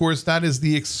 because, of course, that is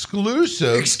the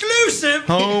exclusive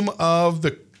home of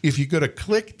the... If you go to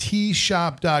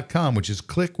clickteashop.com, which is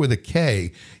click with a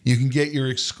K, you can get your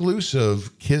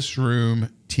exclusive Kiss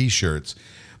Room T-shirts.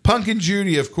 Punk and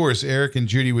Judy, of course, Eric and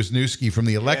Judy Wisniewski from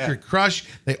the Electric Crush.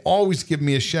 They always give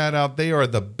me a shout out. They are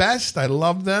the best. I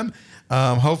love them.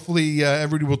 Hopefully,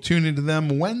 everybody will tune into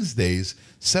them Wednesdays,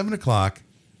 7 o'clock,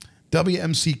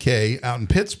 WMCK out in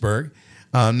Pittsburgh.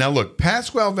 Now, look,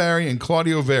 Pasquale Vari and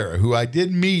Claudio Vera, who I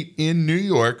did meet in New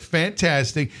York,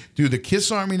 fantastic, do the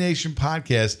Kiss Army Nation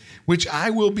podcast, which I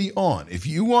will be on. If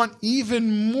you want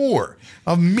even more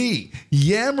of me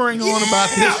yammering on about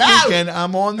this weekend,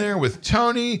 I'm on there with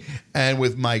Tony and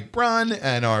with Mike Brunn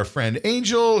and our friend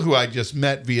Angel, who I just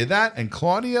met via that, and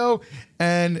Claudio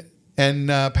and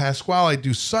Pasquale. I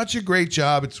do such a great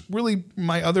job. It's really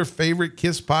my other favorite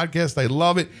Kiss podcast. I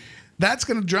love it. That's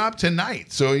going to drop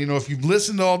tonight. So, if you've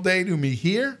listened all day to me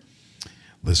here,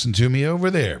 listen to me over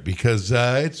there, because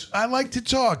I like to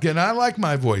talk and I like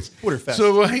my voice.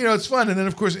 So, it's fun. And then,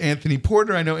 of course, Anthony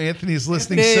Porter. I know Anthony's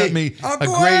listening. Sent me a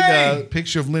great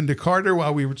picture of Linda Carter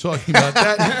while we were talking about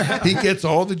that. He gets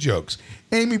all the jokes.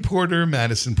 Amy Porter,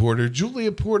 Madison Porter,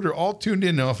 Julia Porter, all tuned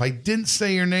in. Now, if I didn't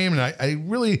say your name, and I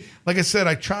really, like I said,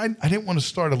 I didn't want to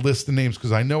start a list of names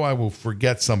because I know I will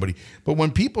forget somebody. But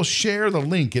when people share the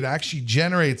link, it actually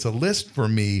generates a list for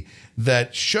me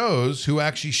that shows who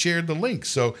actually shared the link.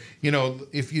 So,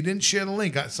 if you didn't share the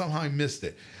link, somehow I missed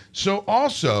it. So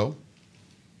also,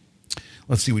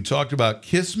 let's see, we talked about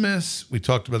Kissmas. We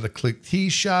talked about the Click Tea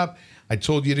Shop. I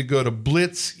told you to go to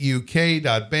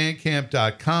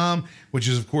blitzuk.bandcamp.com, which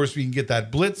is, of course, we can get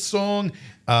that Blitz song.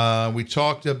 We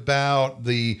talked about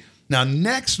now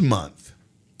next month,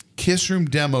 Kiss Room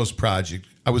Demos Project.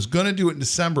 I was going to do it in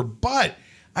December, but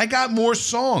I got more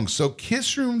songs. So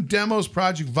Kiss Room Demos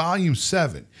Project Volume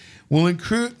 7 will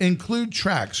include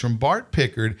tracks from Bart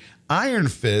Pickard, Iron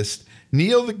Fist,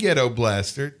 Neil the Ghetto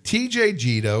Blaster, TJ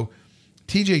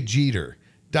Jeter,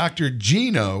 Dr.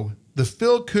 Gino, the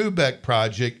Phil Kubek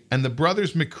Project, and the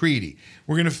Brothers McCready.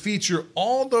 We're going to feature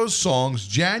all those songs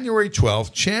January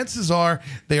 12th. Chances are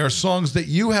they are songs that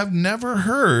you have never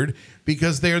heard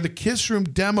because they are the Kiss Room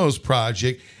Demos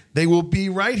Project. They will be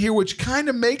right here, which kind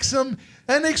of makes them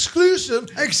an exclusive.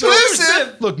 So,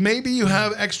 look, maybe you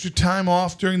have extra time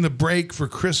off during the break for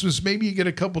Christmas. Maybe you get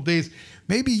a couple days.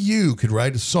 Maybe you could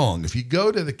write a song. If you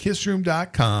go to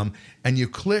thekissroom.com and you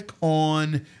click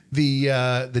on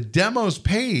the demos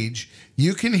page,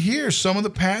 you can hear some of the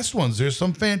past ones. There's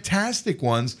some fantastic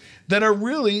ones that are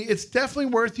it's definitely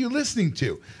worth you listening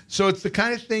to. So it's the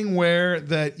kind of thing where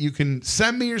that you can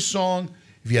send me your song.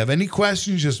 If you have any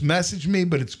questions, just message me,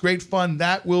 but it's great fun.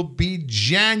 That will be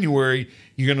January.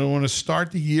 You're going to want to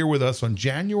start the year with us on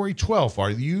January 12th,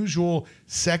 our usual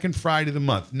second Friday of the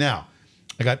month. Now,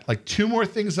 I got like 2 more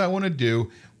things I want to do.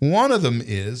 One of them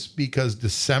is because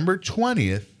December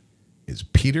 20th is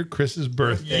Peter Criss's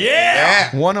birthday.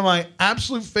 Yeah! One of my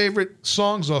absolute favorite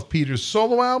songs off Peter's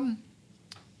solo album.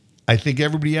 I think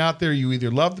everybody out there, you either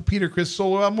love the Peter Criss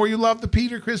solo album or you love the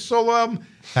Peter Criss solo album.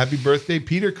 Happy birthday,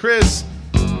 Peter Criss.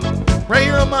 Right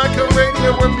here on Monaco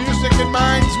Radio, where music and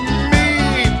minds meet.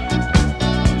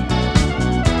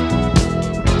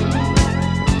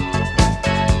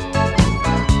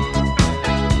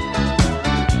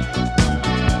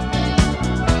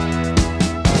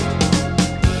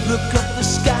 Look up, the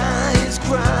sky is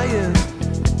crying.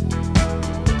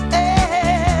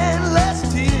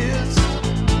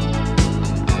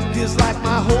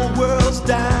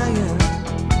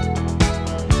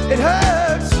 It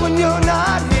hurts when you're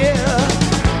not here.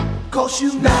 'Cause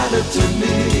you matter to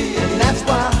me, and that's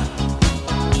why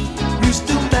you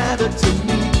still matter to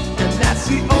me. And that's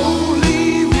the only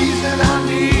reason I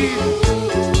need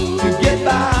to get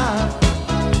by.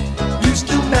 You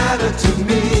still matter to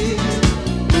me.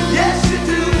 Yes, you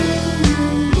do.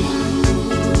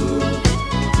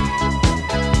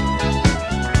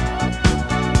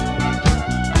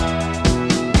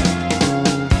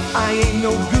 I ain't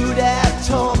no good at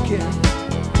talking,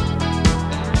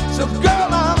 so girl,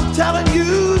 I'm telling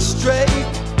you straight.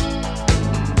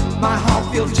 My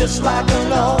heart feels just like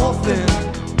an orphan.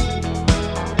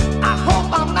 I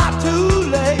hope I'm not too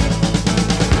late.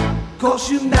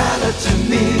 'Cause you matter to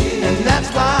me, and that's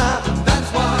why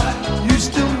you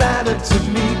still matter to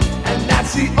me. And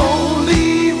that's the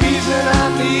only reason I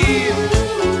need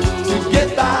to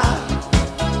get by.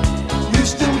 You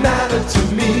still matter to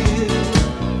me.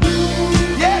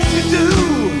 Yes, you do.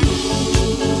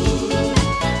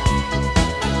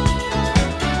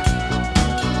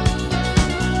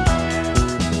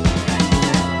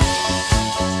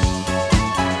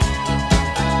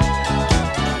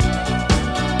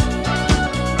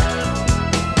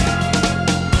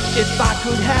 If I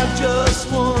could have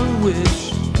just one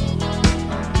wish,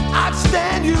 I'd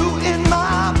stand you in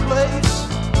my place.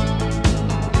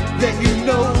 Then you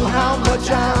know how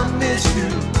much I miss you.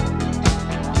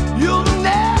 You'll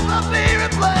never be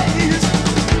replaced.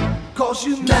 'Cause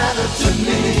you matter to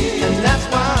me, and that's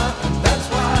why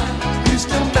you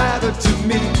still matter to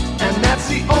me. And that's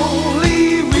the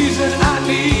only reason I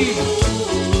need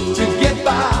to get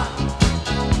by.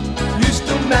 You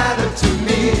still matter to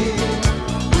me.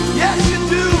 Yes, you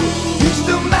do. You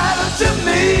still matter to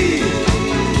me.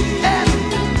 And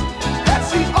that's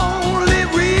the only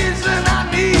reason I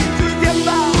need to get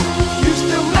by. You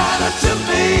still matter to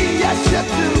me. Yes, you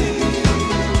do.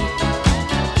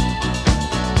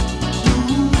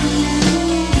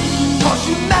 'Cause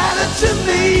you matter to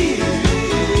me.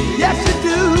 Yes, you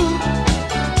do.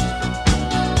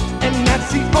 And that's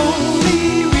the only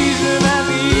reason I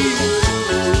need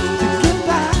to get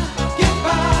by. Get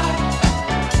by.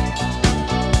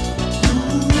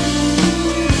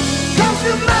 'Cause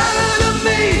you matter to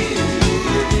me,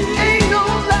 ain't no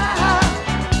lie.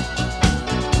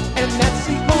 And that's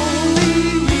the only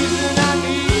reason I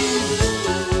need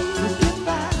to get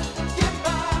by, get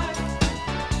by.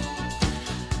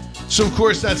 So, of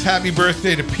course, that's happy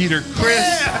birthday to Peter Chris.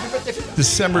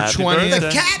 December Happy 20th. birthday.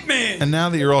 The Catman. And now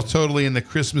that you're all totally in the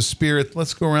Christmas spirit,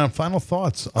 let's go around. Final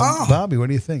thoughts. Bobby, what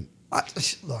do you think?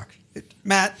 Look,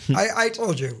 Matt, I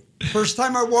told you. First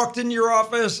time I walked into your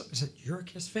office, I said, "You're a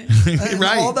Kiss fan?" And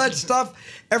Right. all that stuff,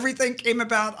 everything came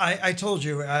about. I told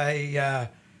you, to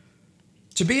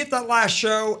be at that last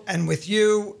show and with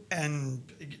you, and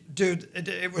dude,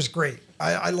 it was great.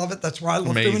 I love it. That's why I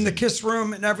love doing Amazing. the Kiss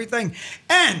Room and everything.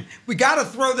 And we got to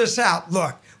throw this out.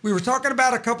 Look, we were talking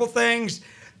about a couple things.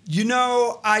 You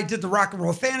know, I did the Rock and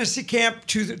Roll Fantasy Camp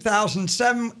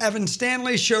 2007. Evan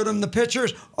Stanley showed him the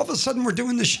pictures. All of a sudden, we're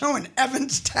doing the show, and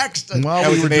Evan's texting.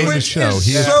 While we were doing the which show, is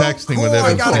he was so texting cool. with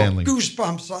Evan I got Stanley.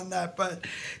 goosebumps on that, but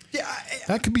yeah,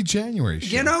 That could be January.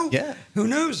 Show. you know, who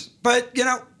knows? But you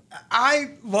know,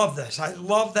 I love this. I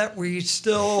love that we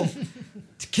still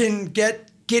can get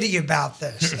giddy about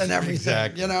this and everything.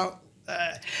 Exactly. You know,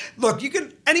 look,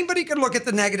 anybody can look at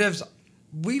the negatives.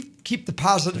 We keep the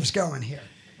positives going here.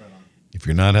 If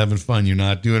you're not having fun, you're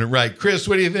not doing it right. Chris,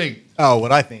 what do you think? Oh,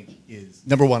 what I think is,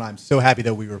 number one, I'm so happy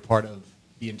that we were part of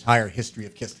the entire history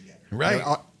of Kiss together. Right. You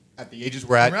know, at the ages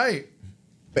we're at. Right.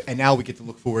 And now we get to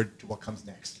look forward to what comes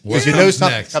next. What Because you know comes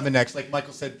something's next? coming next. Like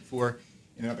Michael said before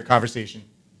in another conversation,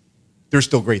 there's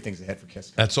still great things ahead for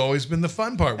Kiss. That's always been the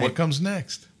fun part. What comes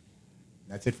next?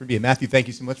 That's it for me. And Matthew, thank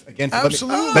you so much again for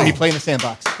Absolutely. letting me play in the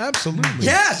sandbox. Absolutely.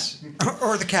 Yes,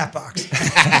 or the cat box.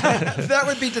 That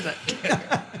would be today.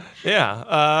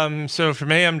 Yeah. So for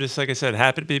me, I'm just, like I said,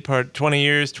 happy to be part 20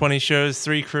 years, 20 shows,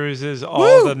 3 cruises,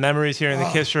 all Woo! the memories here in the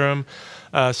Kiss Room,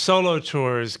 solo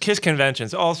tours, Kiss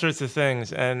conventions, all sorts of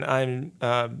things. And I'm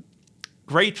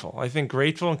grateful. I think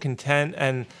grateful and content,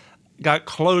 and got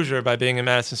closure by being in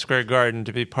Madison Square Garden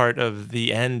to be part of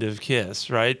the end of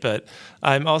Kiss, right? But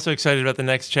I'm also excited about the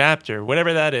next chapter,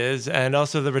 whatever that is, and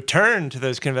also the return to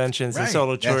those conventions and Right.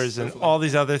 solo Yes, tours and definitely. all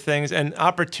these other things, and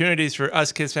opportunities for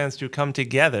us Kiss fans to come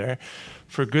together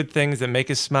for good things that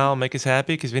make us smile, make us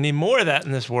happy, because we need more of that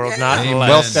in this world, not Amen. less.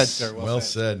 Well said, sir. Well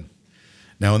said.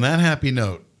 Now, on that happy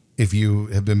note, if you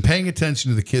have been paying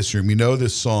attention to the Kiss Room, you know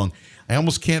this song. I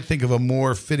almost can't think of a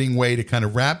more fitting way to kind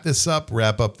of wrap this up,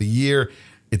 wrap up the year.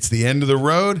 It's the end of the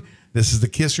road. This is the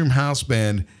Kiss Room House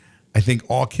Band I think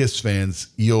all Kiss fans,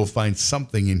 you'll find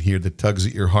something in here that tugs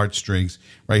at your heartstrings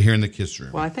right here in the Kiss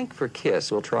Room. Well, I think for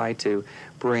Kiss, we'll try to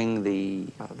bring the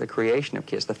creation of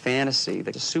Kiss, the fantasy,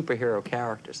 the superhero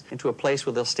characters, into a place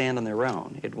where they'll stand on their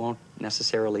own. It won't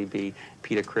necessarily be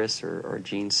Peter Criss or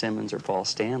Gene Simmons or Paul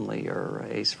Stanley or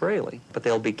Ace Frehley, but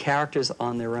they'll be characters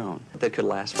on their own that could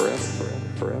last forever.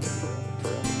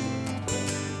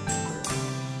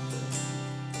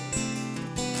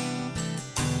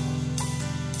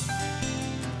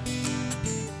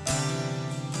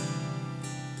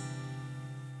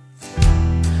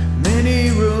 Many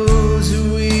roads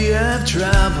we have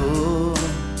traveled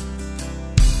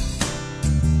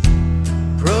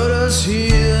brought us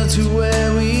here to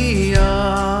where we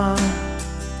are.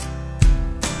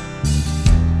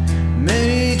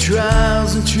 Many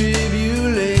trials and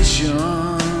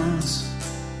tribulations.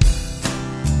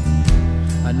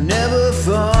 I never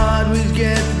thought we'd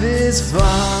get this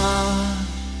far.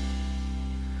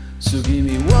 So give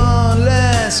me one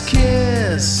last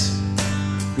kiss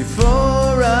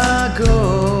before I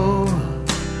go.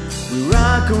 We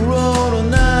rock and roll all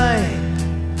night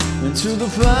until the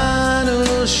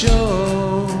final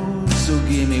show. So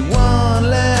give me one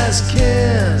last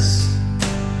kiss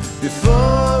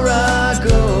before I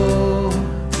go.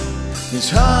 It's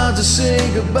hard to say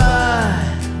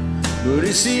goodbye, but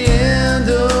it's the end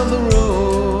of the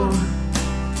road.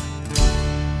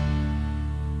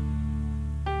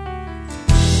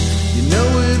 You know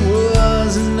it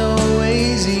wasn't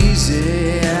always easy.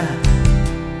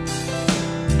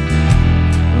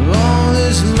 On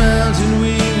this mountain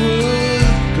we would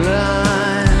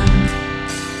climb,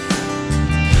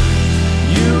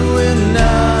 you and I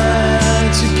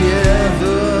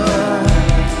together,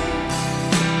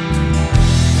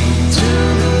 to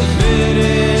the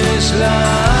finish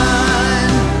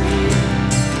line.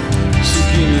 So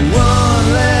give me one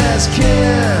last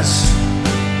kiss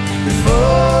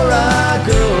before I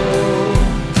go.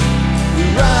 We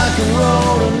rock and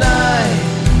roll all night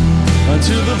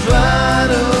until the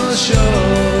final show.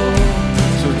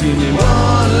 So give me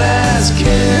one last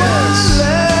kiss,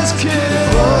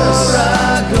 before I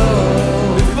go.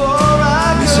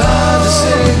 It's hard to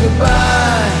say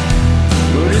goodbye,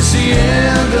 but it's the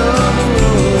end of the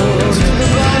road to the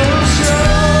final show.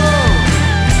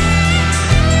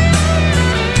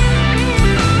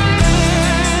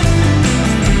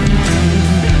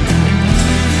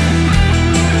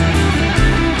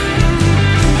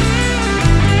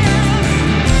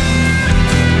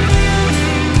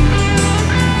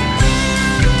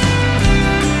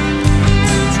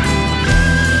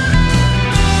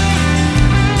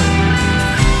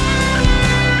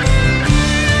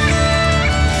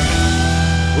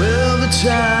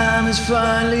 Time has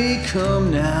finally come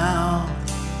now.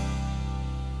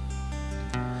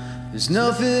 There's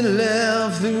nothing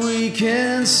left that we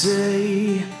can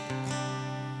say.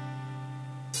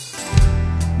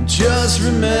 Just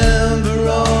remember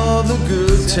all the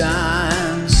good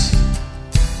times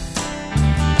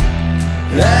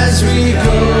as we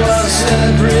go our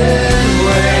separate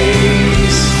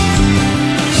ways.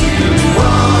 So give me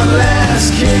one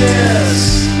last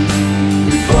kiss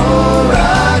before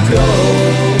I go.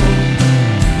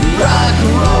 Rock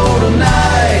and roll all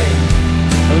night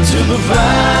until the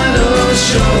final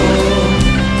show.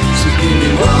 So give me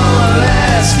one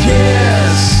last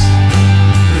kiss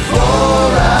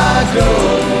before I go.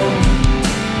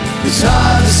 It's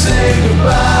hard to say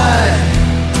goodbye,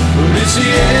 but it's the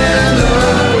end of the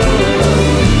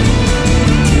road.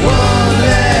 One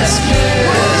last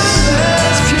kiss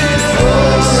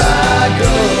before I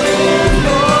go.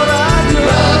 Rock and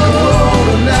roll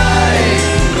all night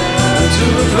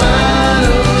until the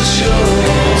final show.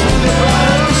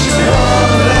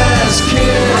 One last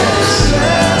kiss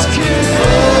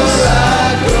before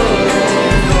I go.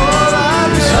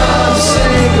 It's hard to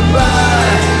say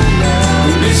goodbye,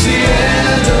 but it's the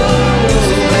end of the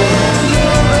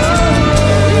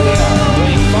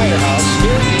Firehouse,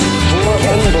 four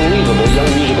unbelievable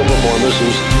young musical performers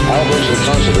whose albums and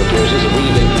concert appearances have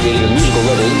really been creating a musical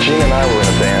revolution. Gene and I were in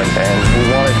a band, and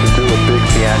we wanted to do a big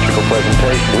theatrical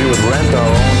presentation. We would rent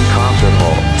our own concert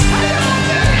hall.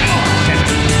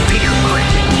 Peter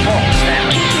Criss, Paul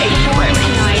Stanley, Ace Frehley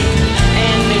tonight,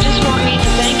 and they just want me to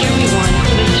thank everyone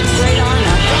for this great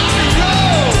honor.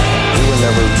 We were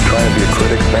never trying to be a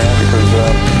Critics band because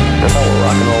that's not what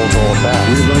rock and roll is all about.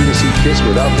 We were going to see Kiss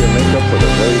without their makeup for the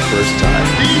very first time.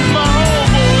 He's my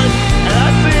homeboy, and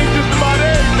I sing just about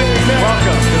everything now.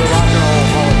 Welcome to the Rock and Roll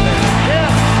Hall of Fame.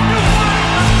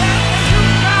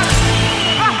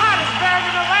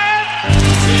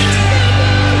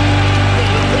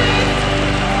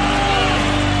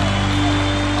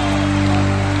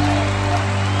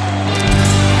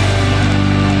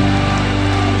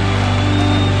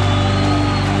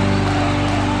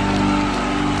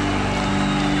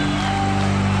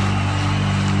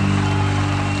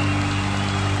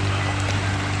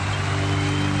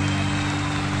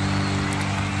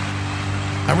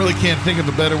 really can't think of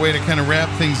a better way to kind of wrap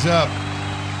things up.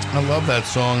 I love that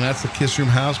song. That's the Kiss Room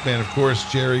House Band, of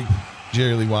course. Jerry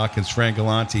Lee Watkins, Frank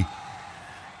Galante.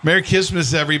 Merry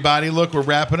Christmas, everybody. Look, we're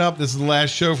wrapping up. This is the last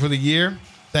show for the year.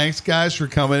 Thanks, guys, for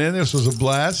coming in. This was a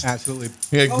blast. Absolutely.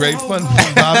 We had great fun.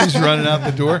 Bobby's running out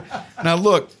the door. Now,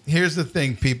 look, here's the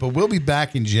thing, people. We'll be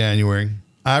back in January.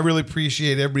 I really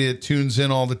appreciate everybody that tunes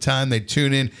in all the time. They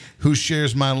tune in, who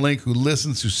shares my link, who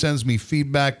listens, who sends me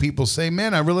feedback. People say,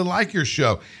 man, I really like your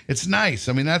show. It's nice.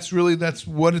 I mean, that's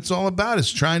what it's all about,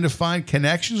 is trying to find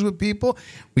connections with people.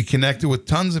 We connected with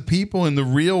tons of people in the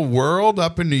real world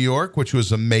up in New York, which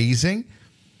was amazing.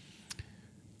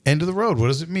 End of the road. What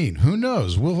does it mean? Who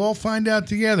knows? We'll all find out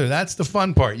together. That's the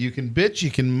fun part. You can bitch,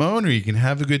 you can moan, or you can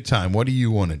have a good time. What do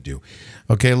you want to do?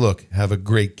 Okay, look, have a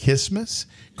great Christmas,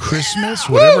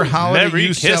 whatever holiday Merry you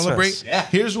Christmas. celebrate. Yeah.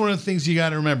 Here's one of the things you got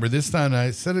to remember. This time,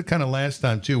 I said it kind of last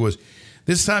time too, was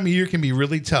this time of year can be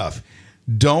really tough.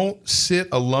 Don't sit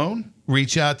alone.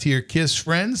 Reach out to your KISS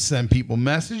friends. Send people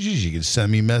messages. You can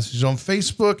send me messages on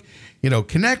Facebook.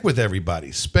 Connect with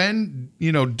everybody.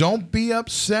 Don't be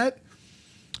upset.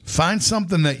 Find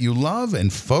something that you love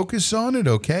and focus on it,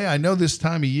 okay? I know this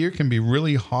time of year can be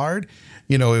really hard.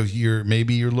 If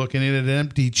you're looking at an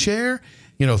empty chair,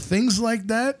 things like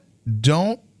that.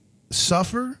 Don't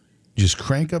suffer. Just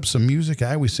crank up some music.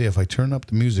 I always say if I turn up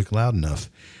the music loud enough,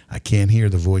 I can't hear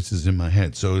the voices in my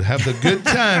head. So have a good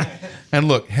time. And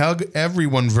look, hug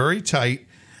everyone very tight.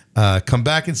 Come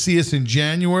back and see us in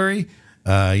January.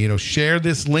 Share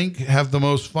this link, have the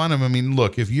most fun. I mean,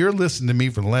 look, if you're listening to me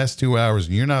for the last 2 hours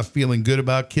and you're not feeling good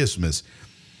about Kissmas,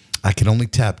 I can only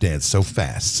tap dance so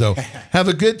fast. So have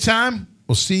a good time.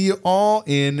 We'll see you all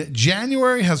in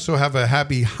January. So have a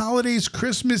happy holidays,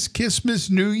 Christmas, Kissmas,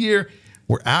 New Year.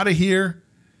 We're out of here.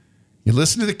 You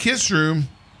listen to the Kiss Room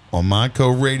on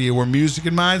Monco Radio, where music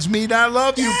and minds meet. I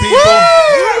love you,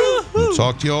 people. We'll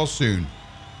talk to you all soon.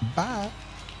 Bye.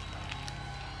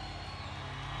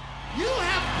 You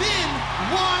have been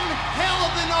one hell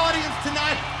of an audience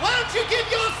tonight. Why don't you give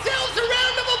yourselves a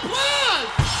round of applause?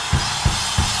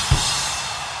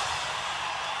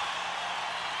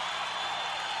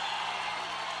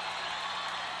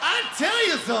 I'll tell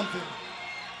you something.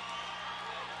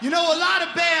 A lot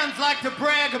of bands like to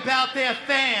brag about their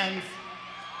fans.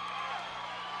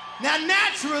 Now,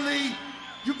 naturally,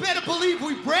 you better believe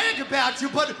we brag about you,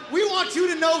 but we want you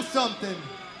to know something.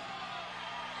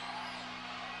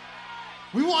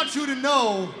 We want you to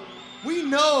know, we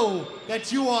know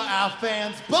that you are our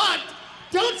fans, but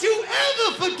don't you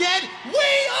ever forget,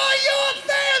 we are your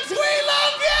fans. We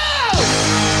love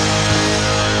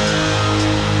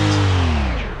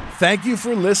you. Thank you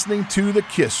for listening to The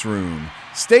Kiss Room.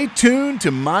 Stay tuned to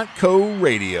Montco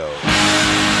Radio.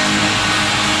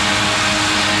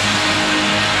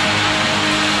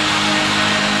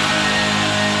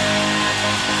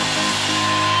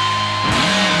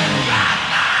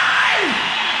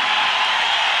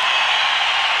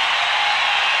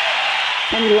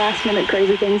 Any last minute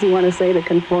crazy things you want to say to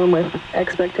conform with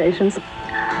expectations?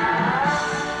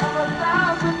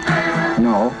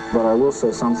 No, but I will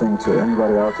say something to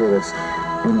anybody out there that's,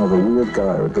 the weird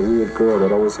guy or the weird girl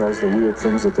that always has the weird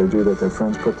things that they do that their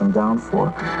friends put them down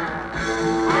for.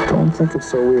 Don't think it's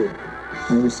so weird.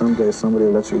 Maybe someday somebody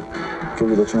will give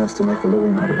you the chance to make a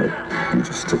living out of it. You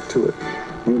just stick to it.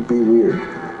 You be weird.